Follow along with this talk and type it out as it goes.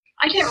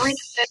I didn't read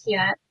the fic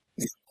yet.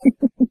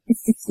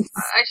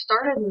 I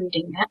started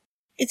reading it.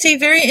 It's a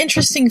very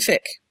interesting fic.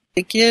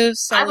 It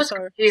gives Salazar...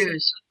 I was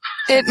confused.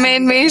 It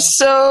made me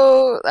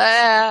so...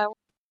 I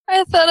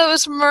thought it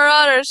was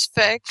Marauder's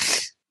fic.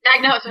 I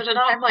know, so did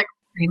I. I'm like,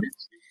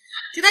 Remus?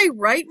 Did I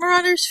write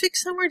Marauder's fic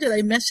somewhere? Did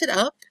I mess it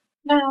up?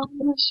 No,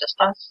 it's just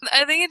us.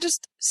 I think it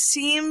just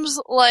seems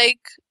like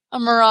a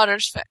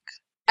Marauder's fic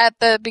at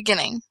the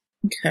beginning.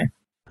 Okay.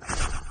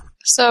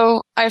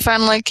 So I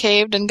finally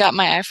caved and got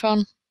my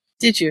iPhone.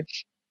 Did you?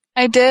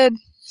 I did.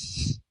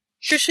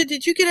 Trisha,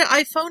 did you get an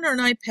iPhone or an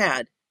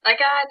iPad? I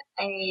got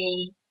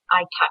a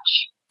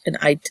iTouch. An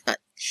iTouch.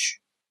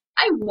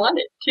 I won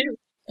it, too.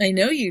 I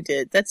know you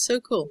did. That's so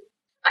cool.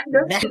 I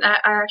know. I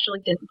actually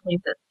didn't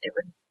believe that it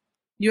would...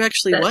 You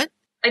actually what?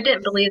 I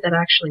didn't believe that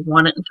I actually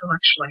won it until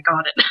actually I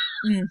got it.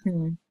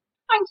 Mm-hmm.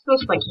 I'm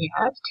supposed to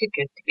yeah, it's too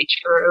good to be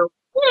true.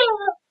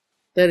 Yeah.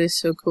 That is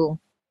so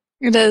cool.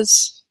 It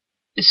is.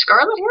 Is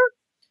Scarlett here?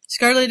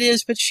 Scarlett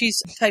is, but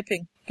she's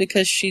typing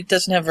because she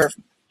doesn't have her...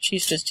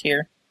 She's just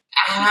here.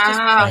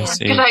 Because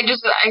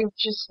I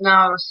just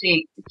now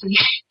see.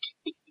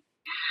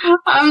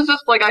 I was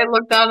just like, I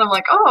looked down and I'm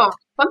like, oh,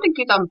 something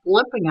keeps on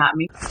blipping at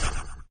me.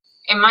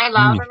 Am I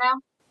louder now?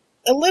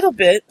 A little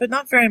bit, but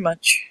not very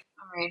much.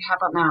 Alright, how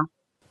about now?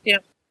 Yeah.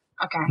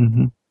 Okay.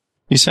 Mm-hmm.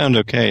 You sound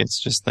okay. It's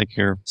just like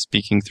you're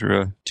speaking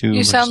through a tube.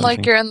 You sound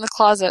like you're in the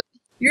closet.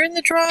 You're in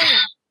the drawer.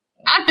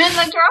 I'm in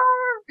the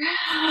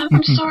drawer!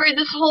 I'm sorry,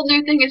 this whole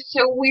new thing is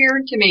so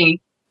weird to me.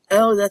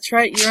 Oh, that's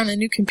right. You're on a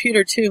new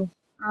computer, too.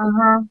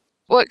 Uh-huh.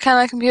 What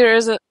kind of computer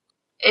is it?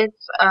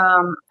 It's,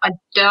 a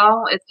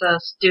Dell. It's a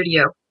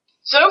Studio.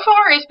 So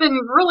far, it's been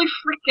really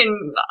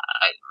freaking...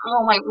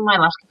 well, my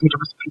last computer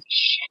was a piece of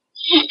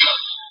shit.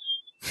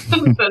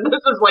 So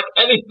this is like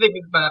anything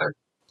is better.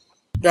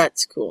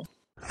 That's cool.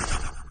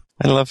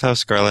 I love how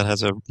Scarlett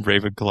has a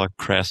Ravenclaw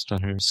crest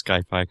on her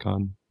Skype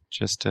icon,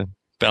 just to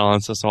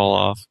balance us all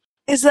off.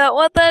 Is that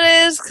what that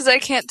is? Because I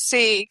can't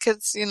see,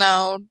 because,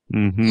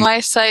 my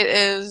site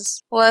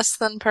is less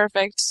than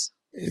perfect.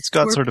 It's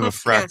got sort of a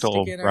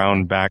fractal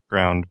brown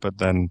background, but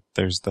then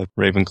there's the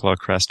Ravenclaw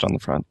crest on the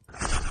front.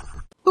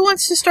 Who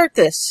wants to start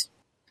this?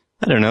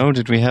 I don't know.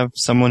 Did we have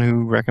someone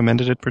who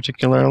recommended it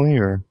particularly,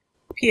 or?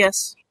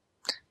 P.S.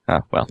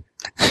 Ah, well,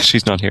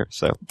 she's not here,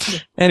 so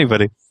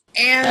anybody.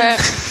 And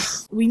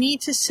we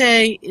need to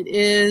say it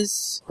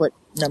is what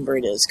number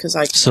it is, because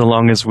So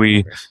long as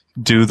we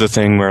do the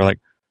thing where, like,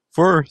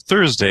 for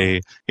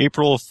Thursday,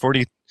 April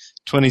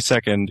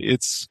 22nd,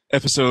 it's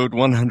episode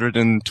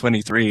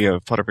 123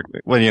 of Potterfic.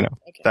 Well,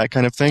 that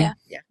kind of thing.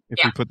 Yeah. If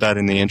we put that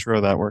in the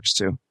intro, that works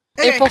too.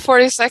 Okay. April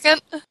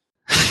 42nd?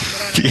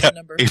 Yeah,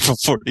 April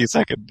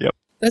 42nd, yep.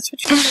 That's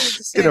what you wanted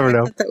to say. You never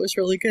know. I thought that was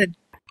really good.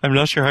 I'm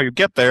not sure how you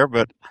get there,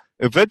 but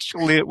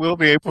eventually it will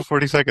be April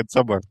 42nd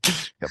somewhere.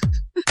 Yep.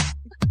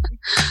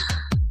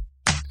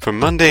 For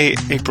Monday,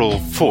 April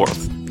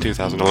 4th,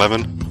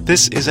 2011,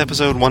 this is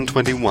episode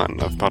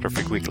 121 of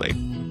Potterfic Weekly.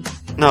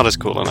 Not as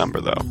cool a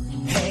number, though.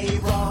 Hey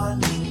Ron,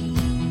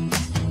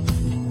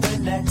 the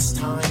next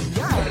time.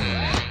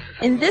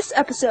 In this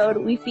episode,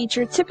 we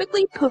feature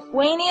typically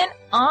Puffwanian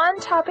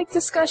on-topic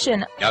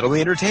discussion. Not only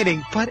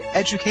entertaining, but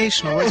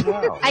educational as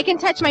well. I can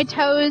touch my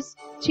toes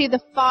to the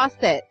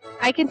faucet.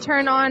 I can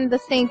turn on the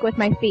sink with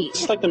my feet.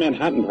 It's like the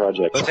Manhattan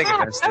Project. Don't take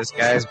offense to this,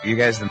 guys, but you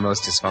guys are the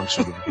most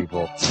dysfunctional of the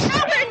people. No,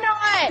 they're not!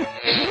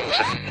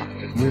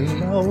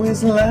 We'll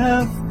always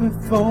laugh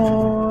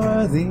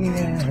before the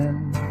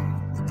end.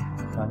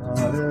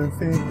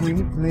 Potterfic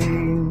Weekly,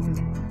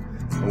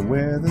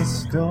 where the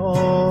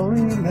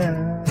story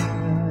never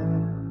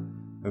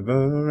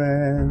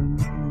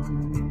ends.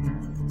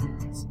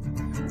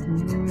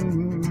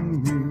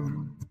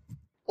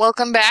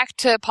 Welcome back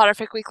to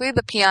Potterfic Weekly,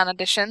 the Peon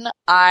edition.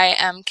 I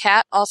am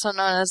Kat, also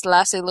known as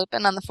Lassie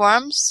Lupin on the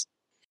forums.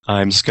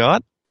 I'm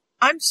Scott.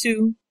 I'm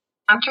Sue.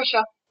 I'm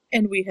Trisha.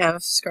 And we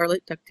have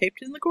Scarlett duct taped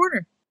in the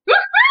corner.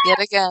 Yet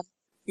again.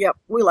 Yep,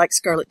 we like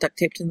Scarlett duct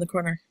taped in the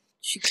corner.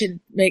 She can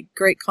make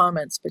great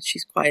comments, but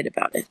she's quiet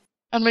about it.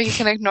 And we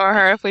can ignore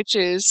her if we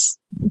choose.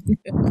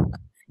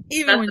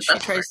 Even when she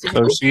tries to...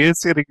 So she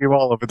is hitting you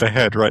all over the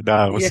head right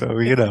now, Yeah. so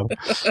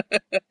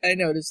I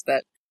noticed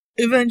that.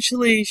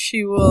 Eventually,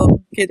 she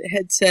will get a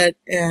headset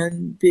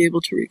and be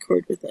able to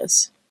record with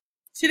us.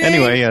 Today,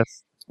 Anyway,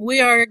 yes. we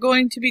are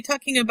going to be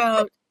talking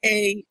about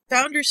a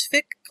Founders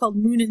fic called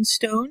Moon and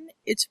Stone.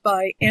 It's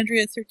by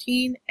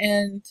Andrea13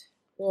 and...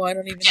 Oh, I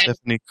don't even know.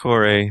 Stephanie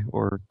Corey,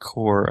 or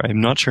Core.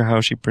 I'm not sure how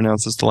she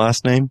pronounces the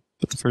last name,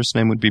 but the first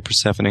name would be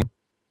Persephone.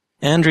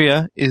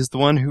 Andrea is the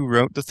one who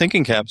wrote the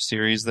Thinking Cap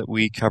series that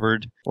we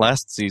covered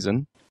last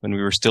season when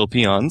we were still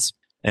peons.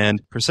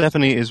 And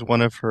Persephone is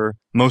one of her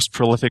most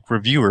prolific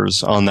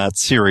reviewers on that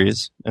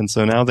series. And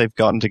so now they've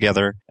gotten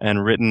together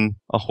and written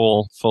a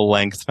whole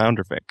full-length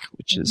founder fic,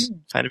 which is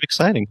kind of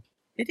exciting.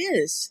 It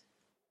is.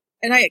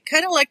 And I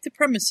kind of like the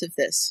premise of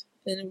this.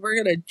 And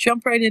we're going to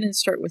jump right in and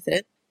start with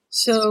it.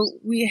 So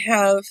we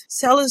have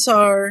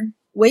Salazar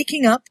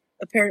waking up,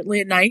 apparently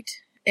at night,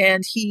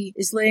 and he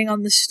is laying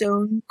on the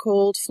stone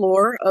cold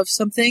floor of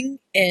something,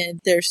 and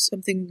there's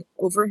something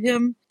over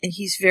him, and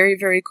he's very,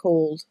 very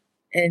cold,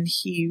 and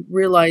he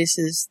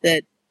realizes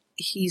that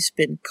he's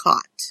been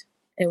caught,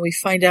 and we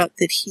find out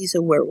that he's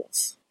a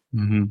werewolf.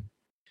 Mm-hmm.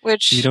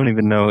 Which You don't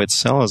even know it's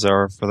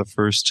Salazar for the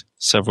first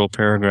several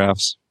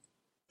paragraphs.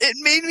 it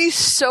made me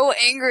so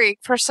angry.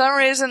 For some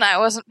reason, I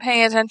wasn't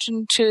paying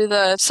attention to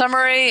the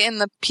summary in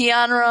the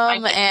peon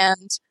room,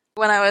 and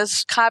when I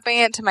was copying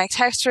it to my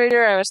text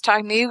reader, I was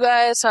talking to you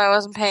guys, so I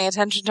wasn't paying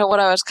attention to what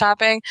I was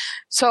copying.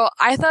 So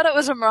I thought it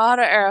was a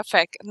Marauder era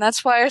fic, and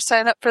that's why I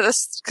signed up for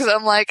this, because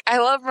I'm like, I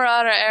love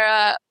Marauder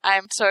era.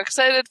 I'm so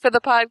excited for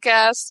the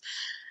podcast.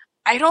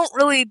 I don't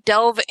really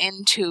delve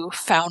into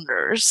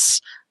Founders,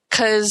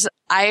 because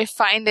I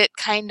find it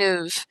kind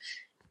of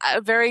a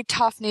very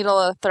tough needle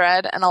of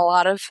thread, and a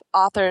lot of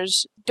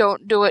authors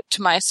don't do it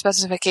to my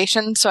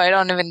specification, so I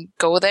don't even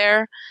go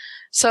there.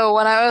 So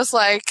when I was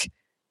like,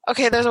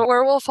 okay, there's a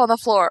werewolf on the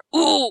floor.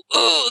 Ooh,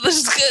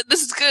 this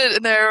is good.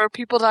 And there were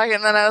people talking,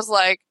 and then I was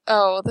like,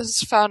 oh, this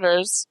is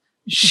Founders.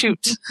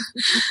 Shoot.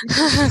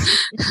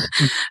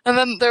 And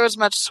then there was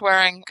much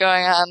swearing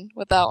going on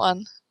with that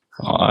one.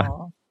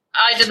 Aw.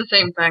 I did the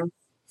same thing.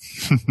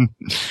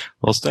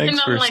 Well, thanks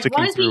And I'm for like, sticking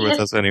why is he through with hiss-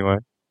 us anyway.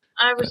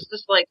 I was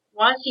just like,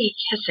 why is he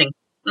hissing?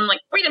 And I'm like,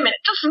 wait a minute,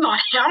 this is not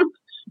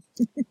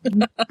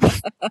him.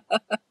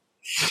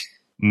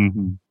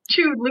 Mm-hmm.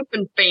 2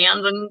 Lupin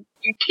fans, and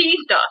you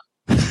teased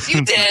us.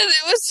 You did.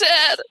 It was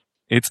sad.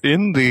 It's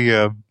in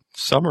the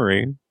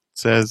summary. It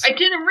says, I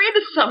didn't read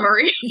the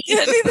summary.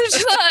 Yeah, neither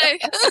did I.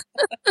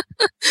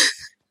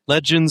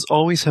 legends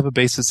always have a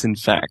basis in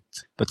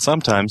fact, but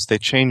sometimes they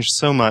change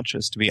so much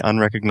as to be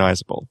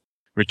unrecognizable.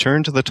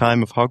 Return to the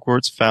time of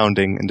Hogwarts'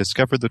 founding and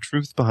discover the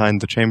truth behind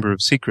the Chamber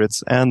of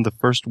Secrets and the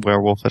first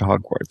werewolf at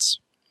Hogwarts.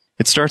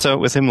 It starts out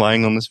with him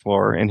lying on this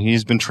floor, and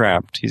he's been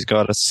trapped. He's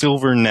got a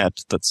silver net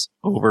that's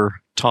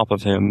over top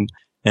of him,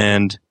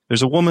 and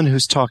there's a woman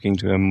who's talking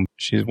to him.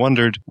 She's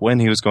wondered when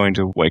he was going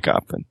to wake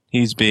up, and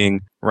he's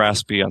being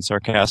raspy and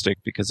sarcastic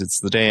because it's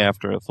the day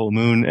after a full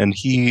moon, and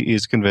he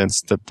is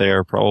convinced that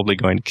they're probably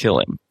going to kill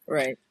him.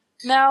 Right.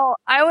 Now,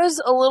 I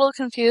was a little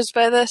confused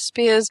by this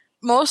because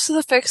most of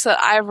the fics that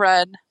I've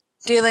read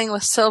dealing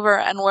with silver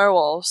and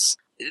werewolves,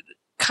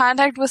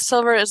 contact with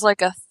silver is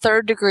like a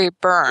 3rd-degree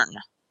burn.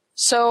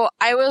 So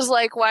I was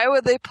like, why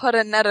would they put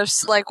a net of,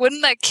 like,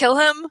 wouldn't that kill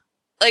him?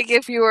 Like,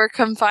 if you were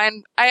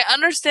confined, I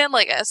understand,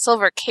 like, a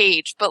silver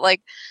cage, but,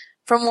 like,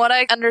 from what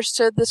I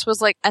understood, this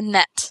was, like, a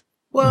net.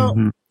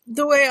 Well,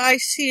 the way I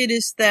see it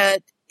is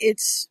that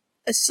it's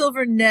a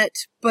silver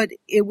net, but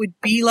it would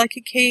be like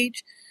a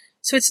cage,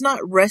 so it's not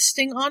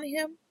resting on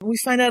him. We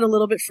find out a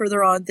little bit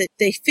further on that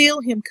they feel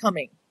him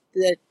coming,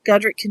 that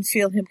Godric can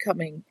feel him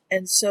coming,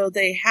 and so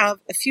they have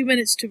a few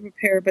minutes to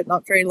prepare, but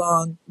not very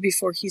long,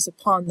 before he's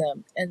upon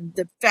them. And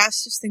the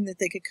fastest thing that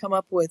they could come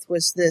up with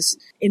was this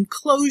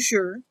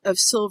enclosure of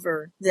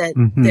silver that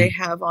they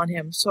have on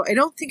him. So I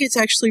don't think it's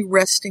actually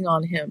resting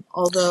on him,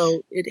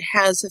 although it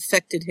has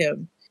affected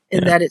him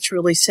in that it's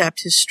really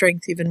sapped his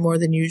strength even more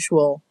than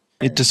usual.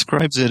 It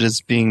describes it as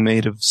being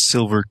made of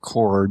silver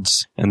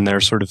cords, and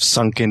they're sort of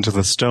sunk into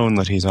the stone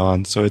that he's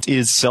on. So it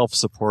is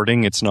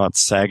self-supporting. It's not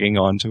sagging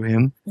onto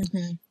him.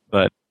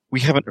 But we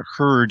haven't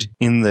heard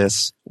in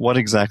this what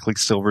exactly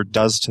silver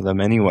does to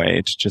them anyway.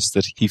 It's just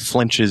that he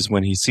flinches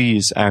when he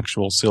sees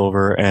actual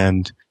silver.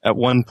 And at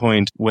one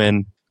point,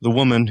 when the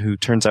woman who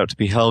turns out to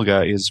be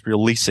Helga is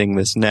releasing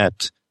this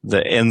net,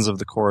 the ends of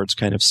the cords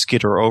kind of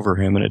skitter over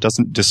him, and it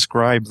doesn't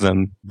describe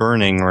them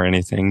burning or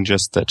anything,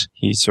 just that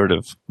he sort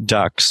of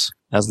ducks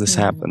as this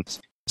happens.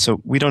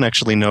 So we don't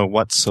actually know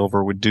what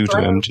silver would do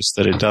to him, just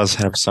that it does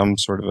have some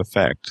sort of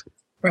effect.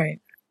 Right.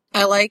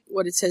 I like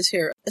what it says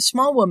here. A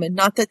small woman,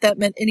 not that that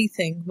meant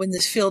anything, when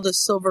this field of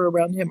silver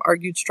around him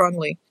argued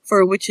strongly, for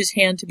a witch's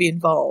hand to be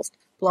involved.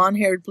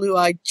 Blonde-haired,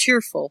 blue-eyed,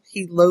 cheerful,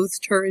 he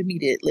loathed her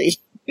immediately.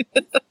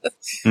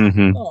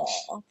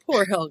 Aw,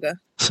 poor Helga.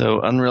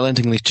 So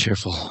unrelentingly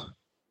cheerful.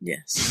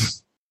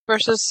 Yes.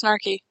 Versus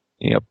snarky.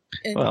 Yep.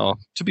 And well,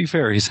 to be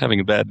fair, he's having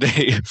a bad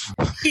day.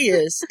 he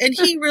is. And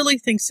he really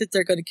thinks that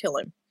they're going to kill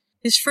him.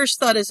 His first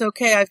thought is,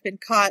 okay, I've been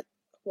caught.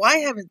 Why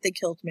haven't they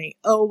killed me?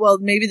 Oh, well,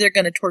 maybe they're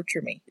going to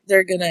torture me.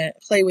 They're going to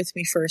play with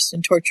me first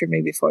and torture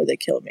me before they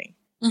kill me.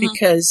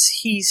 Because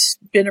he's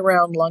been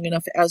around long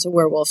enough as a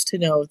werewolf to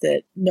know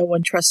that no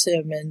one trusts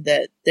him and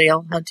that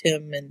they'll hunt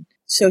him. And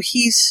so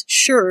he's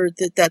sure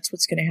that that's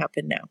what's going to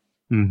happen now.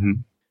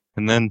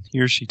 And then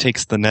here she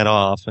takes the net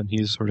off, and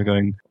he's sort of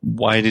going,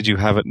 why did you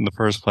have it in the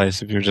first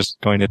place if you're just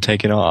going to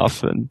take it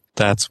off? And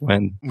that's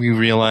when we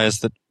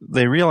realized that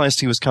they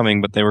realized he was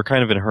coming, but they were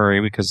kind of in a hurry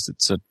because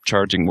it's a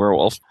charging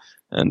werewolf.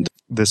 And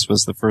this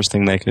was the first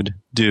thing they could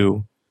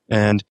do.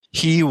 And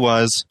he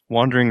was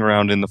wandering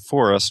around in the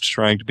forest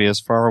trying to be as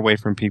far away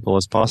from people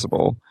as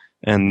possible.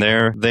 And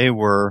there they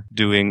were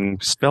doing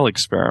spell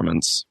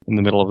experiments in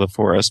the middle of the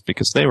forest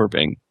because they were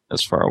being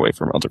as far away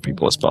from other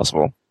people as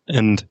possible.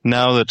 And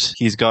now that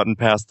he's gotten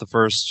past the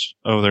first,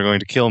 oh, they're going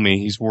to kill me,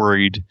 he's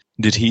worried,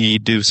 did he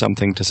do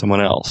something to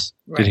someone else?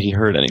 Right. Did he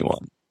hurt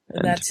anyone?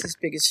 And that's his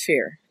biggest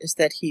fear, is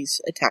that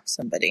he's attacked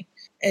somebody.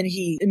 And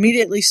he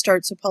immediately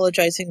starts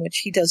apologizing, which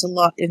he does a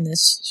lot in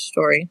this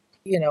story.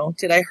 You know,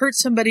 did I hurt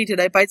somebody?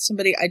 Did I bite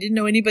somebody? I didn't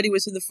know anybody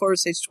was in the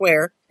forest, I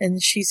swear.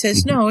 And she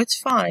says, no, it's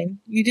fine.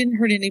 You didn't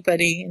hurt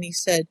anybody. And he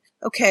said,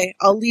 okay,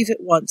 I'll leave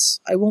at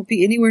once. I won't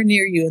be anywhere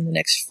near you in the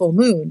next full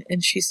moon.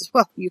 And she says,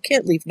 well, you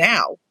can't leave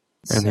now.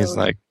 And he's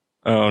like,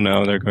 oh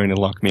no, they're going to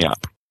lock me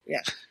up.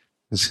 Yeah.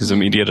 This is his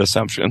immediate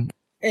assumption.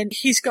 And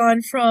he's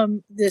gone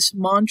from this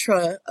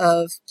mantra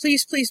of,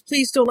 please, please,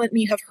 please don't let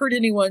me have hurt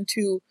anyone,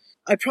 to,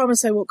 I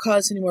promise I won't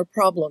cause any more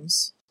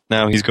problems.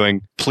 Now he's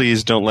going,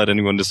 please don't let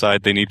anyone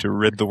decide they need to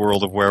rid the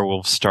world of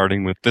werewolves,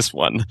 starting with this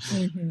one.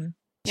 Mm-hmm.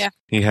 Yeah.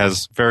 He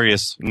has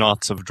various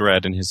knots of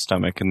dread in his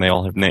stomach, and they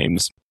all have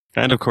names.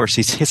 And of course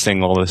he's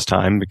hissing all this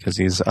time because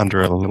he's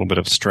under a little bit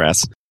of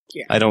stress.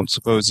 Yeah. I don't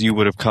suppose you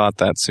would have caught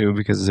that, Sue,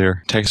 because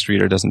their text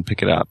reader doesn't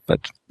pick it up,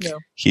 but no.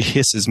 He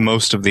hisses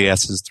most of the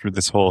S's through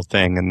this whole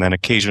thing, and then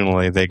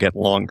occasionally they get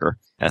longer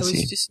as he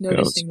I was just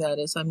noticing that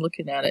as I'm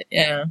looking at it,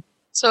 yeah.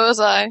 So was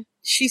I.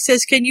 She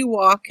says, can you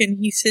walk? And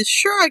he says,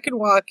 sure, I can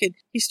walk. And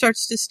he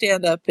starts to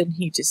stand up, and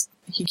he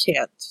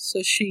can't.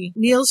 So she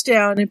kneels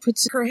down and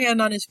puts her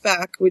hand on his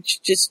back,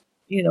 which just,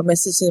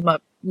 messes him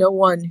up. No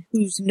one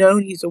who's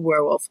known he's a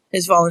werewolf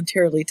has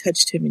voluntarily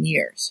touched him in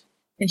years.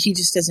 And he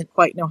just doesn't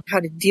quite know how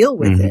to deal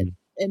with it.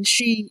 And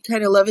she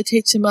kind of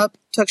levitates him up,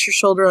 tucks her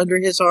shoulder under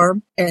his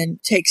arm,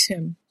 and takes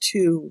him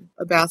to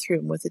a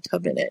bathroom with a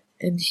tub in it.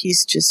 And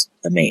he's just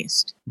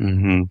amazed.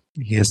 Mm-hmm.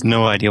 He has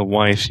no idea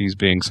why she's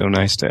being so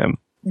nice to him.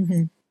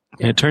 Mm-hmm.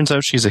 And it turns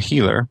out she's a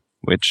healer,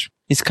 which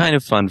is kind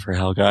of fun for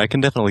Helga. I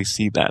can definitely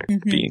see that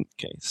being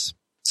the case.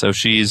 So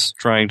she's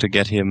trying to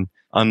get him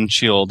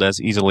unchilled as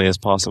easily as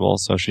possible.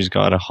 So she's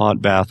got a hot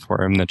bath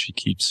for him that she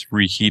keeps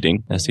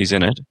reheating as he's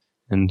in it.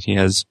 And he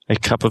has a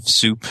cup of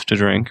soup to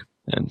drink.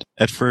 And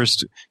at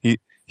first, he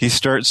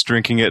starts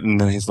drinking it, and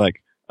then he's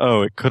like,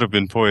 oh, it could have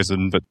been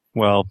poison, but,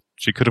 well,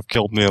 she could have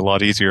killed me a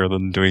lot easier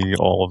than doing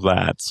all of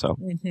that. So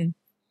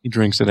he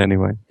drinks it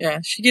anyway.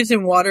 Yeah, she gives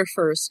him water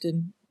first,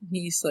 and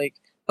he's like,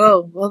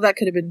 oh, well, that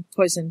could have been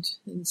poisoned.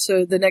 And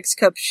so the next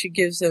cup she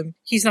gives him,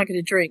 he's not going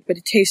to drink, but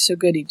it tastes so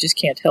good he just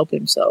can't help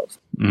himself.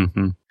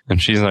 Mm-hmm.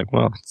 And she's like,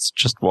 well, it's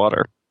just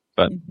water.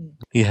 But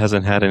he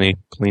hasn't had any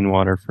clean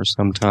water for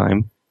some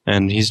time.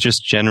 And he's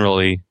just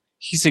generally,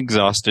 he's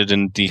exhausted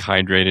and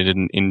dehydrated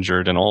and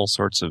injured and all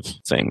sorts of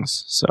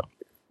things. So,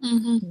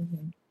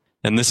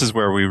 and this is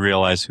where we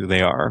realize who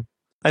they are.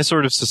 I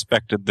sort of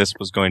suspected this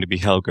was going to be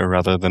Helga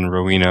rather than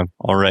Rowena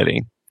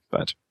already,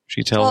 but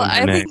she tells him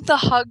her name. I think the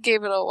hug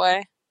gave it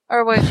away.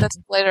 Or wait, that's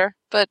later.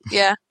 But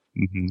yeah.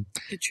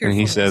 The cheerfulness. And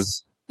he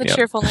says, the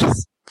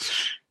cheerfulness.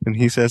 And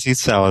he says he's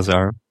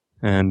Salazar.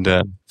 And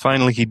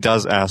finally he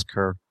does ask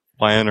her,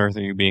 why on earth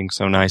are you being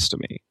so nice to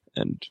me?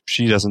 And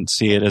she doesn't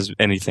see it as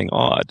anything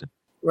odd.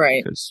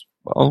 Right. Because,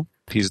 well,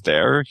 he's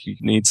there. He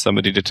needs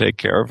somebody to take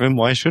care of him.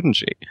 Why shouldn't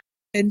she?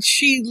 And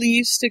she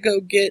leaves to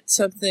go get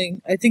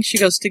something. I think she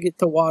goes to get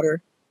the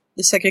water,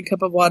 the second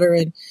cup of water,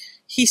 and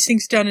he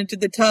sinks down into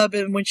the tub,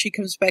 and when she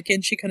comes back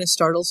in, she kind of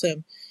startles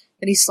him.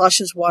 And he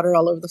sloshes water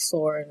all over the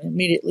floor and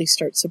immediately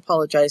starts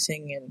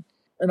apologizing.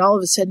 And all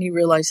of a sudden he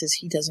realizes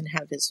he doesn't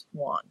have his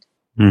wand.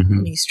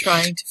 And he's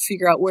trying to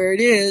figure out where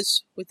it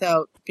is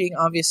without being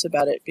obvious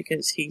about it,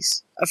 because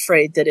he's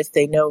afraid that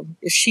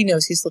if she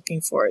knows he's looking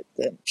for it,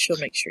 then she'll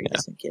make sure he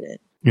doesn't get it.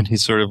 And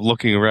he's sort of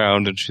looking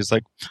around, and she's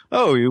like,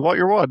 oh, you want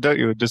your wand, don't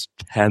you? And just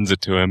hands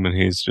it to him, and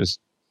he's just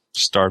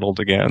startled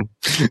again.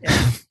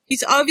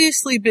 He's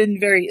obviously been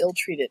very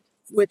ill-treated,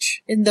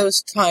 which in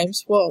those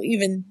times, well,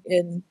 even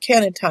in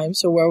canon times,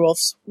 so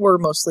werewolves were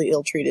mostly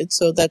ill-treated,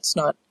 so that's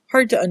not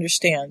hard to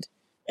understand.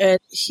 And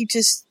he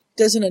just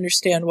doesn't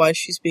understand why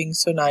she's being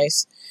so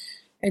nice.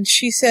 And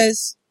she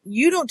says,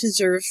 you don't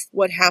deserve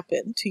what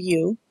happened to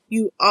you.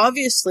 You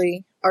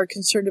obviously are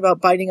concerned about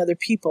biting other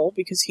people,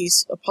 because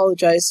he's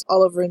apologized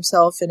all over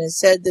himself and has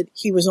said that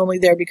he was only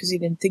there because he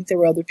didn't think there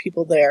were other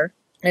people there.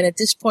 And at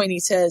this point he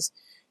says,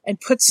 and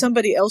put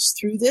somebody else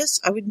through this?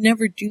 I would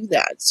never do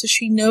that. So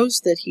she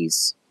knows that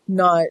he's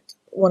not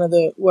one of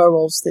the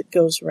werewolves that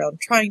goes around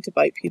trying to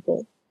bite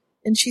people.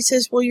 And she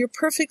says, well, you're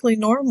perfectly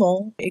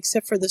normal,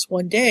 except for this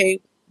one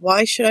day.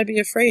 Why should I be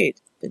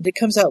afraid? And it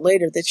comes out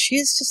later that she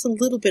is just a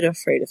little bit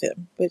afraid of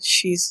him, but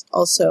she's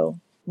also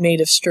made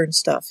of stern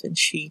stuff, and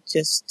she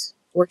just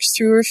works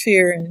through her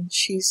fear, and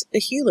she's a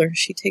healer.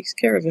 She takes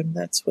care of him.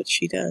 That's what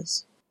she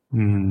does.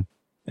 And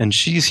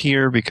she's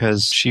here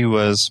because she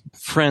was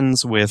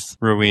friends with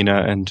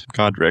Rowena and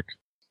Godric.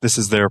 This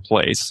is their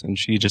place, and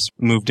she just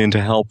moved in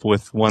to help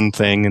with one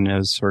thing and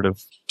has sort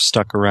of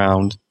stuck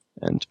around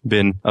and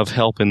been of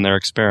help in their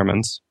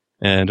experiments.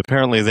 And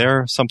apparently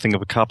they're something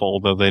of a couple,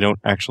 though they don't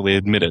actually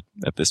admit it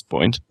at this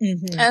point.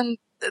 And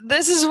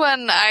this is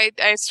when I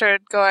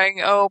started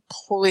going, oh,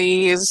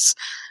 please.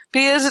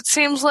 Because it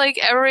seems like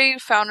every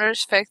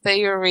Founders fic that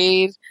you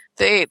read,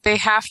 they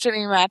have to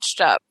be matched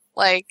up.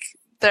 Like,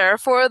 there are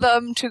 4 of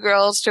them, 2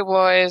 girls, 2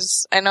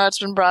 boys. I know it's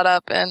been brought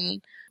up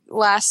in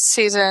last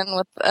season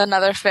with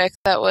another fic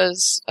that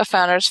was a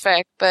Founders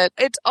fic, but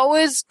it's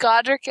always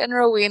Godric and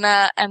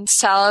Rowena and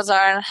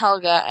Salazar and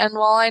Helga. And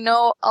while I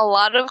know a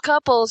lot of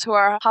couples who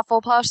are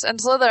Hufflepuffs and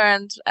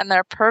Slytherins, and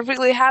they're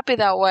perfectly happy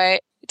that way,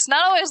 it's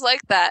not always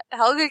like that.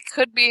 Helga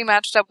could be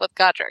matched up with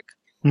Godric.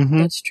 Mm-hmm.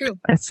 That's true.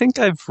 I think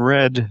I've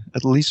read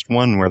at least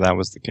one where that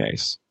was the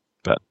case,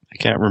 but I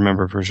can't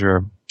remember for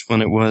sure which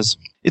one it was.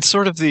 It's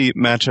sort of the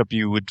matchup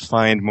you would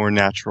find more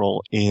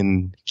natural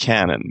in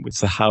canon with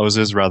the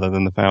houses rather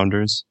than the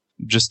Founders.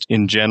 Just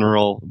in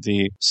general,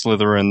 the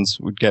Slytherins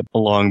would get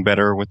along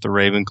better with the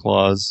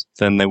Ravenclaws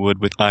than they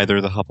would with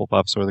either the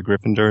Hufflepuffs or the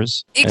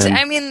Gryffindors.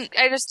 I mean,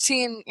 I just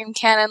see in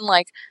canon,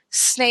 like,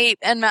 Snape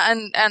and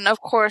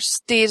of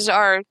course, these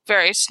are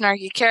very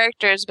snarky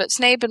characters, but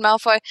Snape and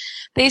Malfoy,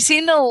 they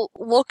seem to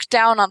look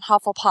down on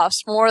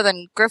Hufflepuffs more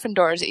than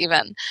Gryffindors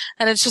even.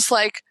 And it's just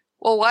like,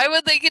 well, why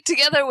would they get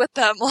together with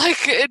them?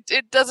 Like,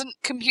 it doesn't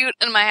compute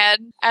in my head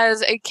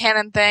as a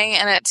canon thing,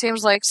 and it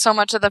seems like so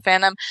much of the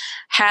fandom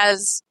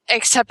has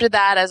accepted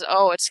that as,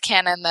 oh, it's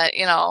canon that,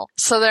 you know,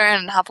 Slytherin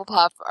and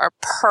Hufflepuff are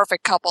a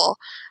perfect couple.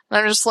 And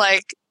I'm just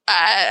like,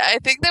 I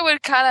think they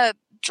would kind of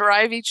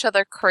drive each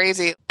other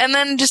crazy. And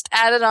then just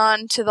added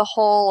on to the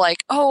whole,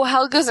 like, oh,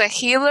 Helga's a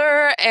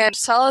healer and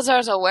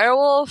Salazar's a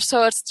werewolf,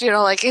 so it's, you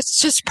know, like, it's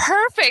just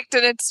perfect,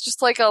 and it's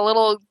just like a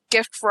little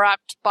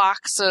gift-wrapped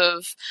box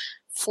of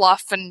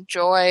fluff and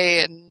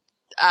joy, and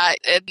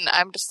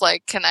I'm just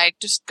like, can I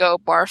just go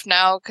barf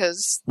now?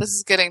 Because this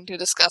is getting too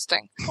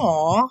disgusting.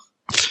 Aww.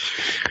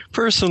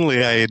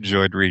 Personally, I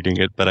enjoyed reading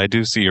it, but I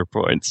do see your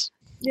points.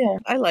 Yeah,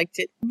 I liked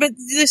it. But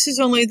this is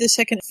only the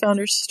second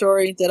Founders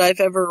story that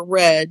I've ever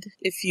read,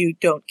 if you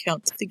don't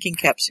count the Thinking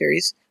Cap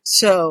series.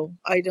 So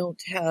I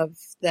don't have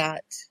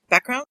that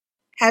background.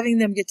 Having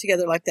them get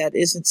together like that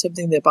isn't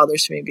something that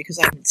bothers me because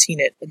I haven't seen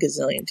it a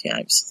gazillion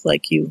times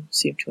like you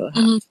seem to have.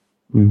 Mm-hmm.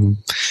 Mm-hmm.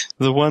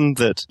 The one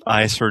that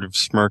I sort of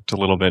smirked a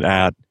little bit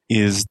at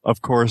is,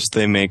 of course,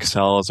 they make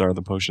Salazar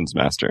the potions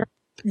master.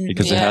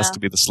 Because it has to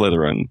be the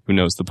Slytherin who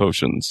knows the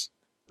potions.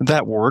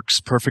 That works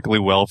perfectly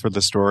well for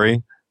the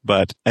story,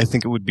 but I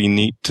think it would be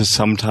neat to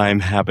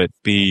sometime have it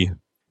be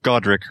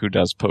Godric who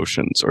does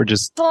potions, or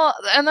just... Well,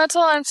 and that's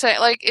all I'm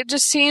saying. Like, it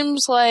just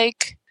seems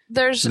like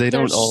they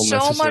don't all so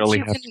necessarily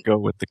much have to go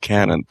with the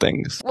canon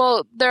things.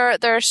 Well, there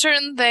are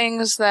certain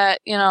things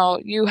that, you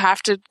know, you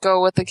have to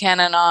go with the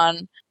canon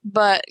on,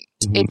 but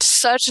it's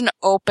such an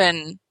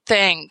open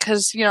thing,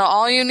 because, you know,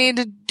 all you need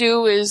to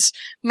do is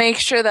make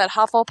sure that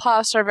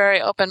Hufflepuffs are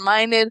very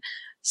open-minded,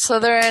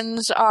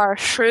 Slytherins are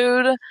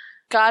shrewd,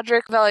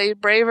 Godric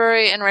valued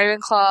bravery, and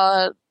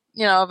Ravenclaw,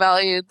 you know,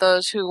 valued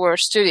those who were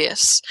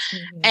studious.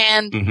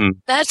 And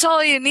that's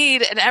all you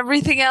need, and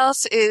everything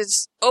else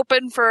is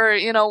open for,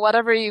 you know,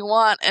 whatever you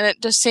want, and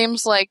it just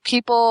seems like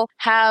people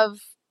have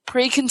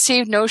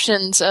preconceived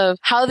notions of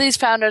how these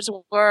Founders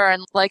were,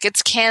 and, like,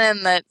 it's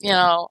canon that, you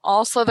know,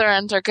 all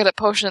Slytherins are good at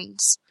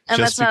potions. And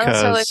Just that's not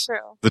necessarily because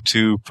true. the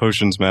two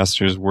potions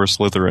masters were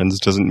Slytherins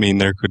doesn't mean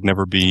there could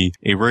never be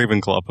a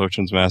Ravenclaw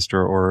potions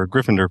master or a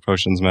Gryffindor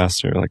potions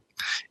master. Like,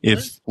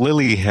 if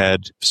Lily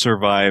had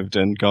survived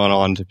and gone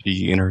on to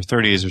be in her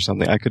 30s or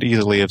something, I could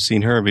easily have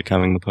seen her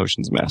becoming the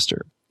potions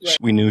master. Right.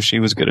 We knew she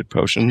was good at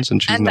potions,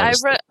 and she's not.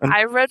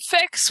 I read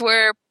fics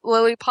where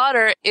Lily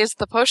Potter is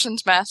the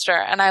potions master,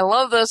 and I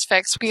love those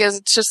fics because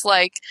it's just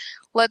like,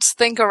 let's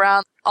think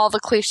around all the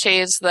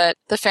cliches that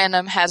the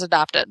fandom has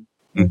adopted.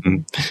 Mm-hmm.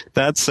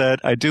 That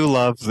said, I do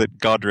love that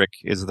Godric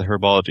is the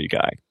herbology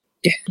guy.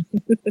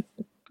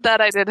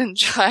 That I did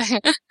enjoy.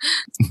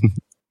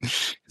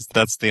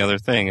 That's the other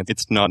thing.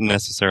 It's not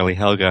necessarily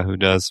Helga who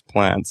does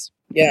plants.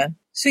 Yeah.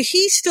 So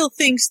he still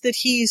thinks that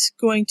he's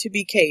going to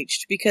be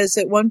caged, because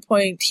at one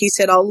point he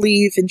said, I'll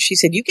leave, and she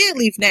said, you can't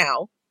leave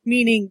now,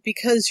 meaning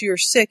because you're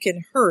sick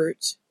and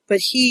hurt. But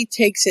he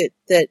takes it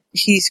that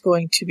he's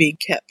going to be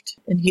kept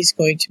and he's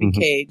going to be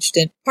caged.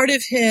 And part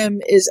of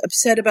him is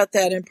upset about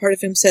that, and part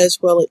of him says,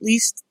 well, at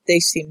least they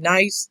seem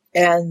nice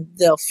and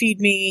they'll feed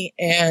me,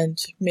 and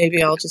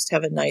maybe I'll just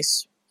have a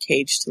nice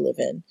cage to live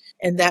in.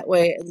 And that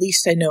way, at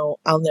least I know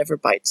I'll never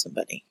bite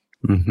somebody.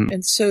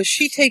 And so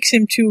she takes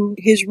him to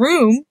his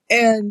room,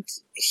 and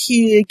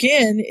he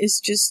again is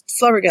just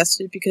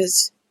flabbergasted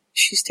because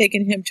she's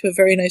taken him to a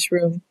very nice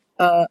room.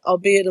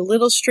 Albeit a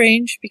little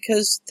strange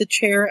because the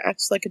chair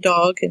acts like a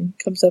dog and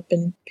comes up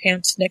and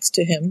pants next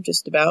to him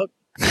just about.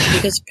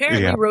 Because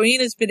apparently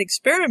Rowena's been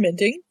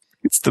experimenting.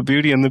 It's the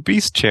Beauty and the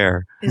Beast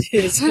chair. It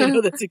is.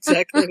 No, that's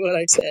exactly what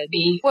I said.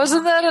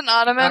 Wasn't that an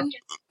ottoman?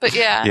 But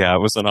yeah. Yeah, it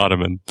was an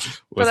ottoman.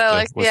 With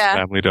the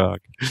family dog.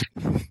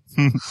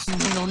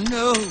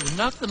 No,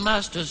 not the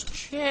master's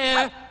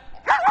chair.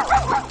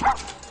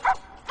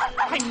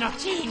 I'm not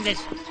seeing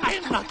this. I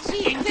am not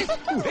seeing this.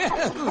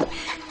 Well,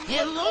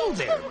 hello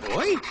there,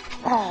 boy.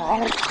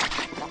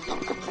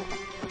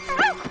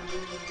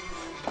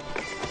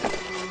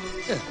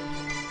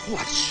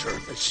 What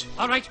service?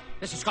 All right,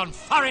 this has gone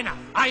far enough.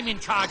 I'm in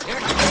charge here.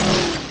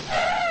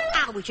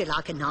 How would you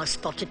like a nice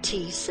spot of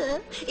tea,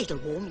 sir? It'll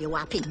warm you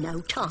up in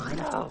no time.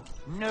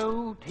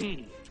 No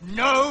tea.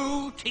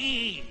 No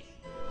tea.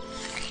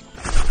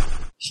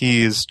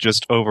 he is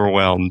just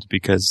overwhelmed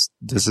because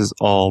this is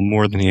all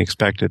more than he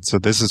expected. So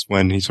this is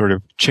when he sort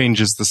of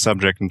changes the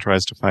subject and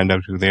tries to find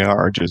out who they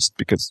are, just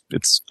because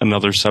it's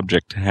another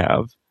subject to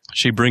have.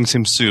 She brings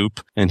him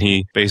soup, and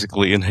he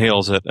basically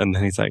inhales it, and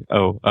then he's like,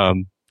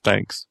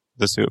 thanks,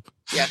 the soup.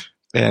 Yeah.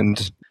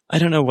 And I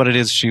don't know what it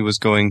is she was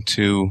going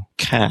to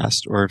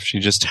cast, or if she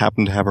just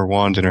happened to have her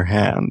wand in her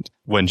hand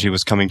when she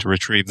was coming to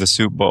retrieve the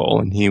soup bowl,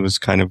 and he was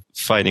kind of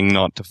fighting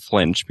not to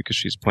flinch because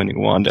she's pointing a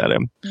wand at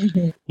him.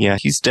 Mm-hmm. Yeah,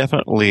 he's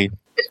definitely...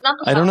 It's not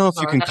the I don't know if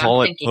you Salazar can that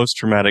call I'm it thinking.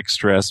 post-traumatic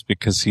stress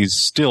because he's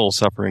still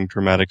suffering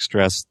traumatic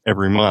stress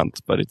every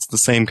month, but it's the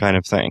same kind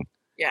of thing.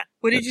 Yeah.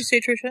 What did you say,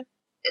 Tricia?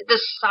 The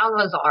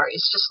Salazar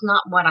is just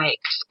not what I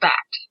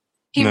expect.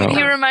 He No.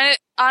 reminded,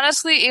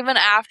 honestly, even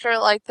after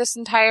like this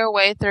entire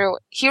way through,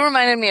 he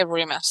reminded me of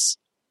Remus.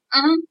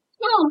 Mm-hmm.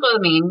 Well, I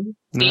mean,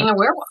 being a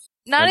werewolf.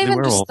 Not Deadly even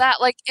werewolf. just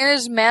that, like in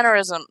his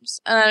mannerisms.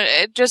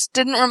 It just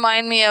didn't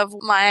remind me of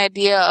my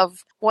idea of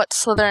what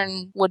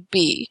Slytherin would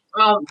be.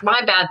 Well,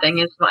 my bad thing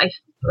is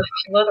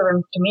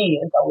Slytherin to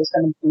me is always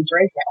going to be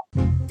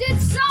Draco.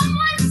 Did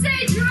someone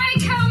say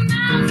Draco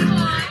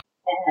Malfoy?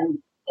 And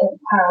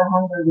power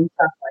hungry and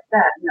stuff like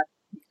that. You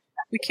know.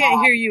 We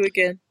can't hear you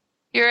again.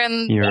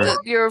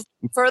 You're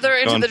further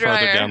into Gone the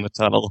farther dryer. down the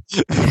tunnel.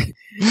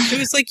 It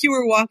was like you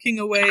were walking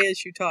away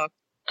as you talked.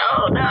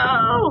 Oh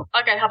no!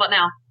 Okay, how about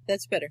now?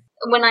 That's better.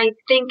 When I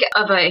think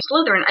of a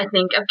Slytherin, I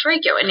think of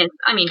Draco, and it's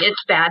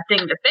a bad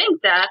thing to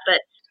think that,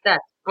 but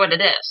that's what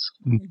it is.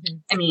 Mm-hmm.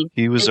 I mean,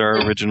 He was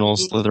our original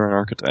Slytherin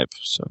archetype,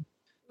 so...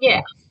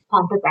 Yeah,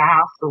 pompous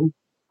ass and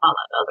all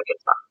that other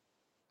good stuff.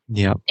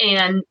 Yeah.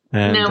 And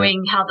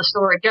knowing how the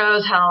story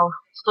goes, how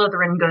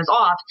Slytherin goes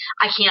off,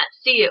 I can't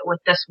see it with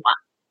this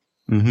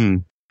one. Mm-hmm.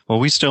 Well,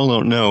 we still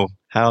don't know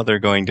how they're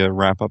going to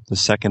wrap up the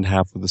second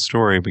half of the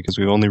story because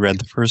we've only read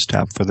the first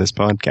half for this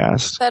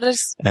podcast. That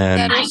is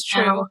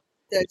true.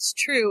 That's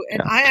true.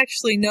 And Yeah. I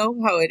actually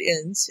know how it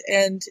ends,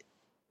 and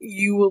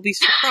you will be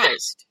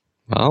surprised.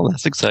 Well,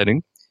 that's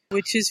exciting.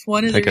 Which is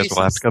one of I the guess reasons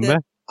we'll have to come that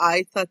back.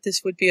 I thought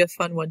this would be a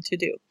fun one to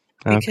do.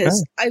 Okay.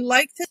 Because I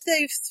like that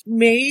they've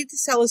made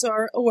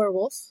Salazar a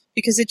werewolf,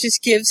 because it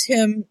just gives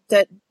him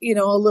that,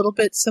 a little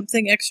bit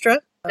something extra.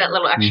 That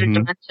little extra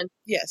dimension.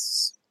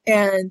 Yes.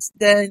 And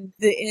then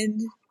the end,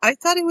 I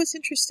thought it was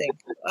interesting.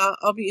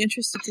 I'll be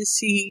interested to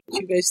see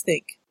what you guys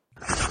think.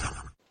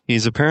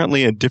 He's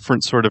apparently a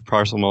different sort of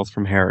Parselmouth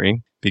from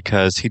Harry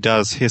because he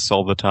does hiss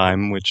all the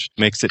time, which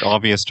makes it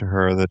obvious to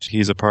her that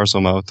he's a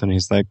Parselmouth, and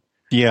he's like,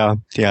 yeah,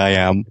 I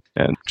am.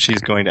 And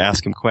she's going to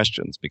ask him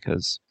questions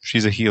because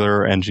she's a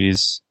healer and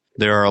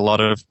there are a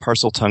lot of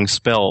Parseltongue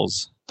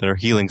spells that are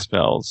healing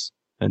spells,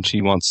 and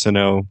she wants to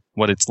know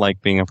what it's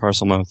like being a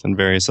Parselmouth and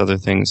various other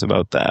things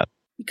about that.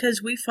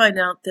 Because we find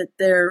out that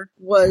there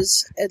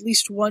was at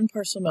least one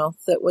Parselmouth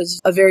that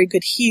was a very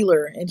good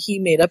healer, and he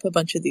made up a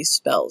bunch of these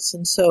spells.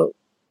 And so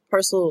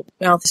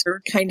Parselmouths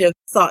are kind of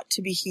thought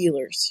to be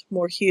healers,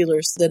 more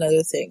healers than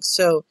other things.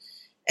 So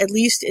at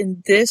least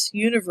in this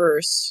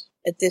universe,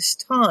 at this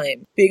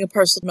time, being a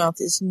Parselmouth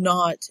is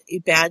not a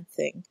bad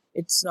thing.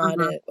 It's not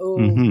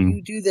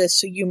you do this,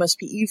 so you must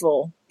be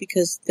evil,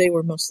 because they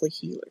were mostly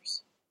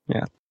healers.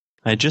 Yeah.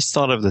 I just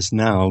thought of this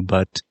now,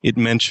 but it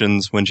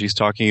mentions when she's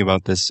talking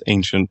about this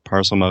ancient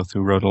Parselmouth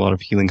who wrote a lot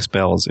of healing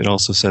spells, it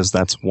also says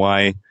that's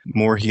why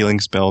more healing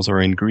spells are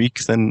in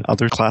Greek than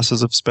other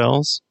classes of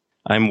spells.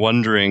 I'm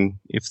wondering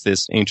if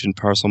this ancient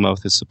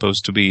Parselmouth is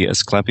supposed to be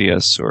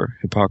Asclepius or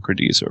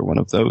Hippocrates or one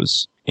of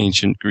those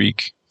ancient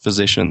Greek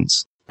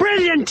physicians.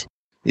 Brilliant!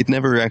 It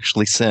never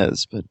actually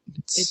says, but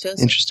it's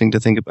doesn't. interesting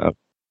to think about.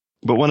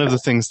 But one of the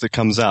things that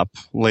comes up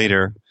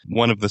later,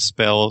 one of the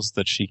spells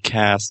that she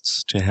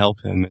casts to help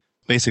him,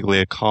 basically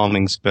a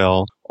calming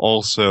spell,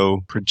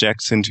 also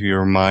projects into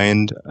your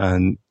mind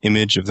an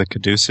image of the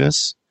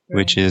caduceus,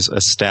 which is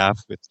a staff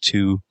with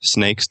two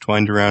snakes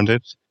twined around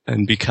it.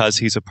 And because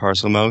he's a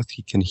Parselmouth,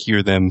 he can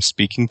hear them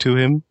speaking to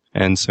him.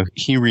 And so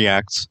he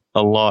reacts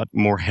a lot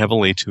more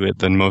heavily to it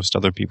than most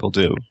other people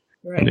do.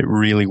 Right. And it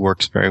really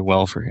works very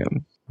well for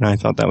him. And I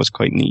thought that was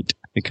quite neat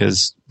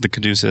because the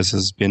caduceus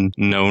has been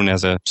known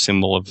as a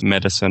symbol of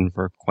medicine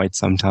for quite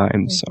some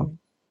time. So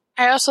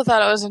I also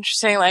thought it was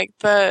interesting, like,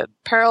 the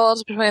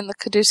parallels between the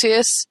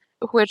caduceus,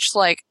 which,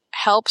 like,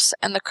 helps,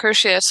 and the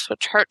crucius,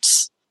 which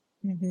hurts.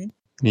 Mm-hmm.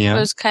 Yeah. It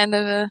was kind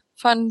of a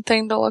fun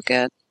thing to look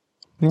at.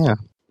 Yeah.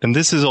 And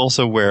this is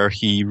also where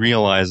he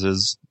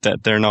realizes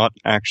that they're not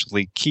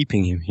actually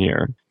keeping him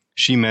here.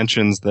 She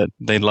mentions that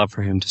they'd love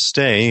for him to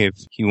stay if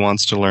he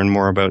wants to learn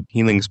more about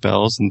healing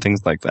spells and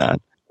things like that.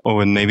 Oh,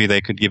 and maybe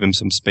they could give him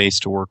some space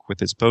to work with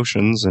his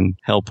potions and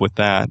help with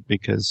that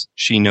because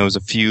she knows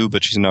a few,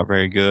 but she's not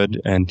very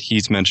good. And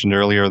he's mentioned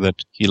earlier that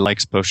he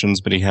likes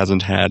potions, but he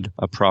hasn't had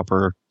a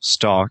proper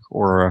stock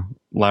or a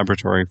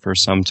laboratory for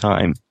some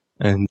time.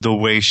 And the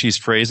way she's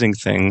phrasing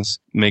things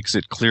makes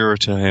it clearer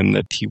to him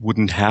that he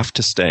wouldn't have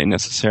to stay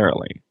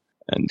necessarily.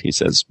 And he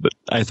says, but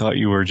I thought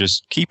you were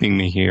just keeping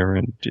me here.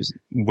 And just,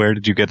 where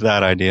did you get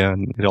that idea?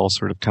 And it all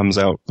sort of comes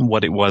out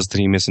what it was that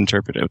he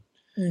misinterpreted.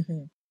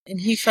 Mm-hmm. And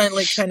he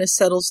finally kind of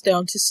settles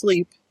down to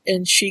sleep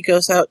and she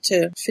goes out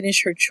to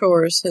finish her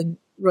chores and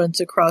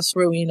runs across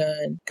Rowena,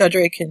 and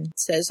Godric and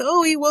says,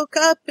 oh, he woke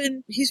up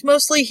and he's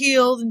mostly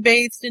healed and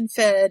bathed and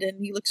fed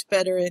and he looks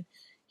better and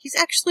he's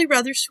actually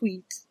rather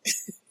sweet.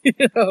 You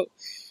know?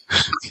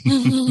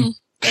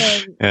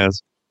 And,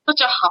 Yes.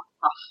 Such a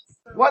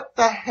Hufflepuff. What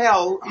the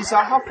hell is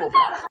a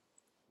Hufflepuff?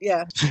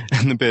 Yeah.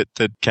 And the bit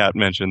that Kat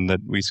mentioned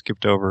that we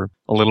skipped over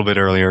a little bit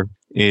earlier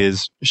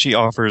is she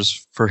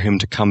offers for him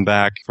to come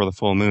back for the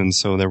full moon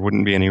so there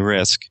wouldn't be any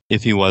risk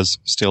if he was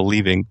still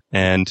leaving.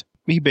 And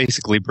he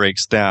basically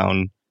breaks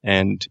down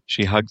and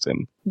she hugs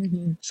him.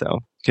 Mm-hmm. So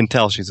can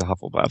tell she's a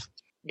Hufflepuff.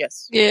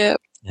 Yes. Yeah.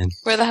 And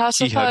we're the House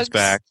he of hugs Hugs.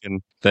 back,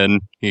 and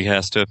then he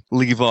has to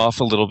leave off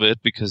a little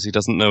bit because he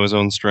doesn't know his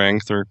own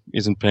strength or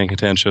isn't paying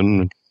attention.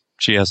 And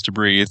she has to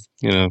breathe,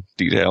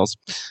 details.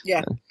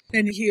 Yeah.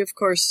 And he, of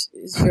course,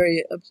 is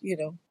very,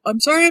 I'm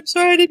sorry,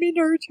 I didn't mean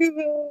to hurt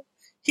you.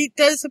 He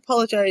does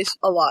apologize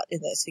a lot in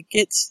this. It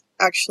gets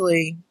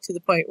actually to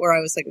the point where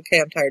I was like,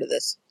 okay, I'm tired of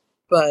this.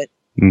 But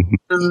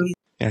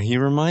Yeah, he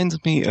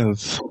reminds me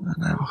of, I don't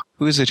know,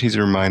 who is it he's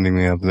reminding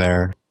me of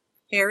there?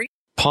 Harry?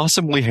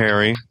 Possibly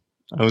Harry.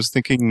 I was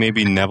thinking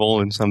maybe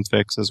Neville in some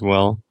fics as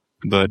well.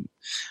 But,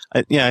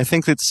 I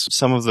think it's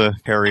some of the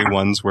Harry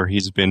ones where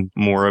he's been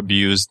more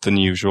abused than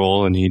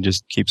usual and he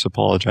just keeps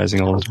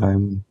apologizing all the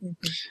time.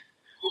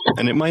 Mm-hmm.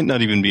 And it might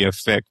not even be a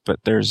fic, but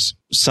there's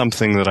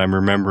something that I'm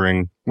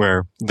remembering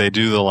where they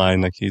do the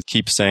line, like he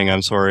keeps saying,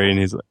 I'm sorry, and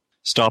he's like,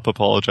 stop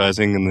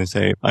apologizing, and they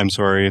say, I'm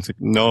sorry. It's like,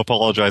 no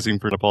apologizing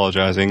for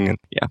apologizing, and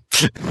yeah.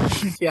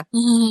 Yeah.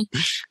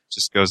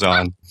 Just goes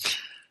on.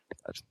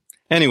 But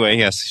anyway,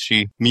 yes,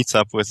 she meets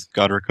up with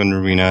Godric and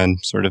Rowena and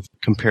sort of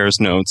compares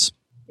notes.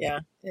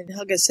 Yeah, and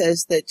Helga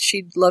says that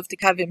she'd love to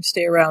have him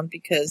stay around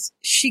because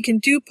she can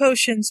do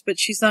potions, but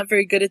she's not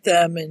very good at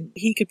them, and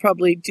he could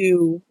probably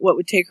do what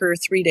would take her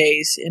 3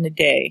 days in a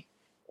day,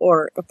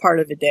 or a part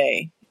of a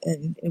day,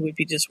 and it would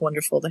be just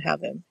wonderful to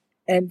have him.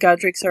 And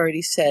Godric's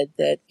already said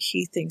that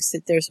he thinks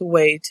that there's a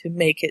way to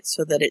make it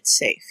so that it's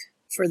safe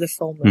for the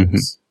full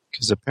moons.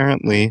 Because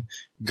apparently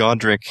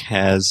Godric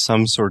has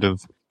some sort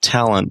of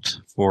talent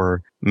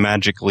for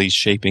magically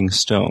shaping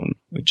stone,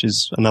 which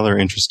is another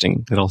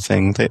interesting little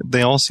thing.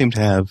 They all seem to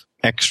have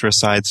extra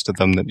sides to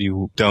them that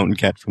you don't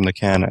get from the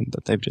canon,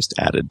 that they've just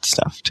added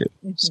stuff to.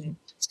 So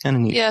it's kind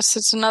of neat. Yes,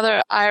 it's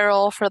another eye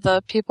roll for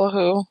the people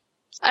who...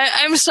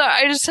 I'm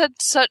sorry, I just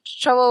had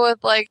such trouble with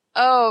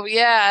oh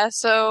yeah,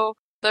 so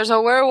there's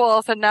a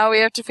werewolf and now we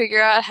have to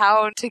figure out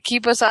how to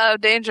keep us out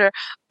of danger.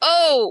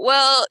 Oh,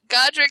 well,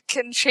 Godric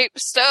can shape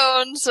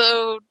stone,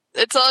 so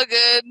it's all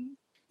good.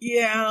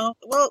 Yeah,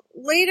 well,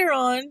 later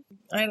on,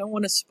 I don't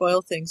want to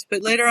spoil things,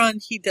 but later on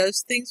he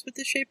does things with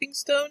the shaping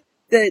stone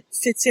that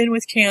fits in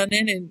with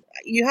canon, and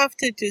you have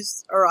to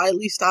just, or at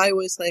least I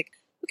was like,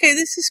 okay,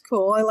 this is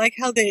cool. I like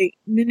how they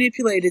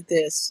manipulated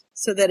this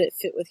so that it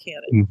fit with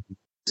canon.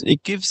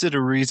 It gives it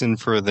a reason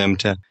for them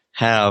to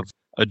have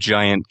a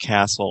giant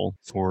castle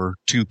for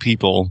 2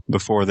 people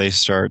before they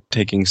start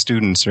taking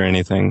students or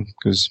anything,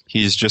 because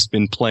he's just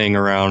been playing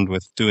around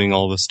with doing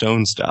all the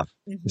stone stuff.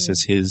 Mm-hmm. This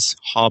is his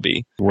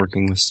hobby,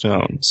 working with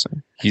stone. So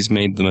he's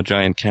made them a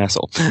giant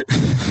castle.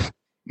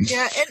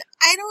 Yeah, and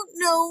I don't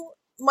know.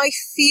 My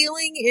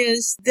feeling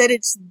is that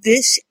it's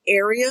this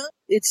area.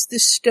 It's the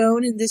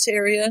stone in this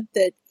area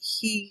that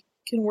he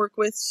can work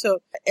with. So,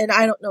 and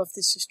I don't know if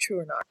this is true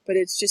or not, but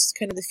it's just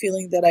kind of the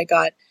feeling that I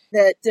got,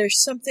 that there's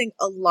something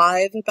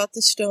alive about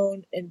the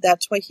stone, and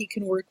that's why he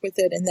can work with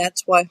it, and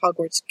that's why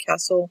Hogwarts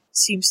Castle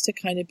seems to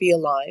kind of be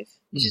alive.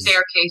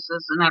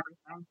 Staircases and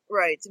everything.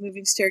 Right, the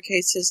moving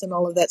staircases and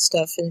all of that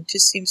stuff, and it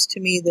just seems to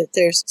me that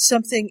there's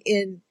something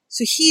in...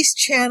 So he's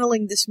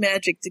channeling this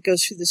magic that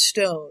goes through the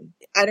stone.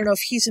 I don't know if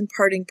he's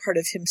imparting part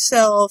of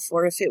himself,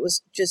 or if it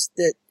was just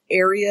the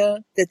area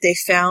that they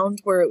found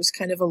where it was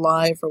kind of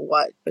alive or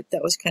what, but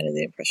that was kind of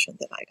the impression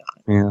that I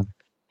got. Yeah.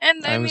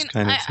 And I was mean,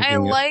 kind of I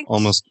like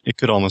it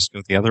could almost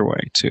go the other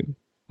way too.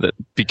 That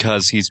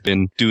because he's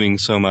been doing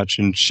so much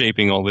and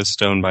shaping all this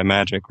stone by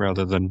magic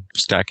rather than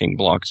stacking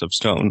blocks of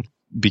stone,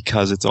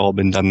 because it's all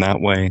been done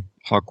that way,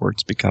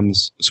 Hogwarts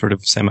becomes sort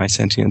of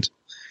semi-sentient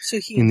so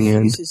he in the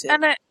end. uses it.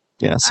 And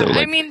Yeah, so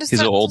I mean,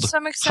 his old to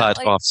some extent,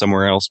 hut off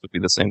somewhere else would be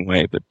the same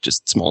way, but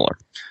just smaller.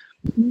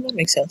 That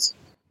makes sense.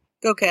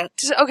 Go, Kat.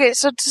 Okay,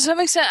 so to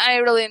some extent, I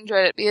really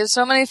enjoyed it because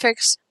so many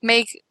fics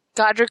make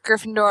Godric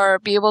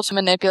Gryffindor be able to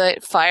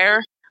manipulate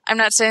fire. I'm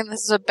not saying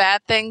this is a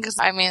bad thing, because,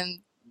 I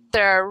mean,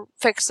 there are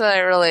fics that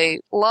I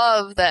really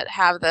love that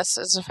have this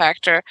as a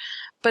factor,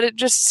 but it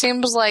just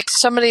seems like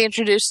somebody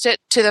introduced it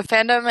to the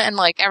fandom, and,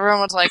 everyone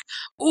was like,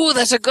 ooh,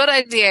 that's a good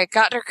idea.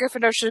 Godric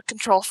Gryffindor should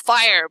control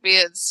fire,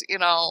 because,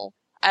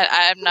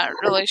 I'm not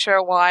really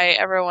sure why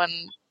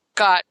everyone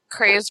got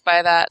crazed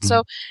by that.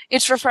 So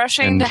it's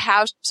refreshing to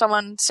have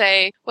someone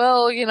say,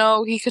 well,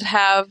 he could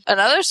have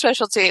another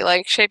specialty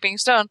like shaping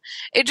stone.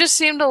 It just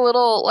seemed a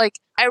little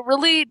I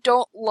really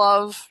don't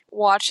love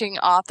watching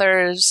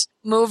authors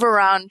move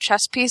around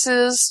chess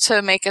pieces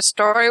to make a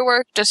story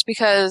work, just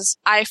because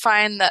I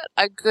find that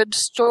a good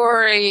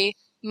story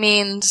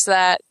means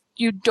that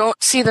you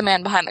don't see the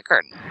man behind the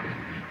curtain.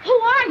 Who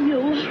are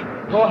you?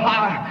 Oh,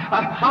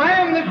 I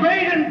am the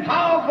great and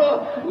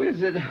powerful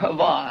Wizard of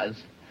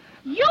Oz.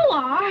 You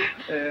are?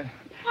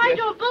 I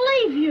don't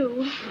believe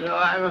you. No,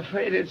 I'm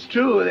afraid it's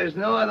true. There's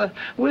no other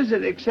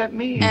wizard except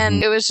me.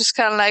 And it was just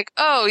kind of like,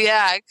 oh,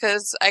 yeah,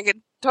 because I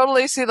could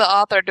totally see the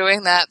author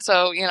doing that.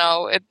 So,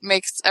 it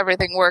makes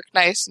everything work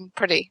nice and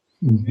pretty.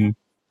 Mm-hmm.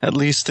 At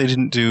least they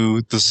didn't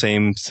do the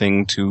same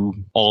thing to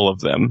all of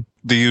them.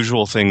 The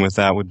usual thing with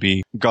that would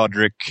be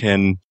Godric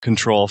can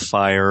control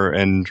fire,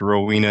 and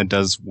Rowena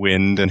does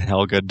wind, and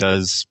Helga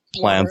does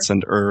plants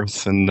and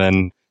earth, and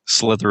then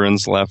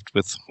Slytherin's left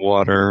with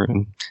water,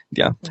 and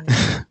yeah.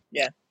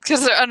 Yeah.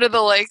 Because they're under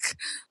the lake.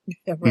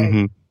 Yeah, right.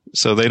 Mm-hmm.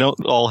 So they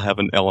don't all have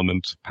an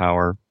element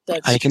power.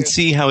 I can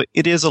see how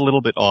it is a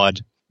little bit odd,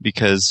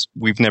 because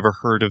we've never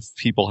heard of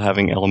people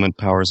having element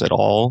powers at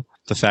all.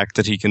 The fact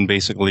that he can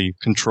basically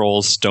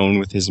control stone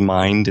with his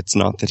mind, it's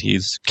not that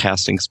he's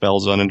casting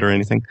spells on it or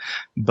anything.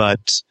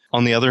 But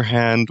on the other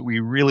hand, we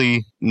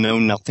really know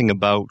nothing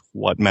about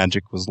what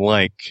magic was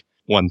like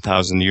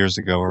 1,000 years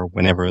ago or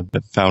whenever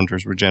the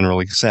founders were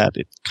generally set.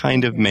 It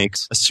kind of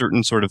makes a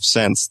certain sort of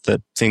sense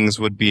that things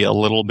would be a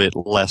little bit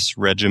less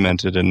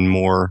regimented and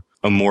more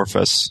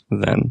amorphous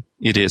than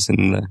it is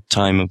in the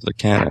time of the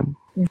canon.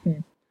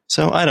 Mm-hmm.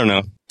 So I don't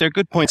know. They're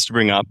good points to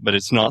bring up, but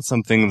it's not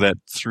something that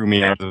threw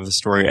me out of the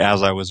story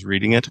as I was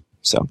reading it.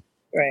 So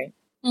Right.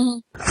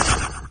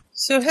 Mm-hmm.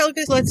 So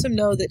Helga lets him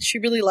know that she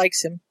really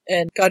likes him,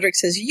 and Godric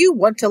says, "You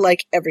want to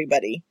like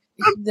everybody."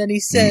 Then he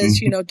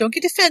says, "Don't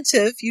get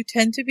defensive. You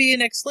tend to be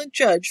an excellent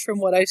judge from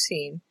what I've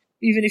seen,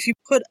 even if you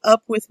put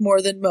up with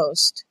more than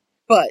most.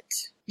 But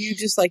you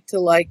just like to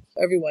like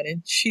everyone."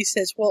 And she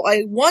says, "Well,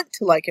 I want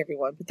to like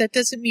everyone, but that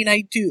doesn't mean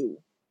I do.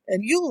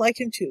 And you'll like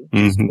him too.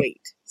 Just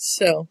wait."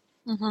 So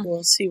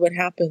we'll see what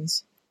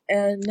happens.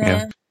 And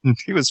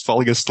he was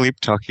falling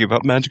asleep talking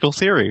about magical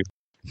theory.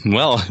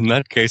 Well, in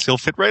that case, he'll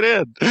fit right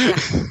in.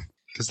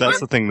 Because that's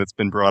the thing that's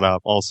been brought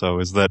up also,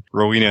 is that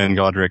Rowena and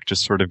Godric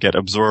just sort of get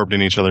absorbed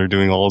in each other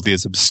doing all of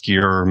these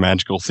obscure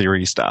magical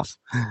theory stuff.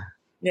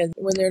 Yeah,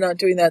 when they're not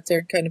doing that,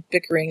 they're kind of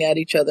bickering at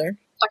each other.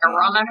 It's like a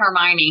Ron and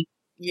Hermione.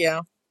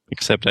 Yeah.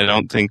 Except I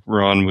don't think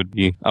Ron would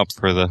be up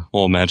for the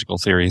whole magical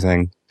theory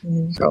thing.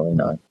 Probably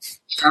not.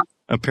 Yeah.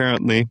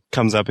 Apparently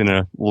comes up in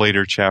a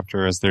later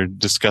chapter as they're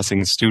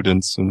discussing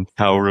students and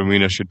how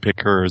Rowena should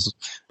pick hers.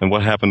 And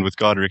what happened with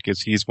Godric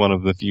is he's one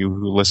of the few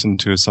who listened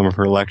to some of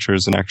her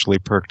lectures and actually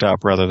perked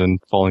up rather than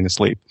falling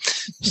asleep.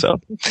 So,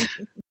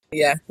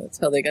 yeah, that's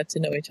how they got to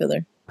know each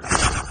other.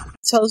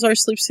 Salazar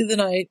sleeps through the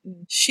night,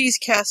 and she's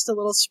cast a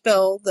little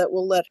spell that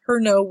will let her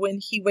know when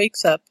he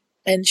wakes up.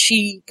 And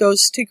she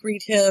goes to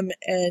greet him,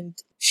 and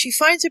she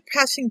finds a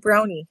passing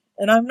brownie.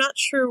 And I'm not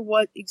sure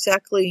what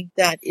exactly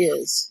that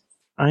is.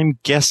 I'm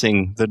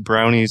guessing that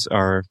brownies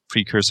are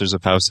precursors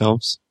of house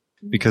elves,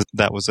 because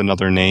that was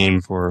another name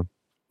for,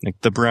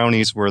 the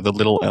brownies were the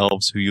little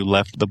elves who you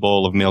left the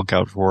bowl of milk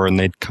out for, and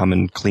they'd come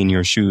and clean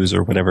your shoes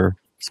or whatever.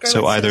 Scarlet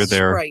so either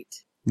they're, Sprite.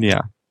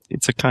 Yeah,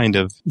 it's a kind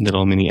of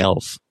little mini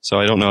elf.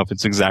 So I don't know if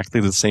it's exactly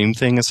the same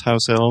thing as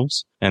house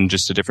elves and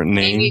just a different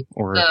name, Maybe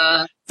or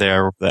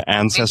they're the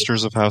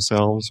ancestors of house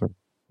elves, or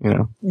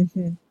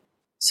Mm-hmm.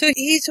 So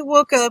he's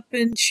woke up,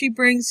 and she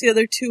brings the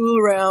other two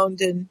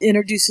around and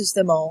introduces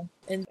them all.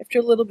 And after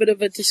a little bit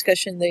of a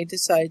discussion, they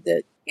decide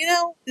that,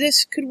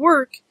 this could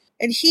work.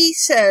 And he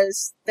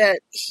says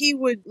that he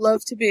would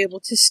love to be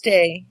able to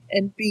stay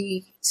and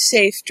be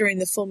safe during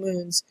the full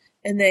moons.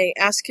 And they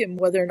ask him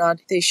whether or not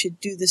they should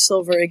do the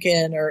silver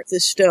again or the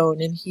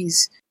stone. And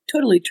he's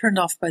totally turned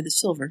off by the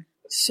silver.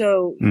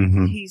 So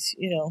he's,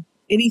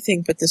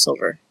 anything but the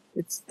silver.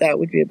 That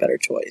would be a better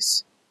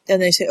choice.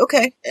 And they say,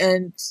 okay.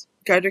 And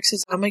Godric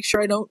says, I'll make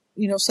sure I don't,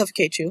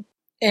 suffocate you.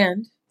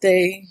 And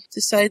they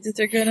decide that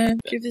they're going to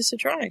give this a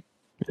try.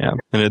 Yeah.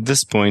 And at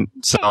this point,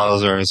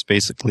 Salazar is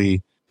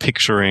basically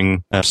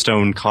picturing a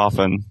stone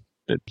coffin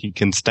that he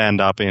can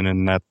stand up in,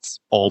 and that's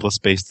all the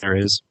space there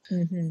is.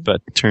 Mm-hmm.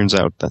 But it turns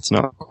out that's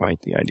not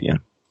quite the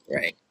idea.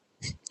 Right.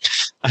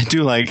 I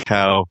do like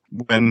how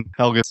when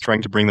Helga's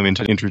trying to bring them in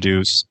to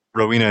introduce,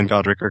 Rowena and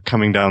Godric are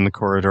coming down the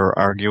corridor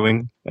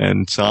arguing,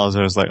 and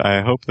Salazar's like,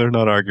 I hope they're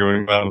not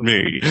arguing about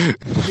me.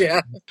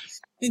 Yeah.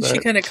 And she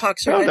kind of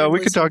cocks her head. No, and we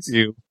could talk to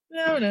you.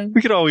 No.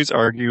 We could always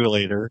argue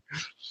later.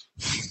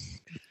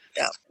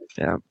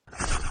 Yeah.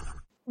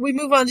 We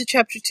move on to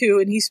chapter 2,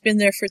 and he's been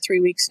there for 3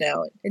 weeks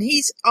now. And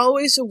he's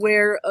always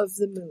aware of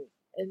the moon.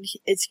 And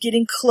it's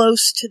getting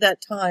close to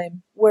that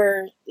time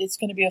where it's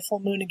going to be a full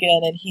moon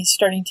again, and he's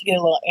starting to get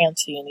a little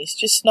antsy, and he's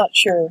just not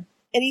sure.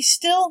 And he's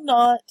still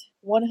not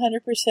 100%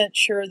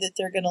 sure that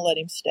they're going to let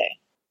him stay.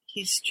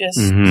 He's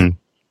just,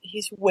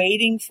 he's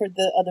waiting for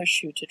the other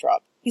shoe to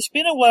drop. He's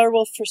been a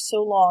werewolf for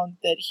so long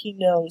that he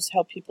knows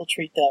how people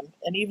treat them.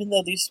 And even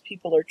though these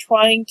people are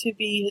trying to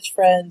be his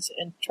friends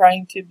and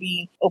trying to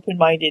be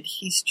open-minded,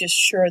 he's just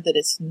sure that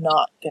it's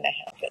not going to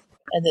happen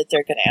and that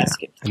they're going to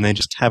ask him. And they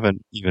just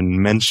haven't even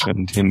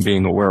mentioned him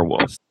being a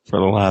werewolf for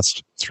the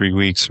last 3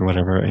 weeks or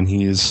whatever. And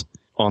he's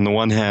on the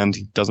one hand,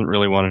 he doesn't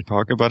really want to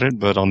talk about it,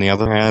 but on the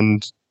other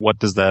hand, what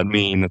does that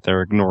mean that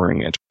they're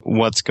ignoring it?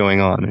 What's going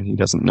on? And he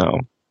doesn't know.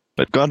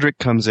 But Godric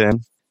comes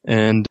in,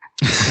 and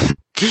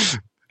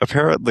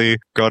apparently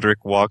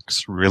Godric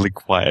walks really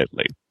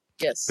quietly.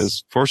 Yes.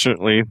 Because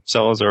fortunately,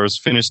 Salazar has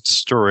finished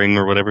stirring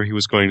or whatever he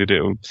was going to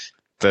do.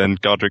 Then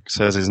Godric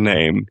says his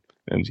name,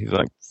 and he's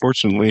like,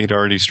 fortunately, he'd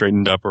already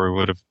straightened up or he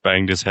would have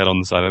banged his head on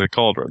the side of the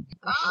cauldron.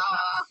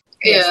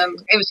 Yeah,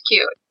 it was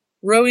cute.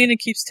 Rowena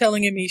keeps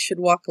telling him he should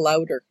walk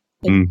louder.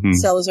 And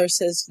Salazar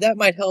says, that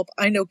might help.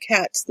 I know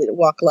cats that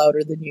walk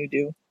louder than you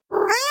do.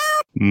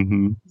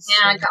 Mm-hmm.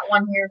 Yeah, I got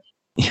one here.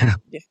 Yeah.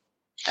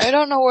 I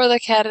don't know where the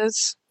cat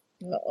is.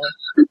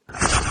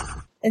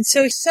 Uh-oh. And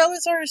so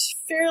Salazar is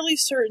fairly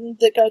certain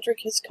that Godric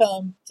has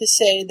come to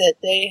say that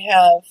they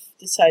have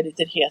decided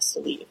that he has to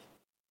leave.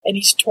 And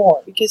he's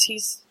torn because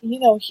he's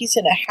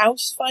in a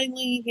house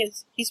finally.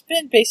 He's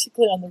been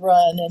basically on the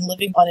run and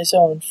living on his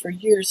own for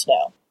years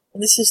now.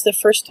 And this is the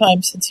first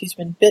time since he's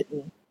been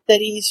bitten that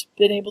he's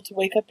been able to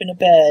wake up in a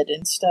bed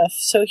and stuff.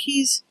 So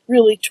he's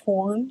really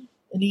torn,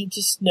 and he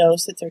just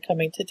knows that they're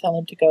coming to tell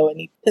him to go, and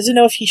he doesn't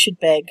know if he should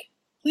beg.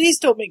 Please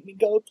don't make me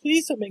go.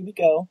 Please don't make me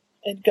go.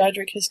 And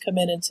Godric has come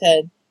in and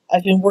said,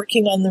 I've been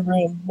working on the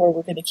room where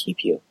we're going to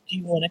keep you. Do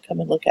you want to come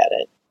and look at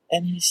it?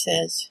 And he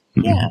says,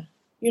 yeah.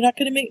 You're not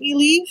going to make me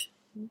leave?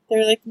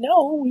 They're like,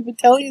 no, we've been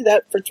telling you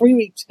that for 3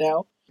 weeks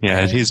now. Yeah,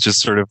 and he's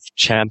just sort of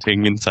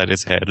chanting inside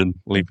his head and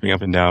leaping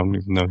up and down,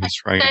 even though he's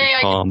trying to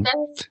be calm.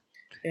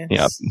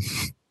 Yes.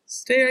 Yeah.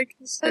 Stay, I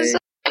can stay.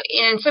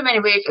 In so many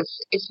ways,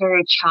 it's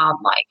very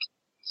childlike.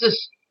 It's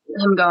just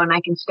him going, I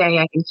can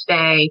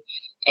stay,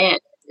 and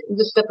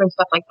just different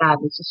stuff like that.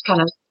 It's just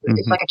kind of,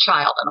 it's like a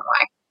child in a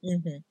way.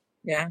 Mm-hmm.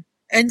 Yeah.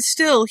 And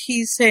still,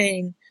 he's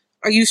saying,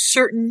 are you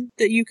certain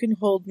that you can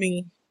hold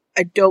me?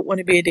 I don't want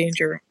to be a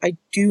danger. I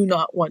do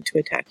not want to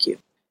attack you.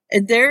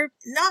 And they're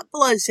not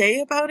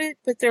blasé about it,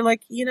 but they're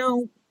like,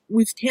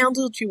 we've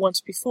handled you once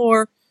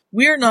before.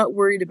 We're not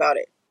worried about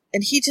it.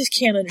 And he just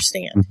can't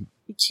understand. Mm-hmm.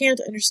 He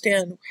can't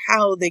understand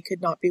how they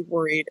could not be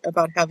worried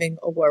about having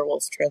a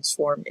werewolf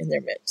transform in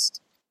their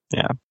midst.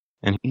 Yeah.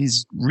 And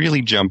he's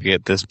really jumpy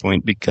at this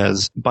point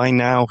because by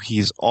now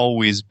he's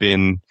always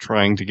been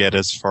trying to get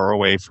as far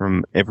away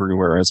from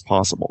everywhere as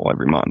possible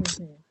every month.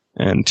 Mm-hmm.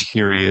 And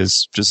here he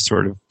is just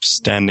sort of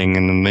standing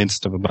in the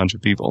midst of a bunch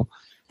of people.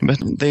 But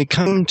they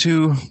come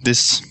to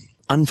this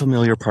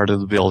unfamiliar part of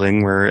the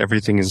building where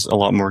everything is a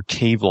lot more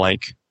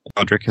cave-like.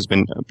 Godric has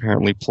been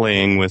apparently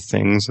playing with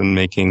things and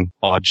making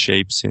odd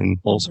shapes in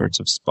all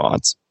sorts of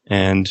spots.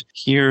 And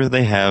here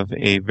they have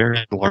a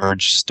very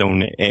large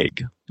stone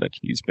egg that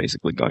he's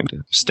basically going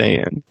to stay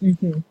in.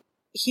 Mm-hmm.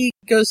 He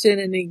goes in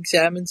and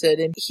examines it,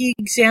 and he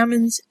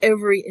examines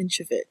every inch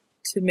of it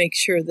to make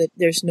sure that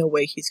there's no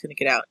way he's going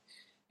to get out.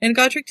 And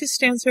Godric just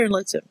stands there and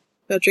lets him.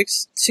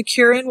 Godric's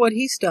secure in what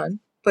he's done,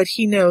 but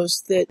he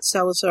knows that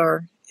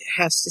Salazar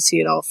has to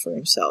see it all for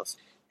himself.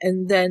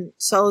 And then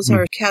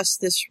Salazar casts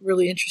this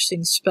really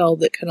interesting spell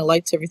that kind of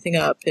lights everything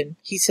up. And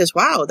he says,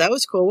 wow, that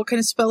was cool. What kind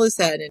of spell is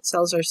that? And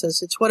Salazar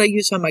says, it's what I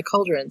use on my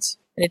cauldrons.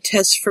 And it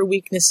tests for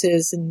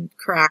weaknesses and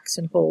cracks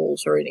and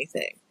holes or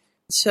anything.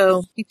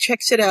 So he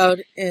checks it out,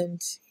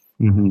 and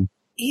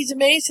he's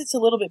amazed it's a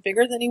little bit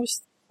bigger than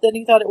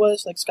he thought it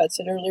was. Like Scott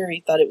said earlier,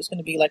 he thought it was going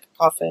to be like a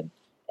coffin.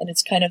 And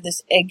it's kind of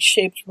this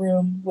egg-shaped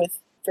room with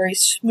very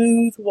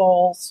smooth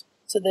walls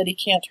so that he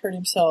can't hurt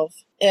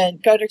himself.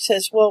 And Godric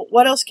says, well,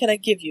 what else can I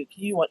give you?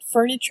 Do you want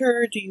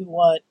furniture? Do you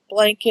want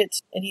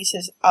blankets? And he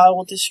says, I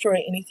will destroy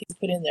anything you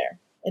put in there.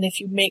 And if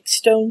you make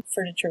stone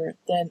furniture,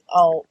 then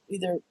I'll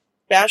either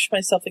bash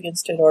myself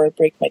against it or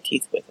break my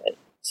teeth with it.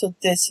 So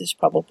this is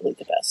probably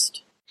the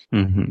best.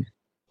 Mm-hmm.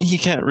 He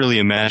can't really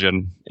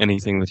imagine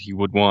anything that he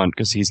would want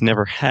because he's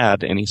never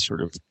had any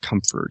sort of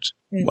comfort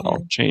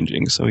while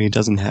changing. So he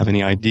doesn't have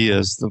any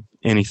ideas of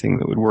anything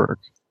that would work.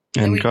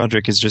 And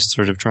Godric is just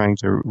sort of trying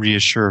to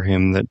reassure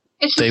him that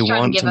they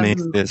want to make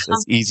this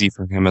as easy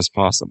for him as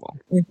possible.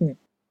 Mm-hmm.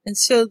 And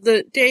so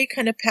the day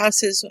kind of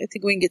passes. I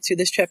think we can get through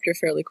this chapter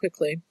fairly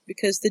quickly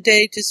because the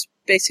day just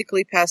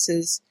basically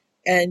passes,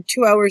 and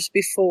 2 hours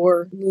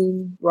before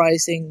moon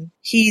rising,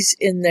 he's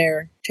in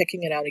there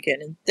checking it out again.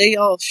 And they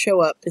all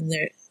show up in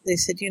there. They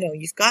said,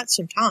 you've got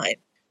some time.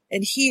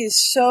 And he is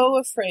so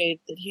afraid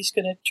that he's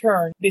going to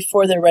turn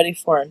before they're ready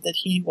for him, that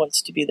he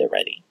wants to be there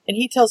ready. And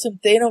he tells them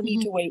they don't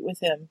need to wait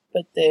with him,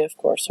 but they, of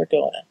course, are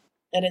going to.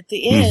 And at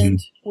the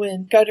end,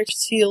 when Godric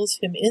seals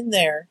him in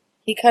there,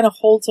 he kind of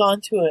holds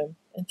on to him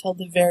until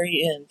the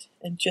very end.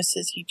 And just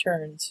as he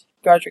turns,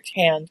 Godric's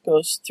hand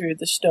goes through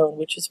the stone,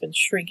 which has been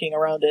shrinking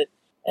around it,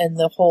 and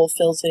the hole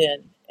fills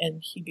in,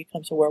 and he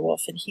becomes a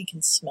werewolf, and he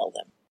can smell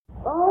them.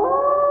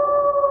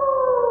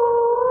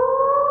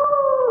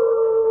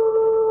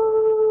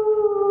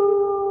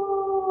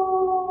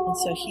 And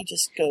so he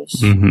just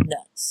goes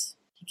nuts.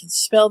 He can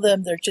smell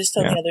them. They're just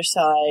on the other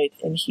side.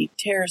 And he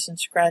tears and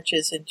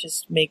scratches and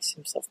just makes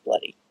himself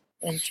bloody.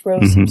 And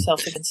throws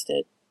himself against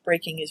it,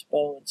 breaking his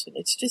bones. And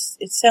it's just,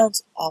 it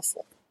sounds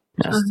awful.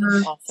 Just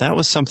awful. That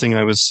was something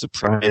I was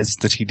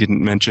surprised that he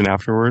didn't mention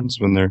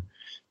afterwards when they're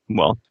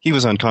well, he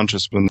was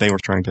unconscious when they were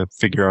trying to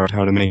figure out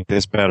how to make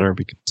this better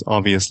because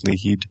obviously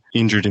he'd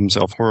injured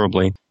himself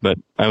horribly. But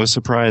I was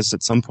surprised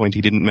at some point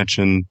he didn't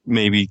mention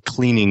maybe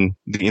cleaning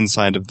the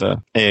inside of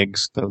the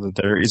eggs so that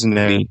there isn't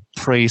any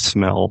prey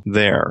smell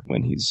there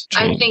when he's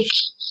changed. I think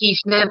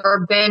he's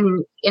never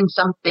been in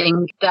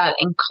something that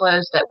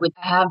enclosed that would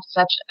have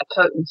such a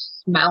potent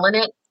smell in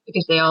it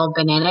because they all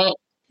been in it.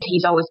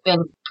 He's always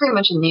been pretty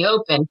much in the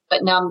open,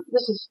 but now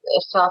this is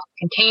a soft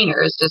container.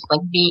 It's just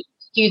like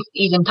he's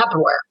in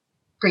Tupperware,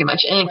 pretty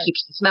much, and it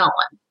keeps the smell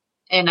on.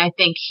 And I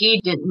think he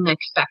didn't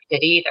expect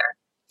it either.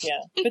 Yeah,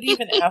 but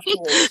even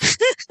afterwards.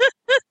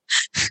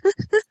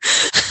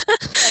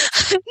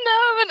 Now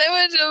I have an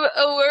image of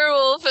a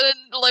werewolf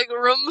in, like,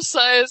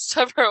 room-sized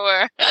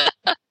Tupperware.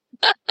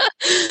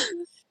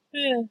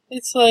 Yeah,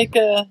 it's like,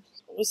 what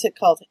was it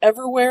called?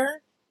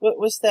 Everywhere? What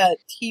was that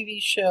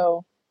TV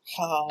show?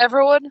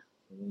 Everwood?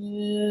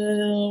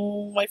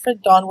 My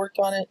friend Dawn worked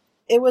on it.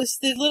 It was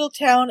the little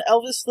town.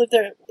 Elvis lived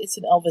there. It's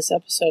an Elvis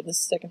episode. This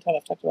is the second time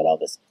I've talked about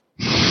Elvis.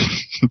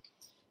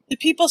 The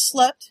people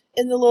slept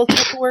in the little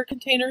Tupperware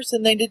containers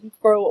and they didn't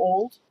grow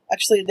old.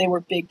 Actually, they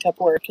were big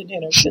Tupperware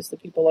containers because the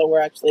people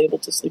were actually able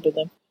to sleep in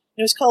them.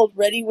 It was called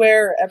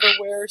Readyware or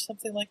Everware or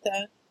something like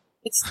that.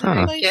 It's the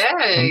place.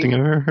 I don't think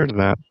I've ever heard of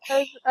that.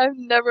 I've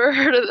never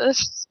heard of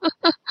this.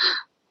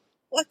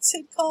 What's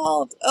it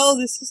called? Oh,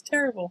 this is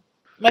terrible.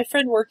 My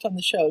friend worked on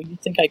the show.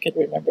 You'd think I could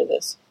remember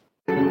this.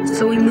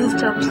 So we moved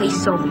to a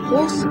place so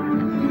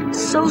wholesome,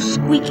 so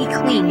squeaky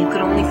clean you could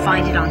only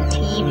find it on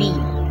TV.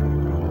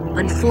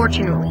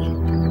 Unfortunately,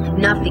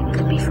 nothing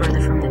could be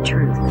further from the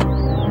truth.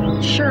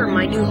 Sure,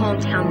 my new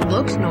hometown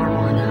looks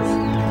normal enough,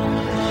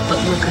 but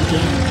look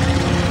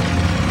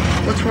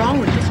again. What's wrong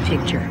with this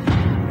picture?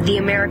 The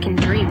American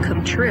dream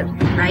come true,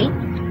 right?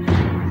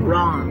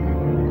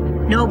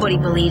 Wrong. Nobody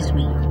believes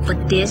me,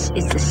 but this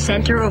is the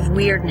center of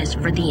weirdness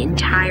for the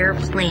entire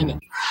planet.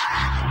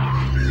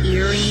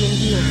 Eerie,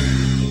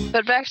 Indiana.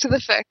 But back to the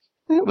fic.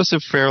 It was a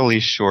fairly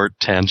short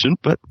tangent,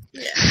 but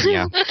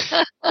yeah.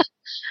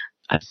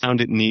 I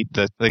found it neat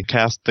that they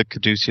cast the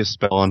Caduceus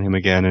spell on him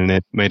again and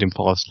it made him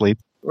fall asleep.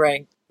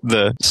 Right.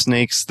 The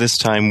snakes this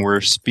time were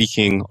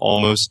speaking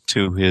almost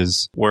to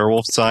his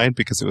werewolf side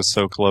because it was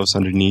so close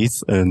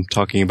underneath and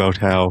talking about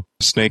how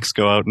snakes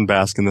go out and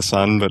bask in the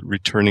sun, but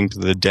returning to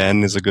the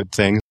den is a good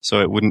thing. So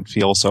it wouldn't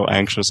feel so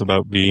anxious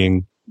about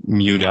being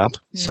mewed up.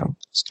 Yeah. So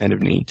it's kind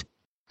of neat.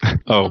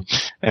 Oh,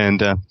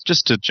 and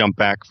just to jump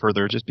back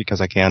further, just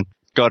because I can,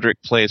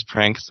 Godric plays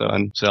pranks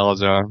on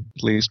Salazar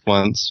at least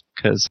once,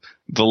 because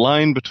the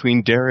line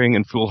between daring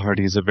and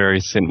foolhardy is a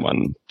very thin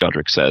one,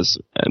 Godric says,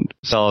 and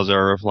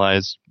Salazar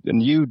replies,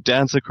 and you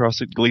dance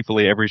across it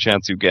gleefully every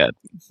chance you get.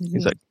 Mm-hmm.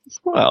 He's like,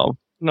 well,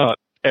 not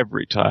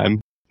every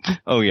time.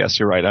 Oh yes,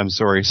 you're right, I'm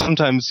sorry.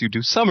 Sometimes you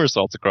do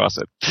somersaults across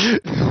it.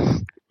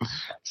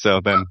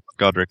 So then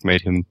Godric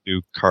made him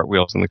do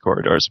cartwheels in the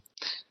corridors.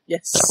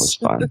 Yes. That was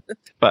fun.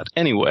 But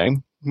anyway,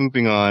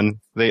 moving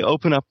on, they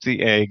open up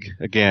the egg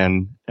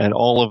again, and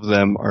all of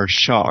them are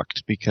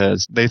shocked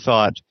because they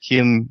thought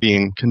him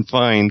being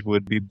confined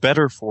would be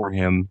better for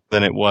him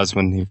than it was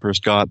when he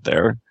first got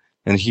there.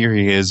 And here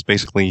he is,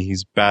 basically,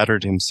 he's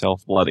battered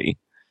himself bloody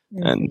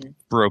and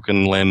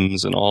broken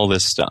limbs and all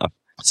this stuff.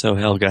 So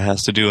Helga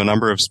has to do a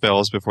number of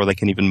spells before they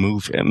can even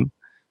move him.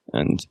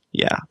 And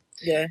yeah.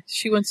 Yeah,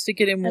 she wants to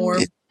get him more.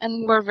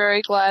 And we're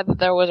very glad that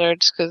they're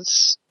wizards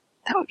because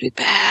that would be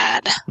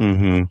bad.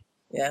 Mm-hmm.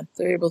 Yeah,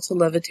 they're able to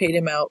levitate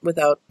him out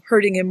without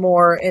hurting him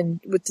more. And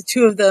with the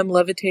two of them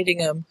levitating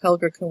him,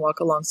 Helga can walk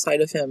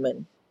alongside of him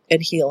and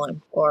heal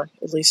him, or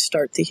at least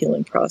start the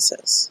healing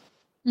process.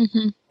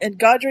 Mm-hmm. And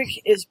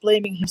Godric is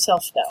blaming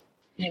himself now.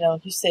 You know,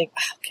 he's saying,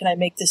 can I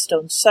make this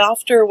stone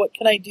softer? What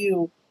can I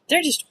do?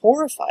 They're just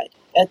horrified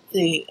at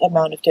the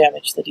amount of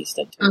damage that he's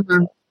done to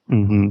himself.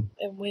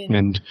 Mm-hmm.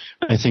 And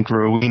I think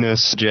Rowena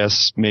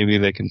suggests maybe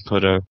they can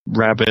put a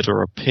rabbit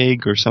or a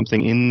pig or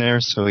something in there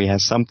so he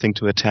has something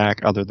to attack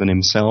other than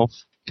himself.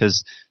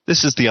 Because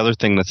this is the other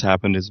thing that's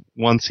happened is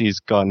once he's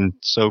gotten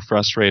so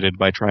frustrated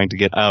by trying to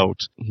get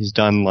out, he's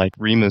done like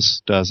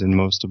Remus does in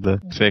most of the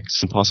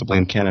fics and possibly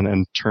in canon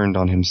and turned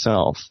on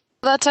himself.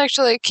 That's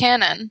actually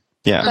canon.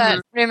 Yeah.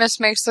 That Remus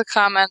makes the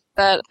comment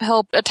that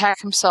he'll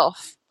attack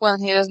himself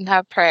when he doesn't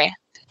have prey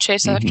to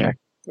chase after.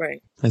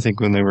 Right. I think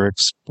when they were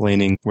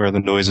explaining where the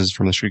noises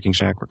from the Shrieking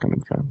Shack were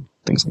coming from,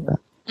 things like that.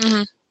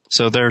 Mm-hmm.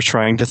 So they're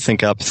trying to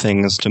think up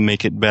things to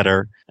make it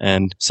better,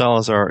 and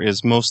Salazar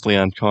is mostly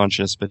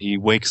unconscious, but he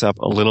wakes up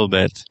a little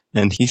bit,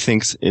 and he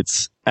thinks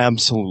it's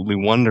absolutely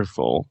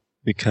wonderful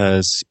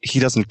because he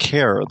doesn't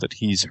care that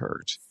he's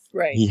hurt.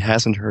 Right. He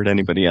hasn't hurt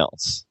anybody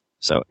else.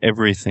 So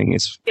everything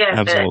is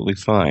absolutely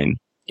fine.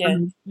 Yeah.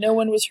 No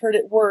one was hurt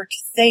at work.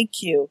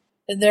 Thank you.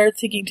 And they're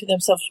thinking to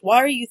themselves, why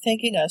are you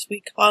thanking us?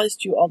 We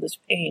caused you all this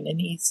pain.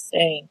 And he's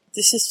saying,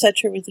 this is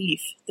such a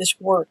relief. This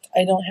worked.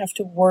 I don't have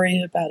to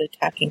worry about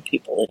attacking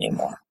people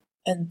anymore.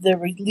 And the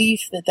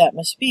relief that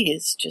must be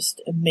is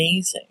just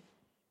amazing.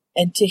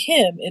 And to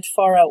him, it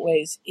far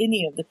outweighs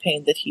any of the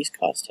pain that he's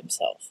caused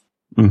himself.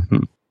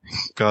 Mm-hmm.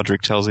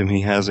 Godric tells him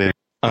he has a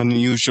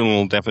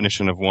unusual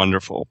definition of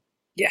wonderful.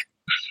 Yeah.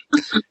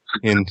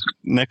 And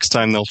next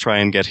time they'll try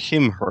and get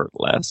him hurt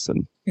less,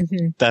 and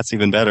that's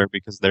even better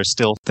because they're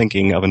still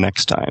thinking of a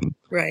next time.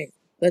 Right.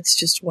 That's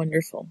just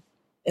wonderful.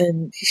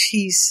 And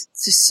he's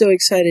just so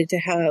excited to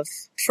have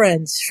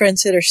friends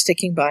that are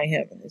sticking by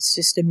him. It's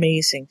just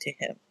amazing to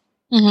him.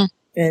 Mm-hmm.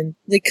 And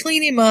they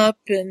clean him up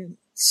and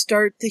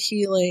start the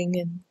healing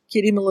and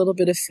get him a little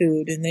bit of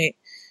food. And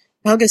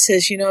Helga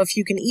says, if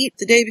you can eat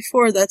the day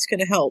before, that's going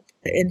to help.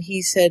 And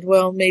he said,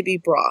 well, maybe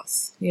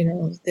broth.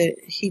 That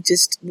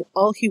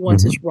all he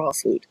wants is raw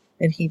food,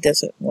 and he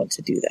doesn't want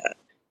to do that.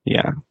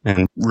 Yeah.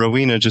 And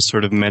Rowena just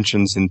sort of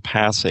mentions in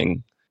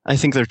passing, I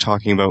think they're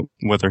talking about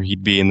whether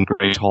he'd be in the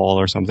Great Hall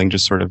or something,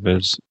 just sort of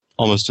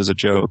almost as a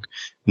joke.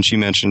 And she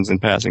mentions in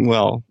passing,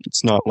 well,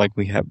 it's not like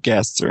we have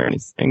guests or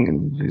anything.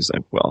 And he's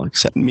like, well,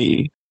 except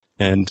me.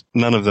 And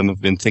none of them have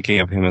been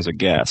thinking of him as a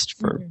guest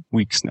for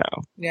weeks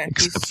now,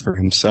 except for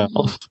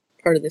himself.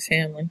 Part of the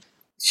family.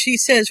 She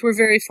says, we're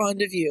very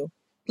fond of you.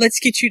 Let's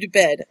get you to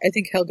bed. I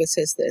think Helga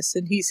says this.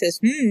 And he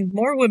says,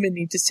 more women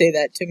need to say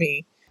that to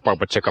me.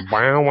 Bubba chicka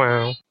bow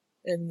wow.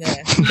 And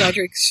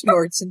Godric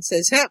snorts and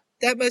says,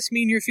 that must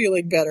mean you're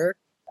feeling better.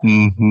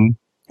 Mm-hmm.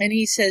 And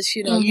he says,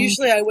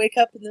 usually I wake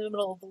up in the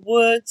middle of the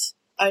woods.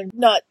 I'm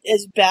not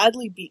as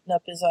badly beaten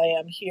up as I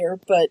am here,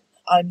 but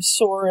I'm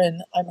sore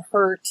and I'm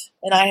hurt,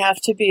 and I have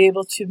to be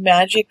able to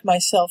magic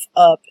myself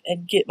up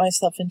and get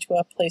myself into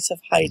a place of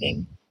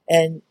hiding.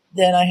 And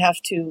then I have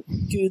to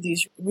do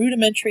these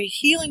rudimentary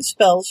healing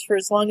spells for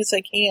as long as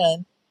I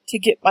can to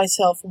get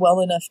myself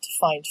well enough to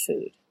find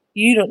food.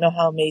 You don't know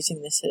how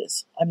amazing this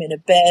is. I'm in a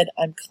bed,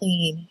 I'm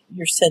clean,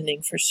 you're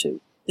sending for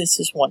soup. This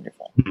is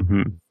wonderful.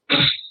 Mm-hmm.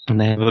 And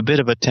they have a bit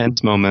of a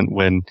tense moment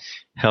when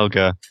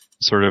Helga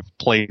sort of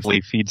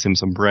playfully feeds him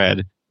some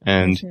bread,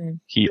 and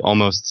he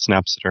almost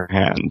snaps at her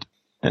hand.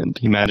 And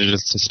he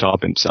manages to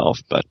stop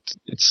himself, but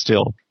it's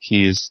still,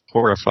 he's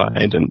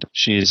horrified, and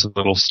she's a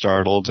little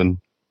startled, and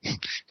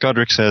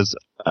Godric says,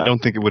 I don't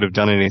think it would have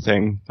done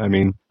anything. I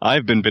mean,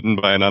 I've been bitten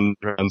by an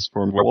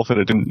untransformed werewolf and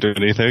it didn't do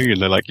anything.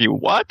 And they're like, you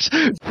what?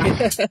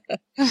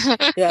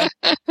 Yeah.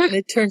 And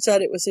it turns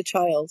out it was a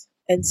child.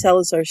 And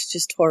Salazar's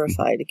just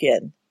horrified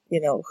again.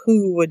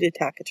 Who would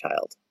attack a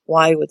child?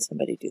 Why would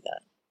somebody do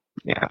that?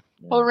 Yeah.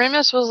 Well,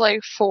 Remus was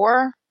like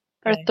 4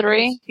 or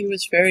 3. He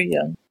was very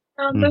young.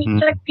 There's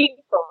sick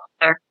people out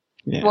there.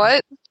 Yeah.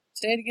 What?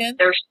 Say it again?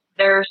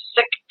 There's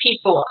sick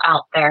people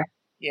out there.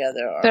 Yeah,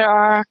 there are. There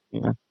are.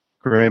 Yeah.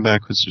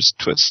 Greyback was just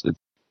twisted.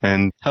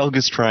 And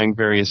Helga's trying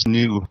various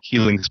new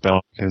healing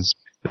spells because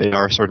they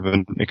are sort of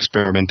an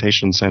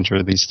experimentation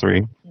center, these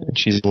three. And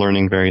she's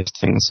learning various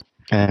things.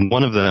 And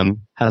one of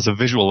them has a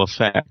visual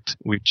effect,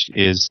 which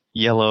is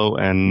yellow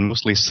and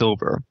mostly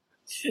silver.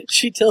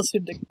 She tells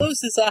him to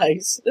close his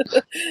eyes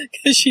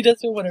because she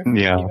doesn't want to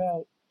freak him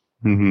out.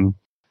 Mm-hmm.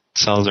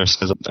 Salazar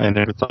says, I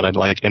never thought I'd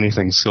like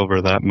anything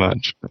silver that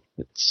much, but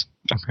it's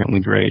apparently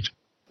great.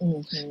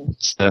 Mm-hmm.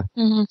 It's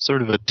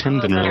sort of a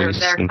tendon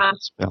release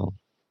spell.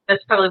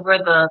 That's probably where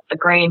the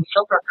gray and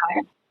silver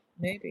kind.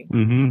 Maybe.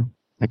 Mm-hmm.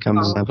 That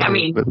comes up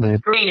a bit later.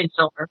 Green and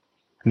silver.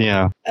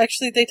 Yeah.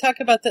 Actually, they talk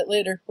about that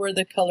later, where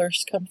the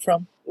colors come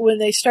from. When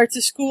they start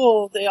the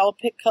school, they all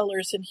pick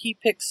colors, and he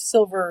picks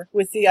silver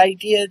with the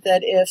idea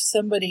that if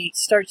somebody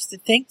starts to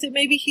think that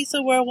maybe he's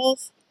a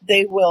werewolf,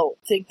 they will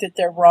think that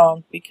they're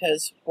wrong,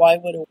 because why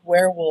would a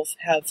werewolf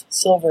have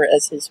silver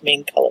as his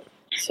main color?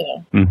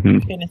 So,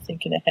 kind of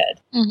thinking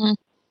ahead. Mm-hmm.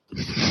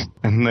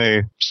 And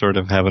they sort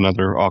of have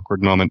another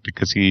awkward moment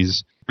because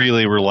he's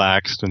really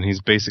relaxed and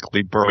he's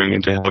basically burrowing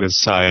into Helga's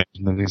side.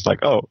 And then he's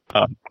like, whoops,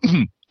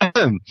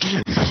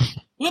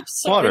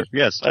 sorry. Water.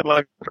 Yes, I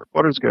like water.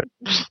 Water's good.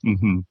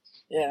 Mm-hmm.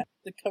 Yeah,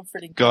 the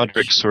comforting.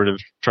 Godric sort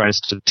of tries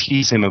to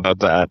tease him about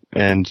that,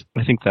 and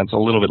I think that's a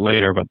little bit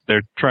later, but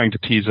they're trying to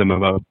tease him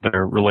about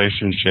their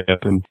relationship,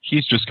 and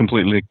he's just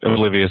completely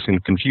oblivious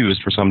and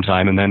confused for some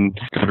time, and then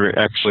Godric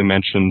actually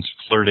mentions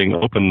flirting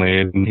openly,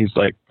 and he's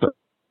like,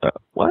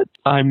 what?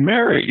 I'm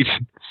married!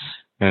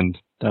 And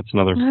that's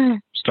another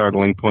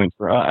startling point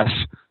for us.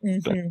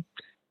 Mm-hmm. But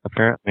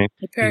apparently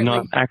he's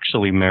not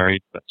actually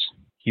married, but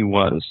he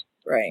was.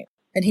 Right.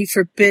 And he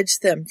forbids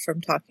them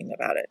from talking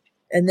about it.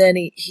 And then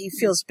he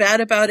feels bad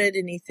about it,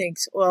 and he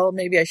thinks, well,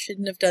 maybe I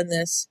shouldn't have done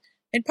this.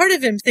 And part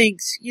of him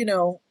thinks,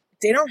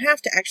 they don't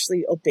have to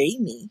actually obey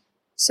me.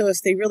 So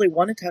if they really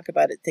want to talk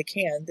about it, they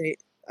can.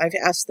 I've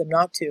asked them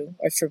not to.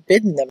 I've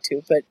forbidden them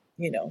to, but,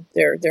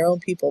 they're their own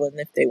people, and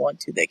if they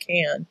want to, they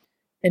can.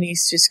 And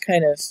he's just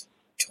kind of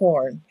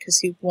torn, because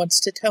he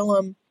wants to tell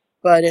them,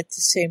 but at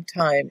the same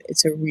time,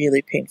 it's a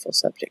really painful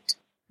subject.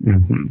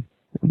 Mm-hmm.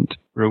 And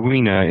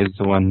Rowena is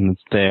the one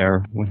that's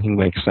there when he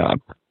wakes up.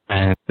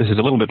 And this is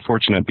a little bit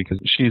fortunate because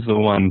she's the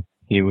one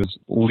he was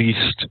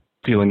least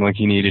feeling like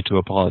he needed to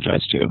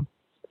apologize to.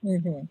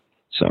 Mm-hmm.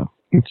 So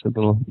it's a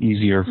little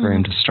easier for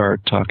him to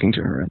start talking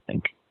to her, I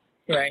think.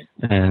 Right.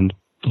 And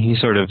he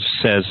sort of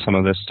says some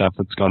of this stuff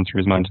that's gone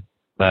through his mind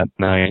that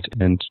night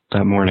and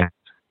that morning,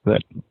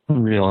 that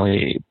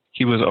really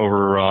he was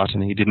overwrought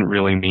and he didn't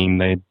really mean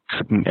they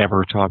couldn't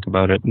ever talk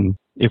about it. And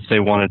if they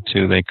wanted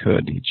to, they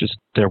could.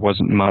 There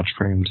wasn't much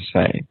for him to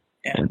say.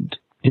 Yeah. And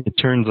it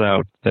turns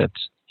out that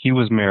he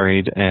was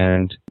married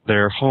and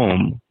their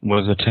home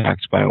was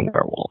attacked by a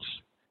werewolf.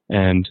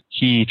 And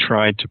he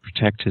tried to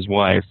protect his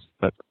wife,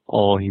 but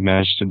all he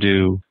managed to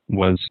do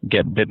was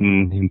get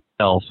bitten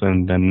himself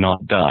and then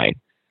not die.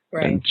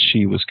 Right. And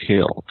she was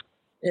killed.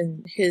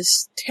 And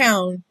his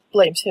town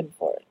blames him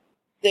for it.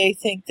 They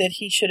think that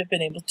he should have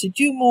been able to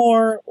do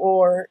more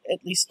or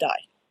at least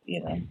die.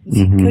 You know, if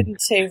he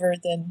couldn't save her,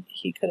 then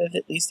he could have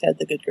at least had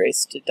the good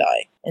grace to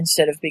die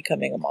instead of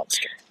becoming a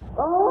monster.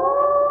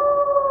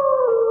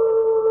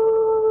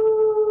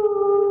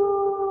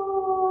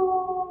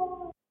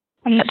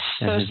 And that's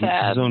so And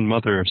sad. his own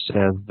mother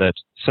says that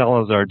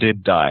Salazar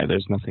did die.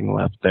 There's nothing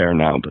left there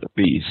now but a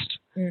beast.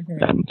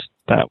 Mm-hmm. And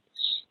that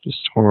was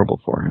just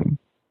horrible for him.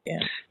 Yeah.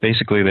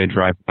 Basically, they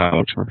drive him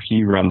out, or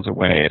he runs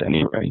away at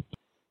any rate.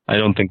 I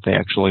don't think they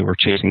actually were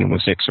chasing him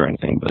with sticks or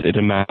anything, but it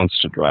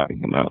amounts to driving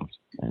him out.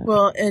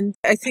 Well, and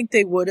I think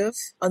they would have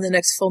on the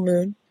next full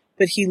moon,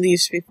 but he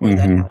leaves before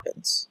that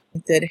happens.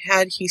 That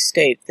had he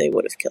stayed, they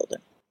would have killed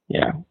him.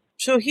 Yeah.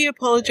 So he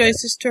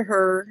apologizes to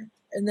her,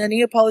 and then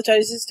he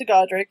apologizes to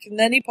Godric, and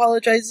then he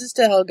apologizes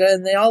to Helga,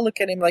 and they all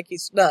look at him like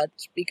he's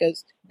nuts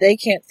because they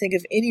can't think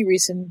of any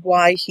reason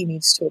why he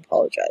needs to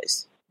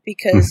apologize.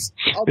 Because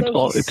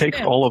although it takes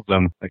all of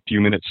them a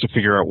few minutes to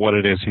figure out what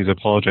it is he's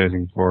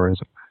apologizing for.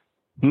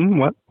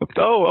 What?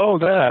 Oh,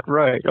 that,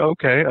 right,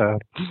 okay.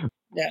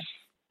 Yeah.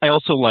 I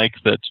also like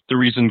that the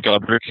reason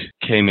Godric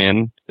came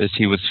in is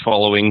he was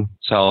following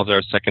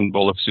Salazar's second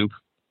bowl of soup.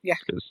 Yeah.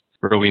 Because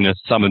Rowena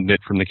summoned it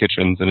from the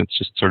kitchens, and it's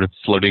just sort of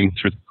floating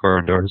through the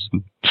corridors.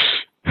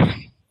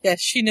 Yeah,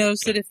 she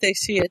knows that if they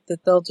see it,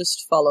 that they'll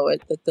just follow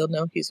it, that they'll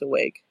know he's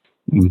awake.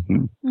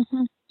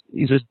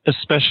 He's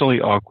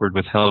especially awkward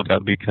with Helga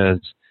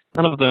because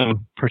none of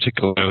them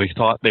particularly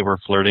thought they were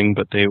flirting,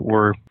 but they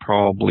were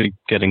probably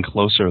getting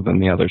closer than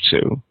the other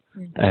two.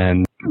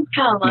 And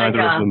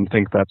neither of them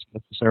think that's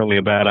necessarily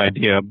a bad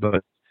idea,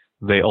 but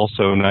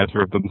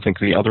neither of them think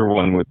the other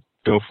one would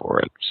go for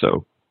it.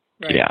 So,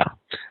 yeah.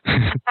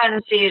 Kind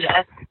of see it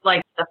as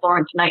like the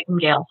Florence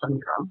Nightingale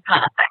syndrome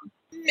kind of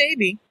thing.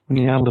 Maybe.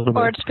 Yeah, a little bit.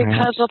 Or it's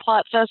because the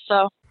plot says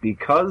so.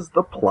 Because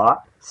the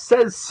plot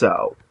says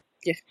so.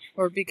 Yeah,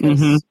 or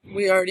because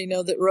we already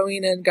know that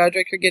Rowena and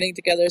Godric are getting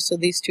together, so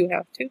these two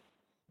have to.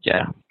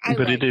 Yeah,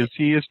 but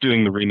he is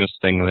doing the Remus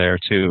thing there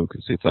too,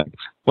 because he's like,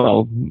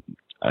 well,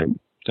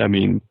 I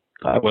mean,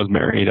 I was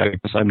married, I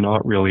guess I'm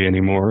not really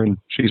anymore, and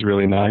she's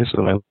really nice,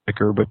 and I like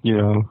her, but, you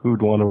know,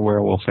 who'd want a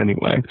werewolf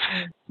anyway?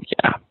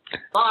 Yeah.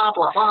 Blah,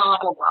 blah, blah,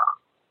 blah, blah.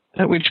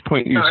 At which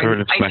point you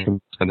sort of smack him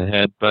in the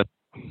head, but,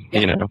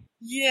 you know.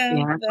 Yeah,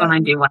 that's when I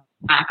do want to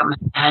smack him in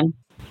the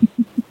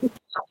head.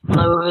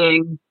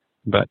 Loathing.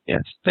 But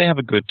yes, they have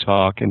a good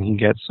talk, and he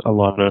gets a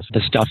lot of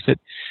the stuff that,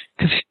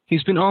 because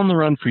he's been on the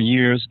run for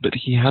years, but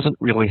he hasn't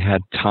really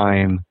had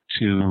time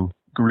to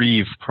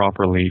grieve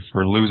properly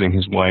for losing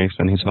his wife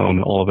and his home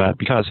and all of that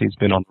because he's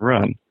been on the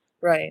run.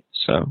 Right.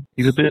 So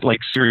he's a bit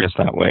like serious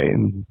that way,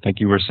 and like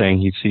you were saying,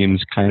 he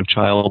seems kind of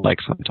childlike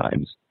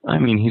sometimes. I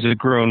mean, he's a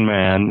grown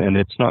man, and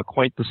it's not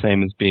quite the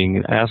same as being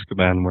in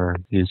Azkaban where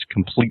he's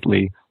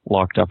completely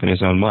locked up in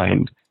his own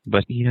mind,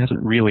 but he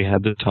hasn't really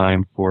had the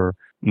time for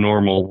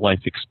normal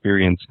life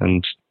experience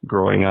and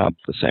growing up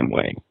the same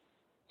way.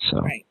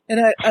 So. Right.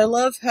 And I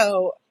love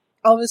how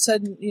all of a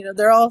sudden, you know,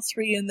 they're all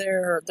three in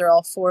there, or they're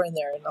all four in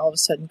there, and all of a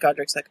sudden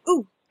Godric's like,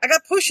 ooh, I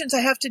got potions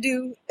I have to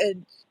do,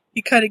 and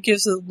he kind of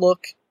gives a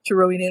look to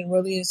Rowena, and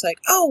Rowena's like,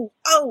 oh,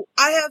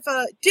 I have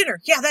dinner.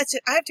 Yeah, that's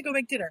it. I have to go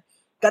make dinner.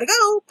 Gotta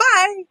go.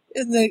 Bye.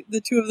 And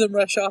the two of them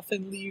rush off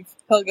and leave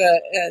Helga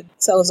and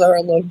Salazar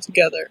alone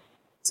together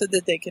so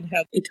that they can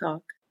have a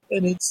talk.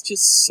 And it's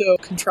just so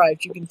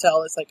contrived. You can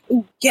tell. It's like,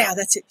 oh, yeah,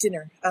 that's it,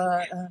 dinner.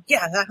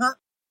 Yeah,